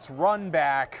 Barouette's run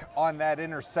back on that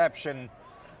interception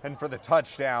and for the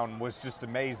touchdown was just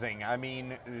amazing. I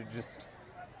mean, just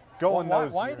going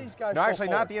those. Why are these guys No, so actually,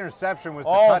 forward? not the interception. Was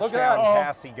the touchdown look at that.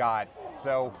 pass he got.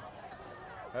 So,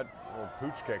 that little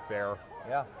pooch kick there.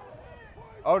 Yeah.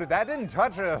 Oh, that didn't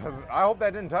touch I hope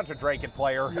that didn't touch a Dracut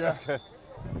player. Yeah.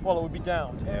 Well, it would be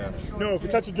downed. Yeah. No, if you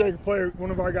touch a Dracut player, one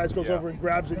of our guys goes over and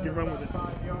grabs it and can run with it.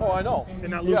 Oh, I know.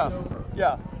 And not lose it.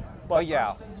 Yeah. But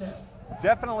yeah,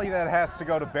 definitely that has to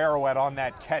go to Barouette on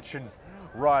that catch and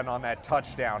run on that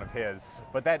touchdown of his.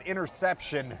 But that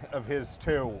interception of his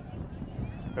too,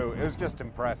 it was just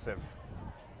impressive.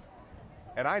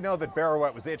 And I know that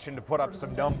Barouette was itching to put up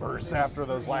some numbers after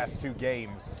those last 2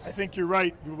 games. I think you're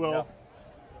right, Will. Yeah.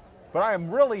 But I am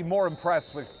really more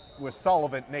impressed with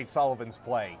Nate Sullivan's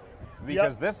play,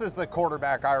 because this is the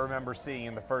quarterback I remember seeing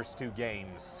in the first 2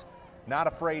 games. Not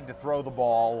afraid to throw the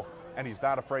ball, and he's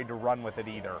not afraid to run with it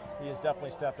either. He has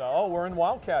definitely stepped out. Oh, we're in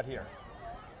Wildcat here.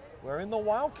 We're in the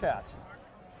Wildcat.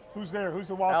 Who's there? Who's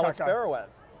the Wildcat Alex guy? Barouette.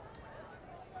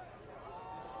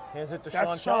 Hands it to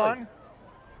That's Sean.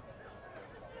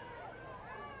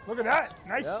 Look at that.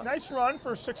 Nice run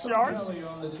for 6 yards. Kelly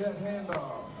on the jet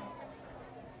handoff.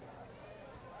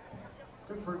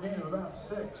 Good for a gain of about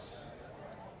 6.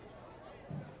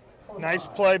 Nice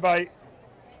play by,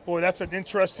 boy, that's an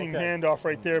interesting handoff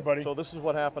right there, buddy. So this is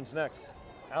what happens next.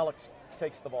 Alex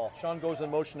takes the ball. Sean goes in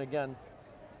motion again.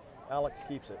 Alex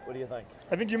keeps it. What do you think?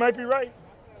 I think you might be right.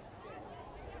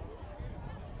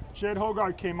 Jed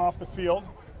Hogard came off the field.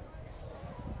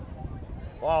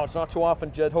 Wow, it's not too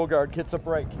often Jed Hogard gets a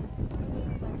break.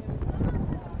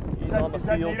 He's on the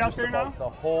field just about the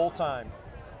whole time.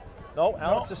 No,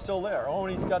 Alex is still there. Oh,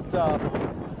 and he's got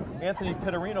Anthony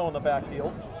Pittarino in the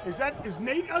backfield. Is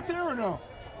Nate out there or no?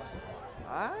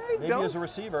 Maybe as a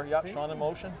receiver. Yep, Sean in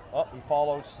motion. Oh, he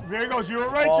follows. There he goes. You were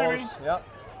right, Jimmy. Yep.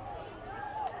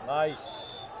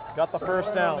 Nice. Got the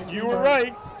first down. You were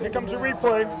right. Here comes a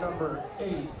replay. Number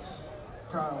 8,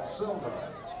 Kyle Silva.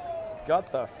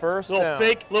 Got the first little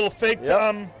down. fake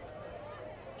to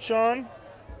Sean.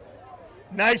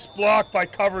 Nice block by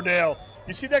Coverdale.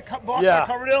 You see that block by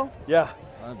Coverdale? Yeah.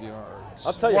 5 yards.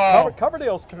 I'll tell you,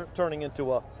 Coverdale's turning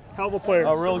into a hell of a player.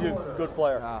 A real good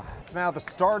player. It's now the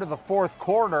start of the 4th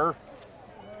quarter.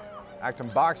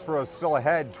 Acton Boxborough is still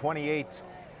ahead,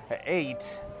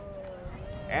 28-8.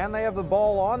 And they have the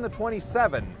ball on the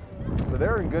 27. So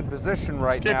they're in good position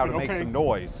right now to make some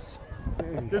noise.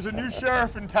 There's a new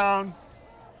sheriff in town.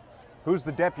 Who's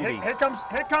the deputy? Here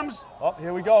comes. Oh,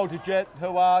 here we go to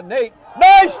Nate.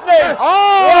 Nice, Nate!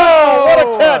 Oh, what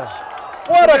a catch!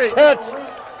 What a catch!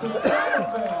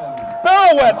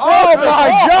 Barouette! Oh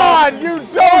my God! You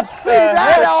don't see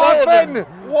that often.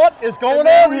 What is going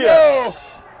on here?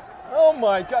 Oh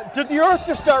my God! Did the Earth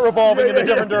just start revolving in a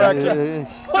different direction?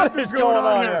 What is going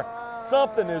on here?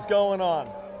 Something is going on.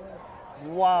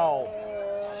 Wow.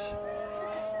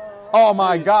 Oh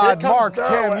my God, Mark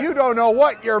Tim, you don't know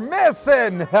what you're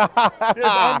missing. It's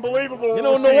unbelievable. You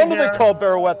know, no wonder they call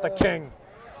Barouette the king.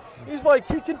 He's like,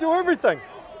 he can do everything.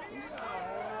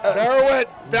 Barouette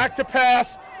back to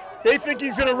pass. They think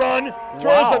he's going to run.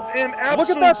 Throws an absolute Look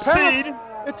at that pass. seed.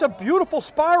 It's a beautiful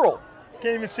spiral.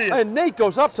 Can't even see it. And Nate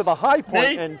goes up to the high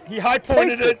point and he high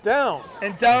pointed takes it down.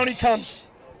 And down he comes.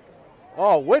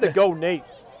 Oh, way to go, Nate.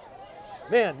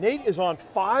 Man, Nate is on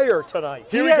fire tonight.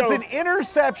 He has an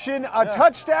interception, a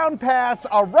touchdown pass,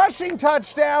 a rushing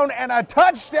touchdown, and a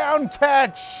touchdown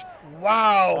catch.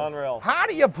 Wow. Unreal. How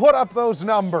do you put up those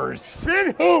numbers?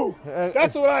 Spin who?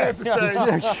 That's what I have to say.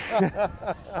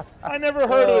 I never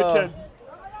heard of the kid.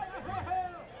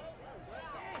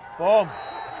 Boom.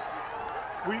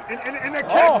 And the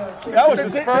kid. Oh, that was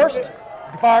his first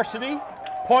varsity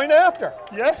point after.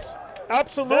 Yes,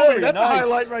 absolutely. Very That's nice. a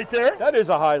highlight right there. That is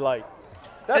a highlight.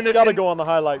 That's got to go on the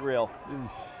highlight reel.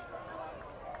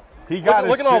 He got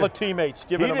Look at all the teammates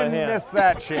giving He him a hand. didn't miss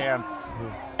that chance.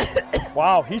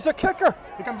 Wow, he's a kicker.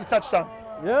 Here comes a touchdown.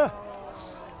 Yeah.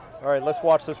 All right, let's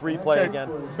watch this replay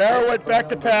again. Barrow went back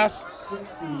to pass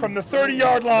from the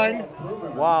 30-yard line.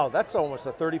 Wow, that's almost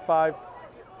a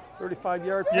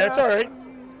 35-yard pass. Yeah, it's all right.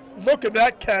 Look at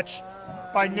that catch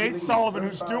by Nate Sullivan,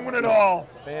 who's doing it all.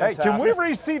 Hey, can we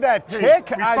re-see that Hey, kick?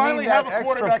 we finally that have a extra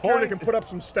quarterback here that point. can put up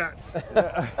some stats.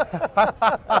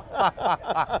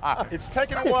 It's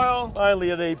taken a while.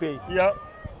 Finally at AB. Yep.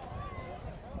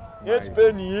 It's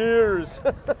been years.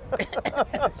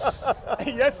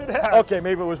 Yes, it has. Okay,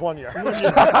 maybe it was 1 year.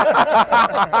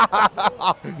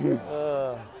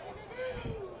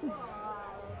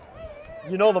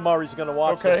 You know the Murray's going to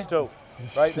watch this too,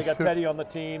 right? They got Teddy on the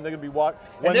team. They're going to be watching.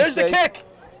 And there's the kick.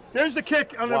 There's the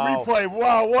kick on the replay.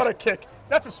 Wow, what a kick.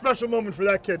 That's a special moment for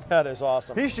that kid. That is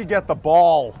awesome. He should get the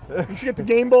ball. You should get the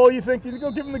game ball, you think? You go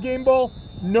give him the game ball?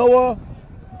 Noah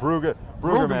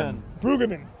Brueggemann.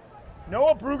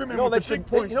 Noah Brueggemann with the big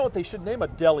point. You know what? They should name a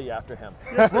deli after him.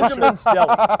 Brueggemann's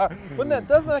Deli.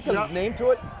 Doesn't that get a name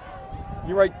to it?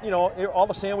 You write, all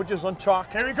the sandwiches on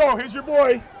chalk. Here we go. Here's your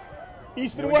boy.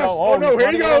 East and West. Oh, no,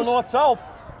 here he goes. North-south.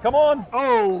 Come on.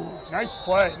 Oh, nice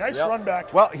play. Nice run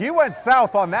back. Well, he went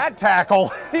south on that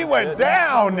tackle. He went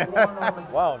down.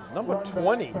 Wow, number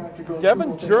 20.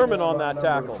 Devin German on that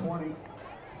tackle.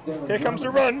 Here comes the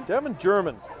run. Devin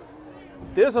German.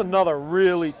 There's another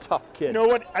really tough kid. You know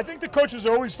what? I think the coaches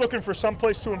are always looking for some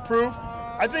place to improve.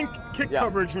 I think kick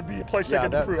coverage would be a place they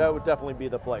could improve. That would definitely be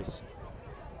the place.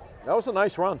 That was a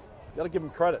nice run. Got to give him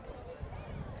credit.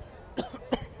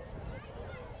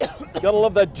 Got to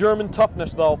love that German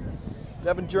toughness, though.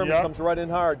 Devin German comes right in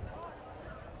hard.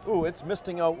 Ooh, it's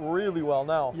misting out really well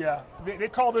now. Yeah, they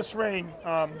call this rain,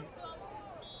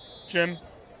 Jim.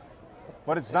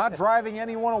 But it's not driving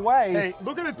anyone away. Hey,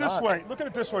 look at it this way. Look at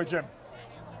it this way, Jim.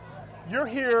 You're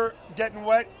here getting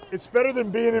wet. It's better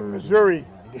than being in Missouri.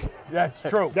 That's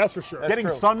true. That's for sure. Getting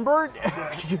sunburned?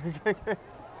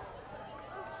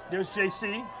 There's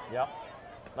JC. Yep.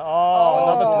 Oh,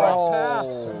 another drop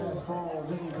pass.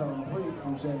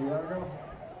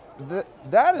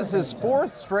 That is his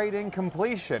fourth straight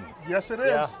incompletion. Yes, it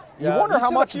is. You wonder how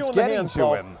much it's getting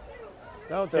to him.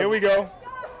 Here we go.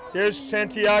 There's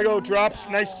Santiago, drops,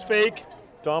 nice fake.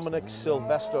 Dominic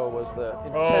Silvestro was the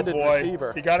intended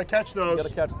receiver. You got to catch those. You got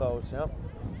to catch those, yep.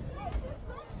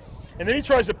 And then he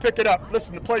tries to pick it up.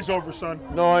 Listen, the play's over, son.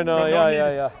 No, I know.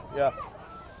 Yeah.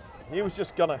 He was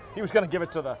gonna give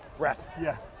it to the ref.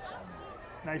 Yeah.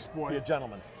 Nice boy. Be a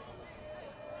gentleman.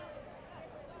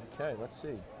 Okay, let's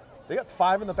see. They got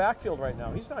 5 in the backfield right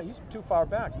now. He's too far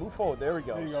back. Move forward. There he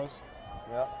goes. There he goes.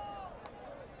 Yeah.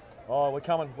 Oh, we're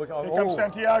coming. Here comes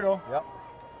Santiago. Yep.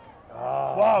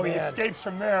 Oh, wow, man. He escapes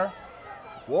from there.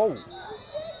 Whoa.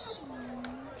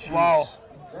 Jeez. Wow.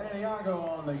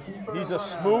 He's a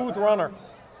smooth runner.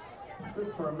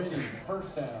 Good for a mini,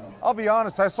 first down. I'll be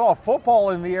honest, I saw a football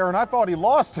in the air and I thought he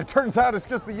lost it. Turns out it's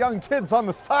just the young kids on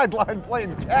the sideline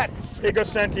playing catch. Here goes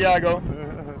Santiago.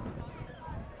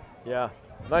 Yeah.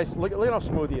 Nice. Look at how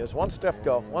smooth he is. One step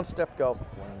go. 13.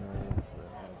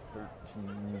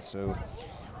 So,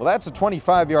 well, that's a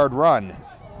 25-yard run.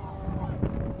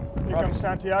 Here comes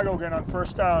Santiago again on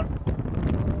first down.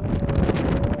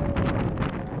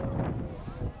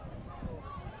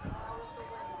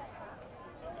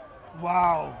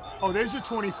 Wow. Oh, there's your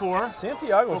 24.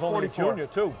 Santiago's only a junior,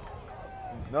 too.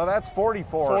 No, that's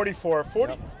 44. 44.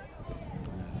 40.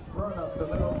 Run up the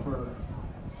middle for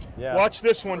Yeah. Watch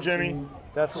this one, Jimmy.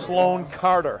 That's Sloan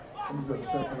Carter.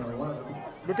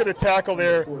 Look at the tackle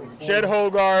there. Jed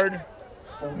Hogard,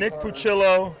 Nick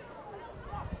Puccillo.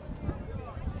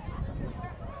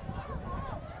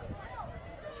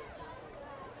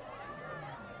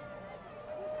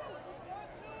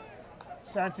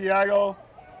 Santiago,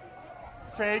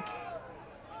 fake.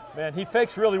 Man, he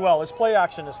fakes really well. His play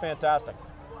action is fantastic.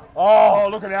 Oh,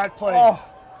 look at that play. Oh.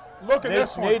 Look at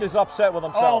this one. Nate is upset with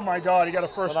himself. Oh my God, he got a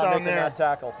first for not down making there. that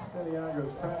tackle.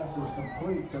 Santiago's pass is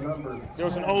complete to number. There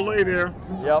was an Olay there.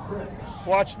 Yep.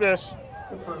 Watch this.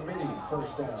 Good for a mini,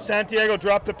 first down. Santiago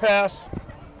dropped the pass.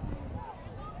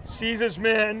 Sees his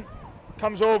man,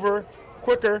 comes over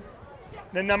quicker.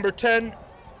 Then number 10,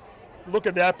 look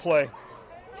at that play.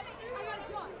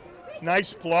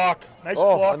 Nice block. Nice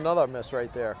Oh, block. another miss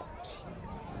right there.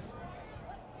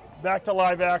 Back to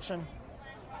live action.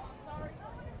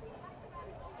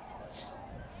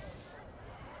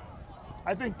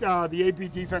 I think the AB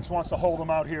defense wants to hold them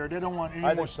out here. They don't want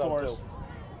any more scores. Too.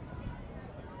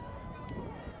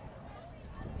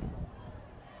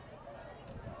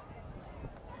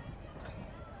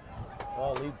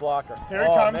 Oh, lead blocker. Here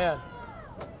he comes. Man.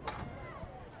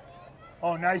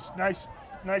 Oh, nice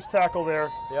tackle there.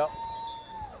 Yep.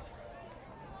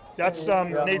 That's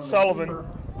Nate Sullivan.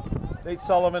 Nate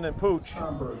Sullivan and Pooch.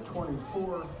 Number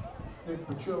 24, Nick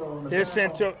Pacillo. Here's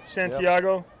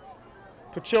Santiago.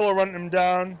 Pacillo running him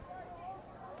down.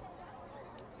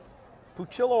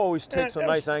 Puccillo always takes a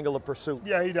nice angle of pursuit.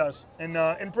 Yeah, he does.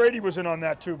 And Brady was in on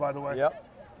that too, by the way. Yep.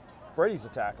 Brady's a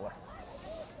tackler.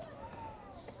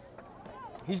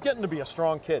 He's getting to be a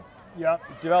strong kid. Yeah.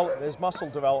 His muscle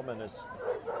development has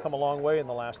come a long way in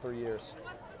the last 3 years.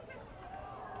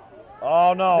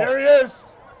 Oh, no. There he is.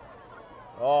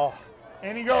 Oh.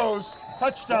 And he goes.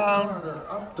 Touchdown.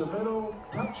 Up the middle,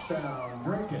 touchdown.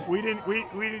 Dracut. We didn't.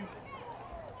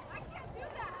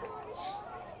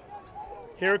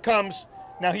 Here it comes.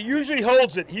 Now he usually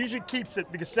holds it. He usually keeps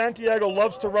it because Santiago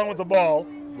loves to run with the ball.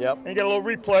 Yep. And you get a little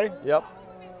replay. Yep.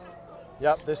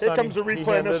 Yep. This Here time comes the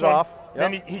replay on this one. Off. Yep.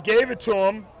 Then he gave it to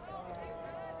him.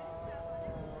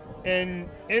 And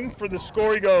in for the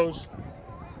score he goes.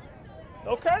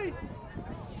 Okay.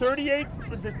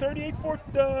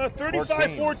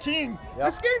 35-14. Yep.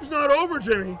 This game's not over,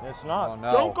 Jimmy. It's not. Oh,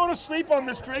 no. Don't go to sleep on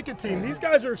this Dracut team. These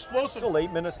guys are explosive. Still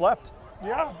 8 minutes left.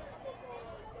 Yeah.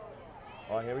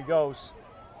 Oh, here he goes.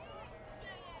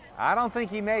 I don't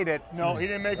think he made it. No, he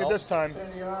didn't make it this time.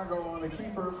 Santiago on the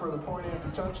keeper for the point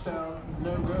after touchdown.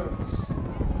 No good.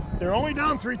 They're only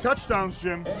down 3 touchdowns,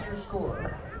 Jim. And your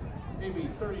score, maybe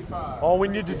 35. All we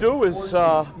need to do is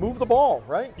move the ball,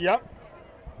 right? Yep.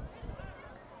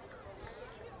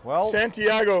 Well,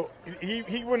 Santiago, he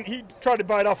tried to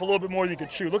bite off a little bit more than he could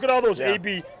chew. Look at all those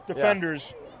AB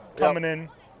defenders coming in.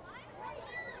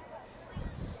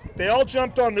 They all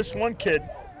jumped on this one kid.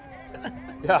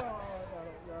 Yeah.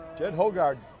 Jed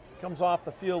Hogard comes off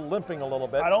the field limping a little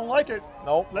bit. I don't like it.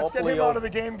 Nope. Let's get him out of the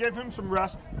game, give him some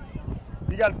rest.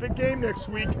 You got a big game next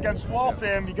week against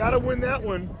Waltham. You got to win that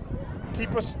one.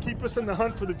 Keep us in the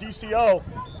hunt for the DCL,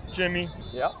 Jimmy.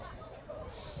 Yep.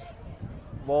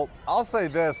 Well, I'll say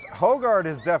this, Hogard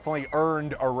has definitely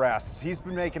earned a rest. He's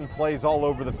been making plays all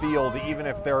over the field, even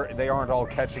if they aren't all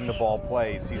catching the ball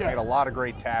plays. He's made a lot of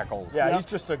great tackles. Yeah, he's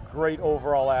just a great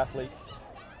overall athlete.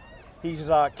 He's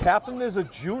captain as a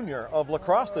junior of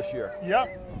lacrosse this year.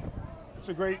 Yep. It's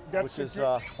a great, which is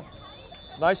a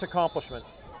nice accomplishment.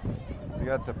 So you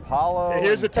got DePaulo.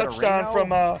 Here's a touchdown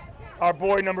from our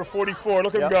boy number 44.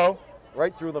 Look at him go.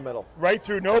 Right through the middle. Right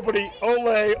through. Nobody.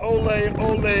 Ole, ole,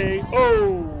 ole.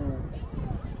 Oh.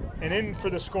 And in for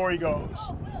the score he goes.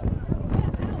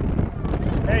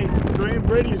 Hey, Graham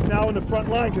Brady is now in the front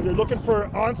line because they're looking for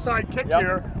an onside kick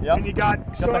here. Yep. And you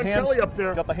got Sean Kelly up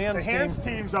there. Got the hands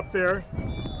team's up there.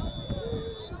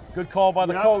 Good call by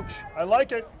the coach. I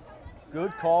like it.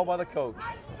 Good call by the coach.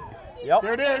 Yep.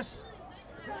 There it is.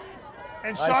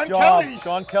 And Nice Sean job.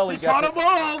 Sean Kelly he caught a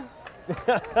ball.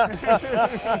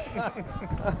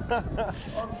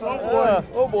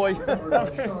 Oh boy.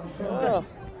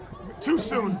 Too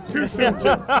soon. Too soon.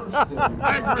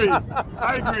 I agree.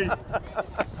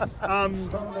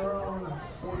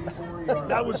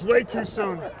 That was way too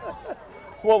soon.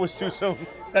 What was too soon?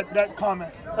 That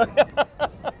comment.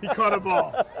 He caught a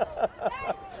ball.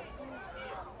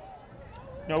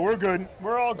 No, we're good.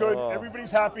 We're all good.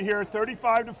 Everybody's happy here.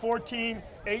 35-14,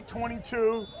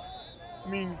 8:22. I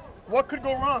mean, what could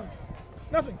go wrong?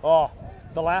 Nothing. Oh,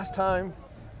 the last time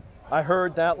I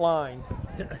heard that line,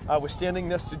 I was standing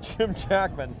next to Jim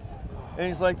Jackman, and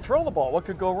he's like, throw the ball, what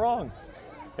could go wrong?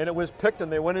 And it was picked, and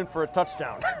they went in for a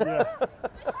touchdown. Yeah.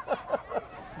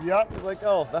 Yep. Like,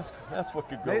 oh, that's what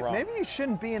could go wrong. Maybe you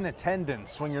shouldn't be in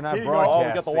attendance when you're not Here you go. broadcasting. Oh,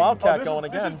 we got the Wildcat going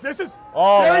again. This is.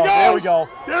 Oh, there he goes. There we go.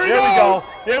 There he There we goes. go.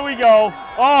 There we go.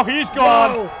 Oh, he's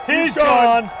gone. Whoa, He's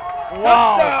gone.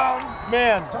 Wow. Touchdown.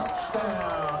 Man. I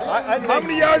How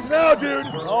many yards now, dude?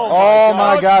 Oh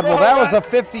my Alex God! Well, that was a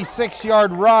Barrowett.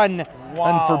 56-yard run, Wow.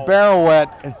 and for Barrowett.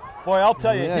 Boy, I'll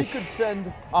tell you, Yeah. he could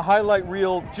send a highlight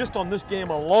reel just on this game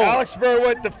alone. Alex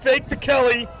Barrowett, the fake to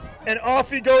Kelly, and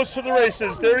off he goes to the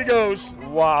races. There he goes.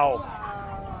 Wow.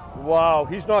 Wow,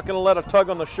 he's not going to let a tug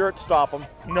on the shirt stop him.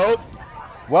 Nope.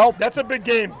 Well, That's a big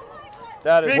game.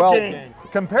 That is Big well, game.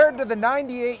 compared to the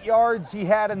 98 yards he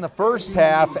had in the first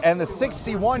half and the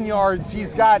 61 yards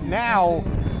he's got now,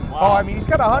 oh, I mean, he's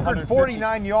got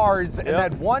 149 yards and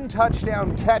that one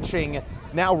touchdown catching.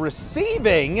 Now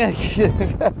receiving, receiving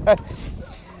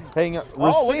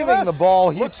this. the ball,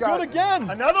 he's Looks got good again.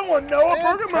 Another one, Noah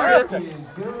Fantastic.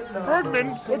 Bergman.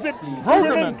 What's it?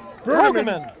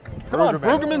 Brueggemann. Come on,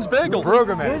 Brueggemann's Bagels.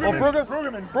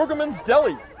 Brueggemann's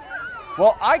Deli.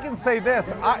 Well, I can say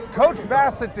this. Coach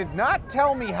Bassett did not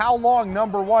tell me how long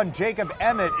number 1, Jacob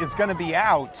Emmett, is going to be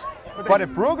out. But if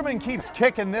Brueggemann keeps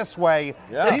kicking this way,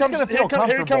 he's going to feel comfortable.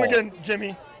 Here you come again,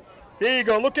 Jimmy. There you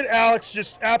go. Look at Alex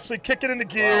just absolutely kicking into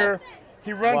gear. Wow.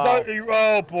 He runs out.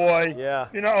 Oh, boy. Yeah.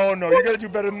 You know, oh, no. You got to do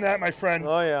better than that, my friend.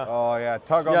 Oh, yeah. Oh, yeah.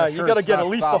 Tug on the shirt. You got to get at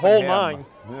least the whole 9.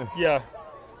 Yeah.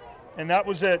 And that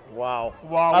was it. Wow.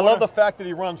 Wow. I love the fact that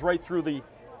he runs right through the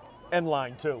end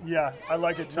line, too. Yeah, I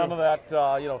like it, too. None of that,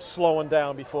 slowing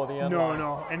down before the end line.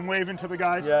 No. And waving to the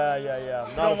guys. Yeah.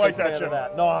 Not a big fan of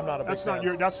that. No, I'm not a big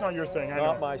fan. That's not your thing. I know.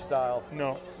 Not my style.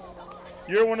 No.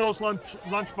 You're one of those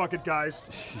lunch bucket guys.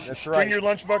 That's right. Bring your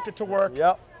lunch bucket to work.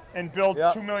 Yep. And build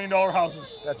 $2 million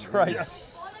houses. That's right.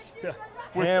 Yeah.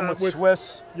 Ham with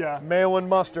Swiss, mayo and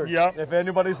mustard. Yeah. If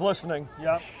anybody's listening,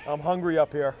 I'm hungry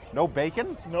up here. No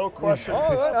bacon? No question.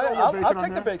 I'll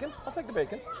take the bacon. I'll take the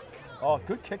bacon. Oh,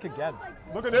 good kick again.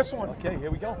 Look at this one. Okay,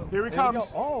 here we go. Here he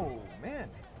comes. Oh, man.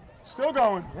 Still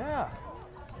going. Yeah.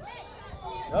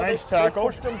 Nice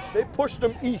tackle. They pushed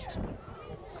him east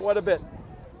quite a bit.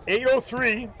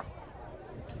 8:03.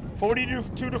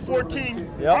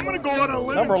 42-14. Yep. I'm going to go out on a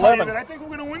limb Number and tell 11. you that I think we're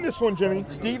going to win this one, Jimmy.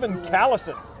 Stephen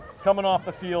Callison coming off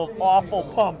the field, awful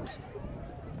pumped.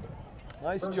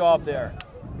 Nice job there.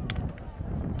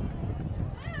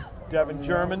 Devin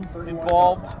German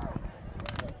involved.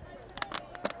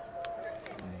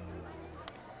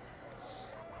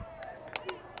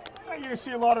 You're going to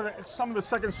see a lot of some of the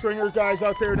second stringer guys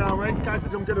out there now, right? Guys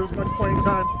that don't get as much playing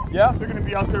time. Yeah. They're going to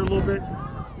be out there a little bit.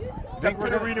 Think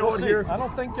Pittarino out here. I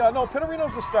don't think, no,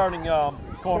 Pittarino's the starting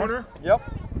corner. Yep.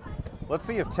 Let's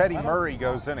see if Teddy Murray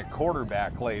goes in at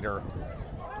quarterback later.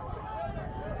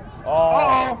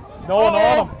 Oh, no one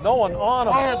on him. No one on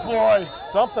him. Oh, boy.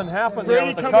 Something happened Brady there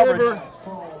with the come coverage. Over.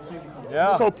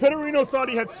 Yeah. So Pittarino thought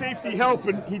he had safety help,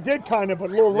 and he did kind of, but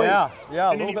a little late.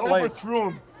 Yeah, and then he overthrew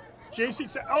him. JC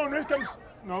said, oh, and there comes,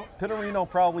 no. Pittarino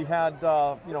probably had,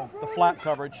 the flat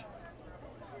coverage.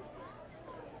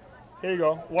 Here you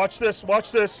go. Watch this.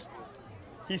 Watch this.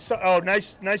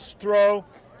 Nice throw.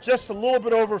 Just a little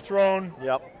bit overthrown.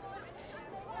 Yep.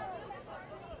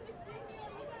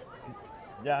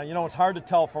 Yeah, it's hard to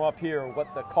tell from up here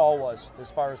what the call was as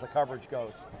far as the coverage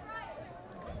goes.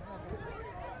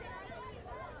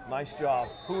 Nice job.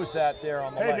 Who was that there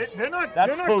on the legs? They're not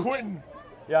Pooch. quitting.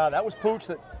 Yeah, that was Pooch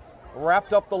that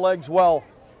wrapped up the legs well.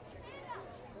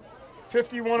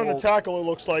 51 on the tackle, it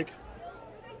looks like.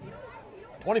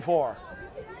 24.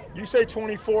 You say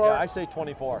 24? Yeah, I say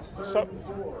 24. So,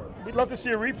 we'd love to see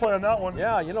a replay on that one.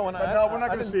 Yeah, and no, we're not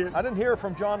going to see it. I didn't hear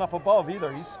from John up above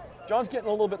either. John's getting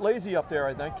a little bit lazy up there,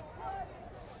 I think.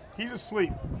 He's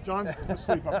asleep. John's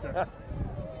asleep up there.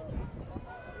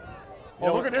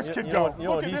 Oh, look at this kid go.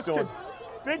 Look at this kid.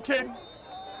 Big kid.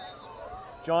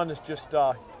 John is just,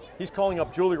 he's calling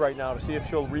up Julie right now to see if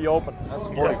she'll reopen. That's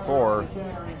 44.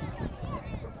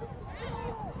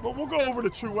 But we'll go over to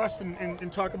True West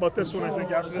and talk about this one, I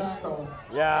think, after this.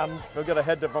 Yeah, we're going to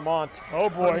head to Vermont. Oh,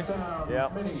 boy. Yeah.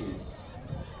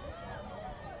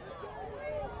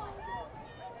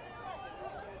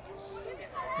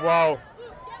 Wow.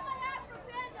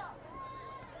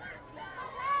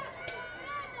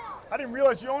 I didn't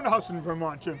realize you owned a house in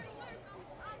Vermont, Jim.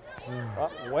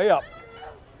 Way up.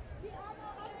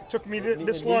 It took me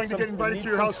this long to get invited to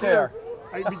your house here.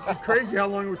 It'd be crazy how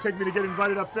long it would take me to get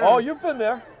invited up there. Oh, you've been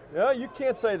there. Yeah, you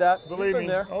can't say that. Believe me.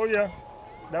 There. Oh, yeah.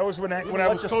 That was when I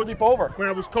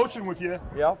was coaching with you.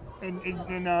 Yeah. And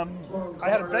I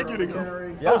had to beg you to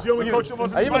go. Yeah. I was the only coach that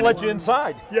wasn't I even let you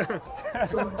inside. Yeah.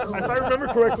 If I remember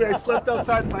correctly, I slept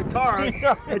outside in my car.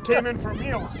 I came in for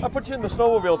meals. I put you in the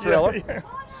snowmobile trailer. Yeah.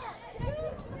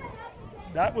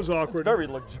 That was awkward. It's very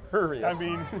luxurious. I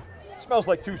mean, smells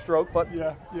like two-stroke, but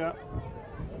yeah.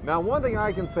 Now, one thing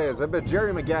I can say is I bet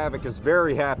Jerry McGavick is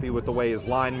very happy with the way his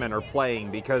linemen are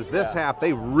playing, because this half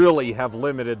they really have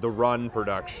limited the run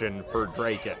production for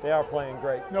Dracut. They are playing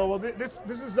great. No, well, this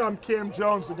is Cam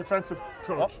Jones, the defensive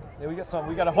coach. Oh,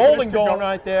 we got a holding going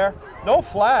right there. No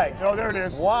flag. No, there it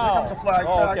is. Wow. Here comes the flag.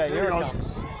 Oh, okay, here it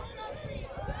comes.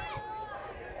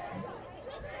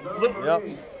 Yep.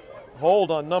 Hold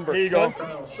on number 10. Here you go.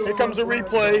 Here comes a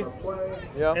replay.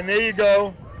 Yep. And there you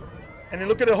go. And then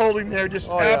look at the holding there,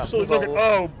 just absolutely look at,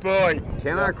 oh boy.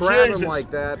 Cannot grab him like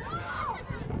that.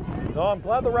 No, I'm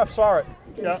glad the ref saw it.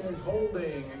 Yeah.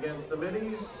 Holding against the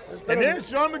Middies. And there's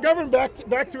John McGovern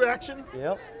back to action.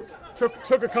 Yep.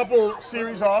 Took a couple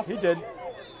series off. He did.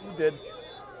 He did.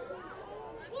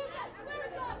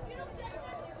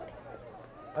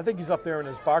 I think he's up there in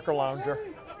his Barker lounger.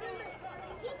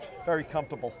 Very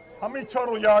comfortable. How many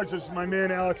total yards does my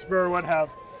man Alex Burrowett have?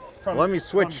 Let me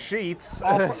switch sheets.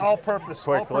 All-purpose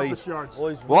quickly. yards.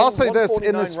 Well, I'll say this.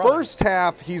 In this first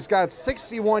half, he's got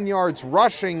 61 yards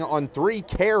rushing on 3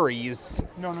 carries.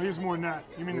 No, he has more than that.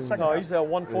 You mean the second half? No, he's at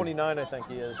 149, I think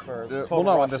he is, for total Well,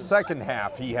 no, in rushes. the second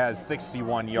half, he has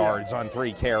 61 yards on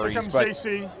 3 carries. Here comes but,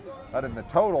 JC. but in the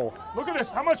total. Look at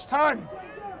this. How much time?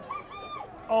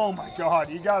 Oh, my God.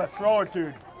 You got to throw it,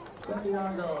 dude.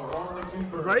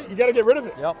 Right? You got to get rid of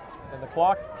it. Yep. And the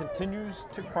clock continues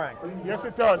to crank. Yes,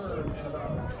 it does.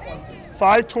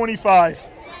 5:25.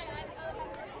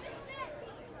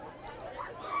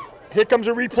 Here comes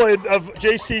a replay of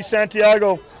JC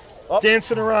Santiago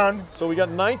dancing around. So we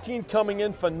got 19 coming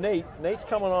in for Nate. Nate's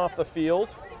coming off the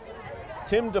field.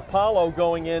 Tim DiPaolo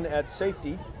going in at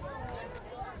safety.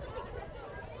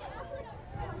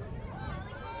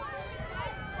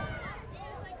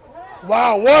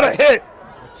 Wow, what a hit.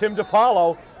 Tim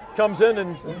DiPaolo comes in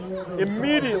and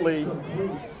immediately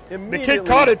the kid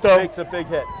caught it, though. Makes a big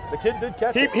hit. The kid did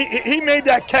catch it. He made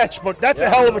that catch, but that's a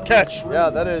hell of a catch. Yeah,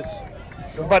 that is.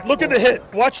 But look at the hit.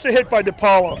 Watch the hit by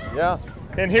DiPaolo. Yeah.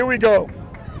 And here we go.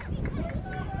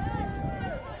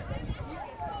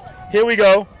 Here we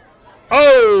go.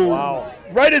 Oh! Wow.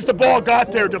 Right as the ball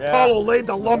got there, DiPaolo laid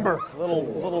the lumber.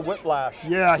 Little whiplash.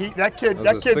 Yeah, that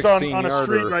kid's on a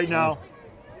street right now.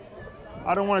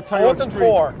 I don't want to tell you what street.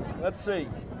 4th and 4. Let's see.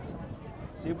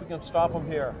 See if we can stop him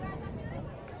here.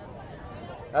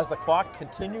 As the clock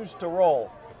continues to roll.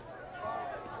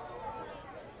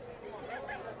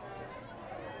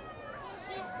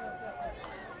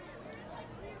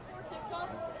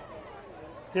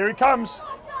 Here he comes.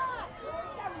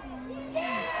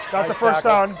 Got Nice the first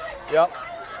tackle. down. Yep.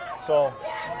 So,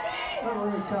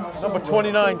 number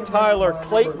 29, Tyler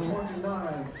Clayton,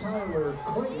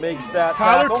 makes that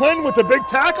Tyler tackle. Clinton with the big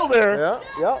tackle there. Yeah,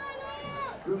 yeah.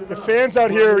 The fans out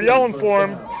here are yelling for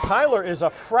him. Tyler is a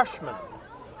freshman.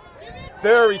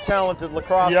 Very talented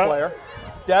lacrosse player.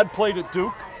 Dad played at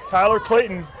Duke. Tyler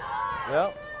Clayton.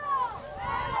 Yeah.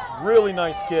 Really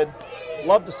nice kid.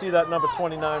 Love to see that number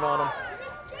 29 on him.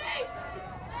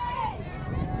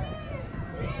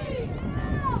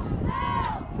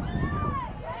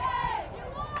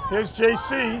 Here's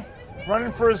JC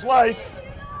running for his life.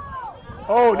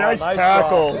 Oh, nice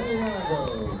tackle.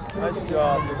 Job. Nice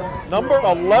job. Number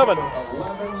 11,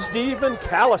 Stephen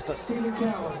Callison.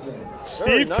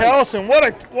 Steve Callison,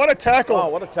 what a tackle. Wow,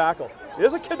 what a tackle.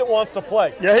 Here's a kid that wants to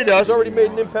play. Yeah, he does. He's already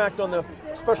made an impact on the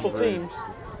special teams.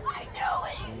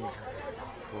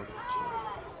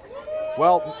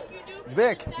 Well,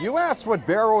 Vic, you asked what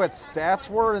Barowett's stats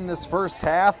were in this first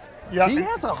half. Yeah. He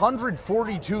has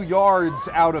 142 yards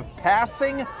out of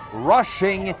passing,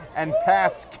 rushing, and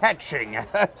pass catching.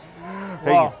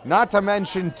 Wow. Not to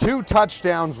mention 2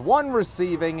 touchdowns, 1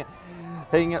 receiving,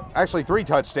 actually 3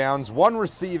 touchdowns, 1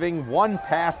 receiving, 1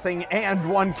 passing, and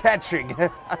 1 catching.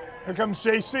 Here comes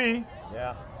JC.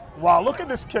 Yeah. Wow, look at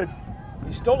this kid.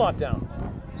 He's still not down.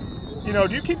 You know,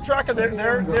 do you keep track of their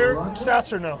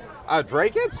stats or no?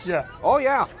 Dracut's? Yeah. Oh,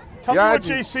 yeah. Tell me about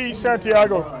JC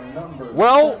Santiago.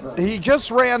 Well, he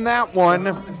just ran that one,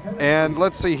 and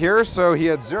let's see here. So he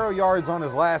had 0 yards on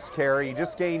his last carry. He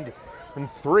just gained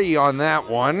 3 on that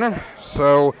one.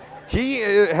 So he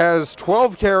has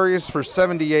 12 carries for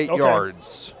 78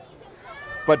 yards.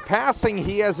 But passing,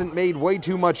 he hasn't made way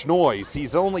too much noise.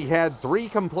 He's only had 3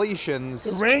 completions.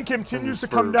 The rain continues to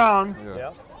come down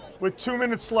with 2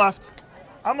 minutes left.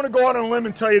 I'm going to go out on a limb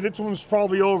and tell you this one's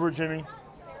probably over, Jimmy.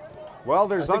 Well,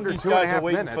 there's under 2.5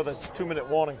 minutes. For the 2-minute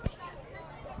warning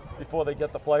before they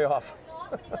get the playoff.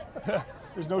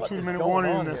 There's no 2-minute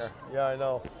warning in this. Here? Yeah, I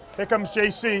know. Here comes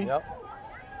JC. Yep.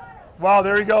 Wow,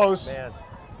 there he goes. Man.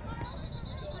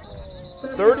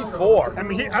 34. I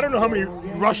mean, I don't know how many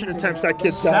rushing attempts that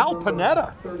kid's got. Sal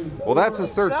Panetta. Well, that's his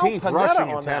 13th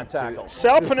rushing attempt.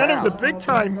 Sal Panetta with a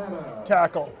big-time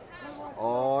tackle.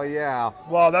 Oh, yeah.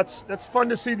 Wow, that's fun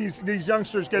to see these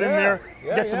youngsters get in there,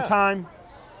 get some time.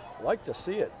 Like to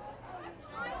see it.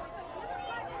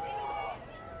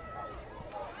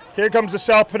 Here comes the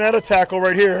Sal Panetta tackle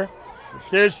right here.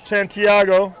 There's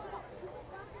Santiago.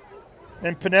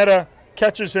 And Panetta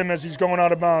catches him as he's going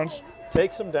out of bounds.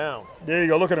 Takes him down. There you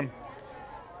go, look at him.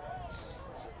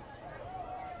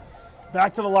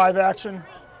 Back to the live action.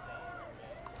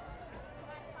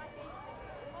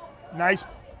 Nice.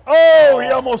 Oh, he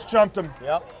almost jumped him.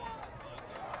 Yep.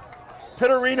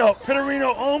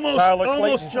 Pittarino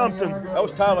almost jumped him. That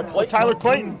was Tyler Clayton. Tyler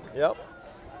Clayton. Yep.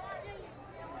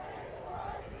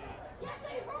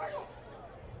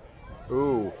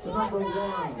 Ooh. To number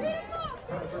 1,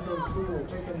 Patrick O'Toole,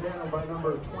 taken down by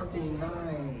number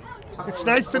 29. It's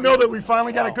nice to know that we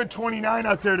finally got a good 29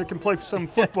 out there that can play some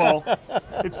football.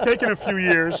 It's taken a few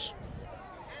years.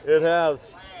 It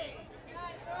has.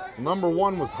 Number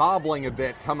 1 was hobbling a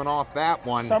bit coming off that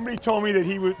one. Somebody told me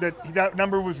that that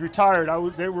number was retired.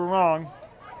 They were wrong.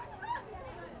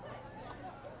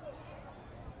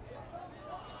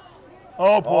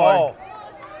 Oh boy. Oh,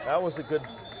 that was a good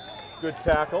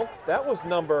tackle. That was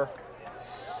number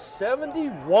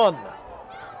 71.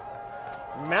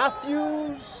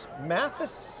 Mathis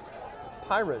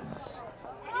Pires.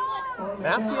 Oh,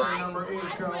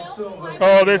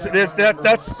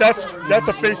 that's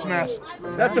a face mask.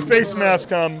 That's a face mask,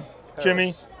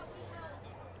 Jimmy.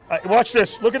 Watch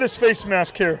this. Look at this face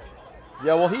mask here.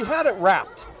 Yeah, well, he had it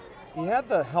wrapped. He had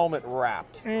the helmet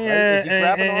wrapped. Right? Is he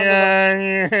grabbing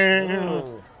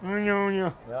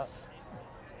Yeah.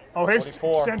 Oh, here's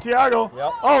 24. Santiago.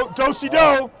 Yep. Oh,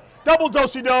 do-si-do. Double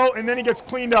do-si-do, and then he gets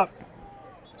cleaned up.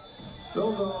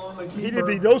 He did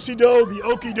the do-si-do, the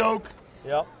okey-doke.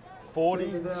 Yep.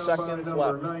 40 seconds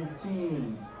left.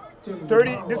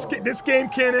 30. This game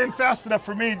can't end fast enough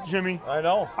for me, Jimmy. I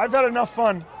know. I've had enough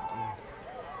fun.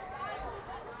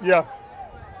 Yeah.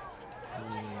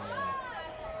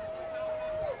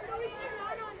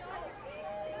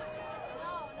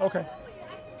 Okay.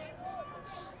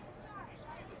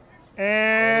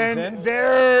 And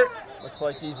there. Looks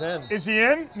like he's in. Is he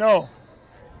in? No.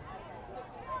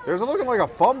 There's looking like a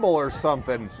fumble or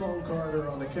something.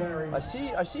 I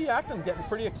see Acton getting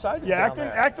pretty excited. Yeah, down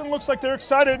there. Acton looks like they're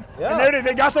excited. Yeah. And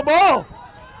they got the ball.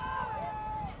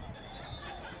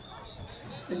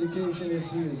 Indication is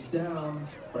he is down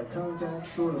by contact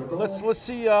short of the goal. Let's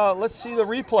see the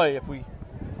replay if we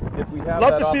have.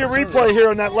 Love to see a replay here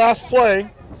on that last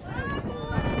play.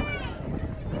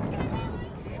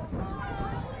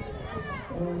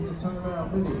 And to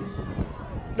timeout, Middies.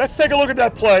 Let's take a look at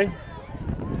that play.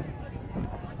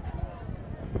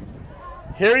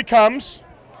 Here he comes,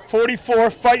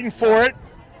 44, fighting for it.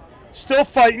 Still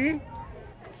fighting,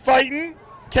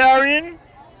 carrying.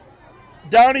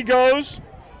 Down he goes.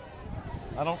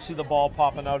 I don't see the ball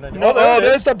popping out anymore. Oh,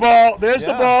 there's the ball. There's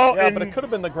the ball. Yeah, but it could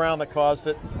have been the ground that caused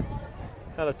it.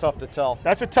 Kind of tough to tell.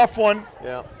 That's a tough one.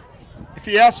 Yeah. If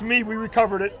you ask me, we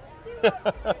recovered it.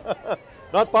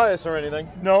 Not biased or anything.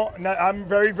 No, I'm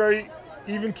very, very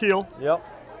even keel. Yep.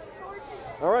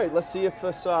 All right, let's see if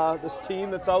this team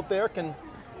that's out there can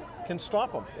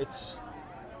stop them. It's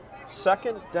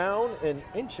 2nd down in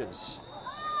inches.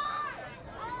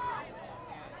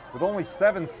 With only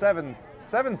 7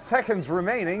 seconds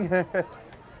remaining,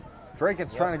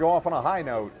 Dracut's trying to go off on a high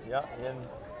note. Yeah,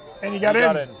 and he got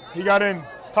in. He got in.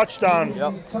 Touchdown.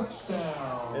 Yep.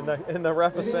 And the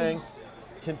ref is saying,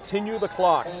 continue the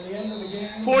clock.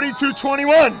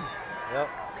 42-21. Yep.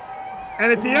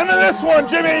 And at the end of this one,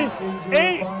 Jimmy,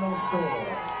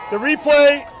 the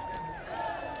replay.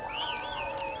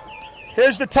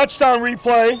 Here's the touchdown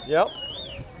replay. Yep.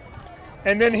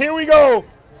 And then here we go,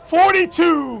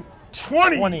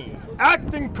 42-20.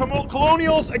 Acton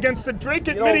Colonials against the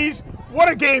Dracut Middies. What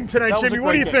a game tonight, Jimmy.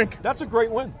 What do you think? That's a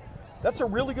great win. That's a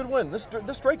really good win. This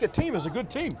Dracut team is a good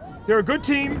team. They're a good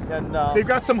team. And they've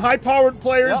got some high-powered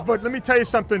players, yep. But let me tell you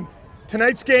something.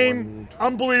 Tonight's game,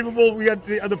 unbelievable. We got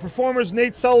the performers,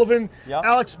 Nate Sullivan, yep.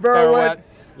 Alex Barrowett,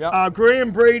 yep.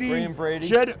 Graham Brady,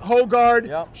 Jed Hogard,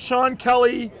 yep. Sean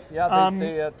Kelly, Nick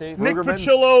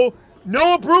Pacillo,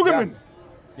 Noah Brueggemann.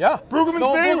 Yeah.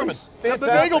 Brueggemann's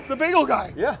Bagels. The bagel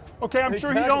guy. Yeah. Okay, I'm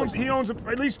sure he owns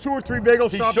at least 2 or 3 bagel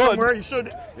shops should. somewhere. He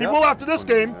should. He Yep. will after this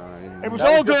game. It was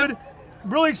all good.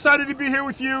 Really excited to be here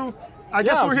with you. I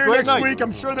guess we're here next week.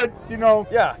 I'm sure that,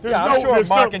 Yeah, I'm sure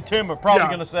Mark and Tim are probably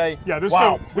going to say,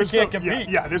 wow, we can't compete.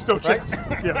 Yeah, there's no chance.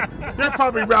 Yeah. They're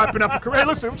probably wrapping up a career. Hey,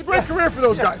 listen, it was a great career for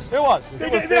those guys. It was. They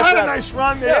had a nice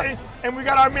run. And we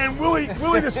got our man Willie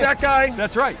the Stat Guy.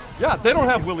 That's right. Yeah, they don't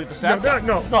have Willie the Stat Guy.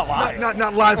 No, not live.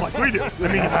 Not live like we do. I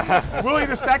mean, Willie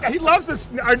the Stat Guy, he loves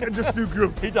this new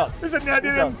group. He does.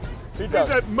 He does.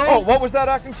 Mo, what was that,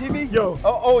 ActonTV? Yo.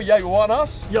 Oh, yeah, you want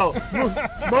us? Yo,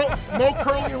 Mo,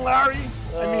 Curly, and Larry.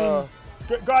 I mean,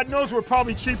 God knows we're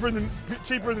probably cheaper than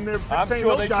they're I'm paying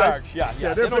sure those they guys. charge. Yeah,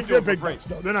 they're don't do it for free.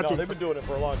 No, they're not doing it. They've been doing it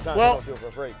for a long time. Well, they don't do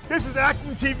it for free. This is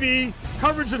ActonTV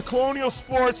coverage of Colonial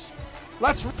sports.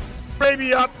 Let's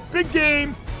baby up. Big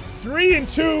game,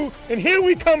 3-2, and here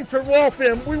we come for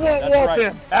Waltham. We want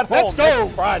Waltham. Right. At home Let's go.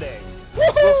 next Friday.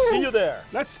 We'll see you there.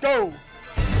 Let's go.